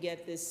we can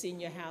get this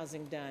senior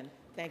housing done.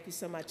 Thank you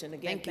so much. And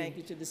again, thank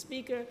you to the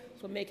Speaker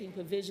for making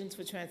provisions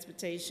for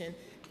transportation.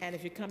 And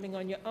if you're coming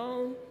on your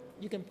own,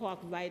 you can park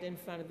right in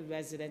front of the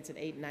residence at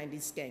 890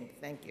 Skank.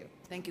 Thank you.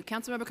 Thank you.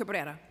 Councilmember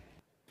Cabrera.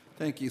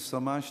 Thank you so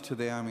much.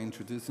 Today I'm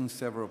introducing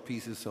several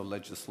pieces of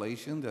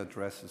legislation that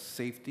addresses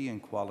safety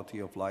and quality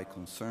of life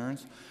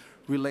concerns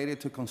related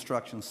to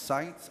construction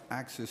sites,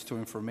 access to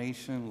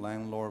information,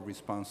 landlord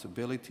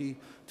responsibility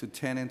to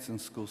tenants,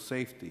 and school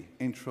safety.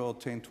 Intro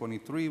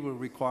 1023 will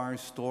require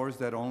stores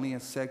that only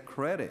accept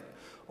credit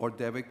or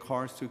debit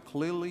cards to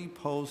clearly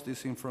post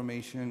this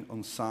information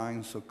on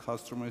signs so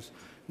customers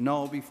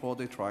know before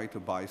they try to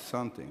buy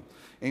something.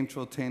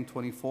 Intro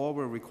 1024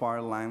 will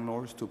require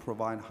landlords to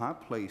provide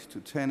hot plates to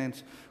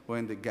tenants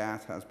when the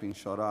gas has been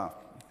shut off.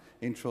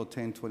 Intro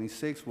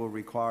 1026 will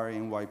require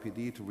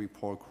NYPD to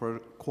report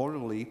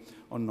quarterly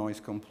on noise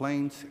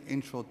complaints.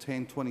 Intro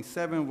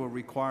 1027 will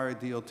require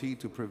DOT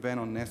to prevent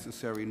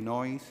unnecessary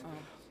noise,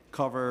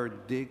 cover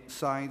dig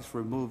sites,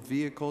 remove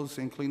vehicles,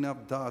 and clean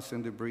up dust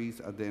and debris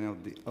at the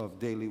end of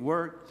daily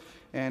work.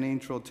 And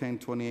Intro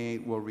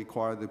 1028 will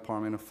require the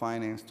Department of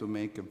Finance to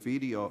make a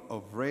video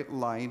of red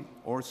light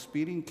or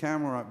speeding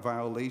camera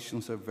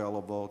violations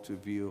available to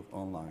view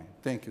online.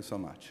 Thank you so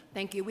much.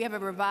 Thank you. We have a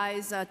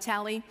revised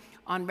tally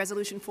on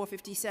Resolution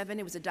 457.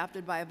 It was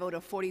adopted by a vote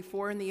of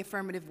 44 in the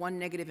affirmative, 1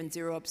 negative, and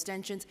 0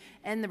 abstentions.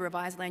 And the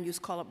revised land use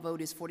call-up vote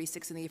is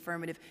 46 in the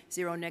affirmative,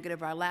 0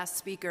 negative. Our last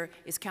speaker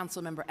is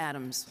Councilmember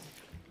Adams.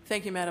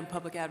 Thank you, Madam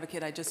Public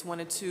Advocate. I just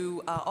wanted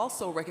to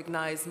also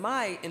recognize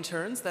my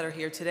interns that are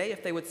here today.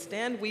 If they would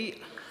stand,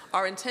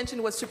 our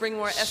intention was to bring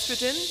more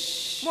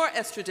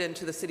estrogen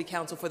to the City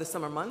Council for the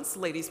summer months.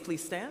 Ladies,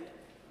 please stand.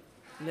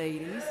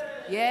 Ladies.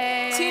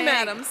 Yay! Team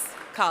Adams,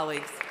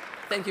 colleagues,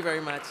 thank you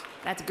very much.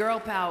 That's girl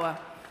power.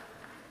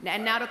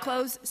 And now to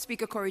close,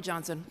 Speaker Corey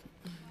Johnson.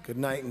 Good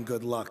night and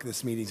good luck.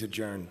 This meeting's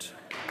adjourned.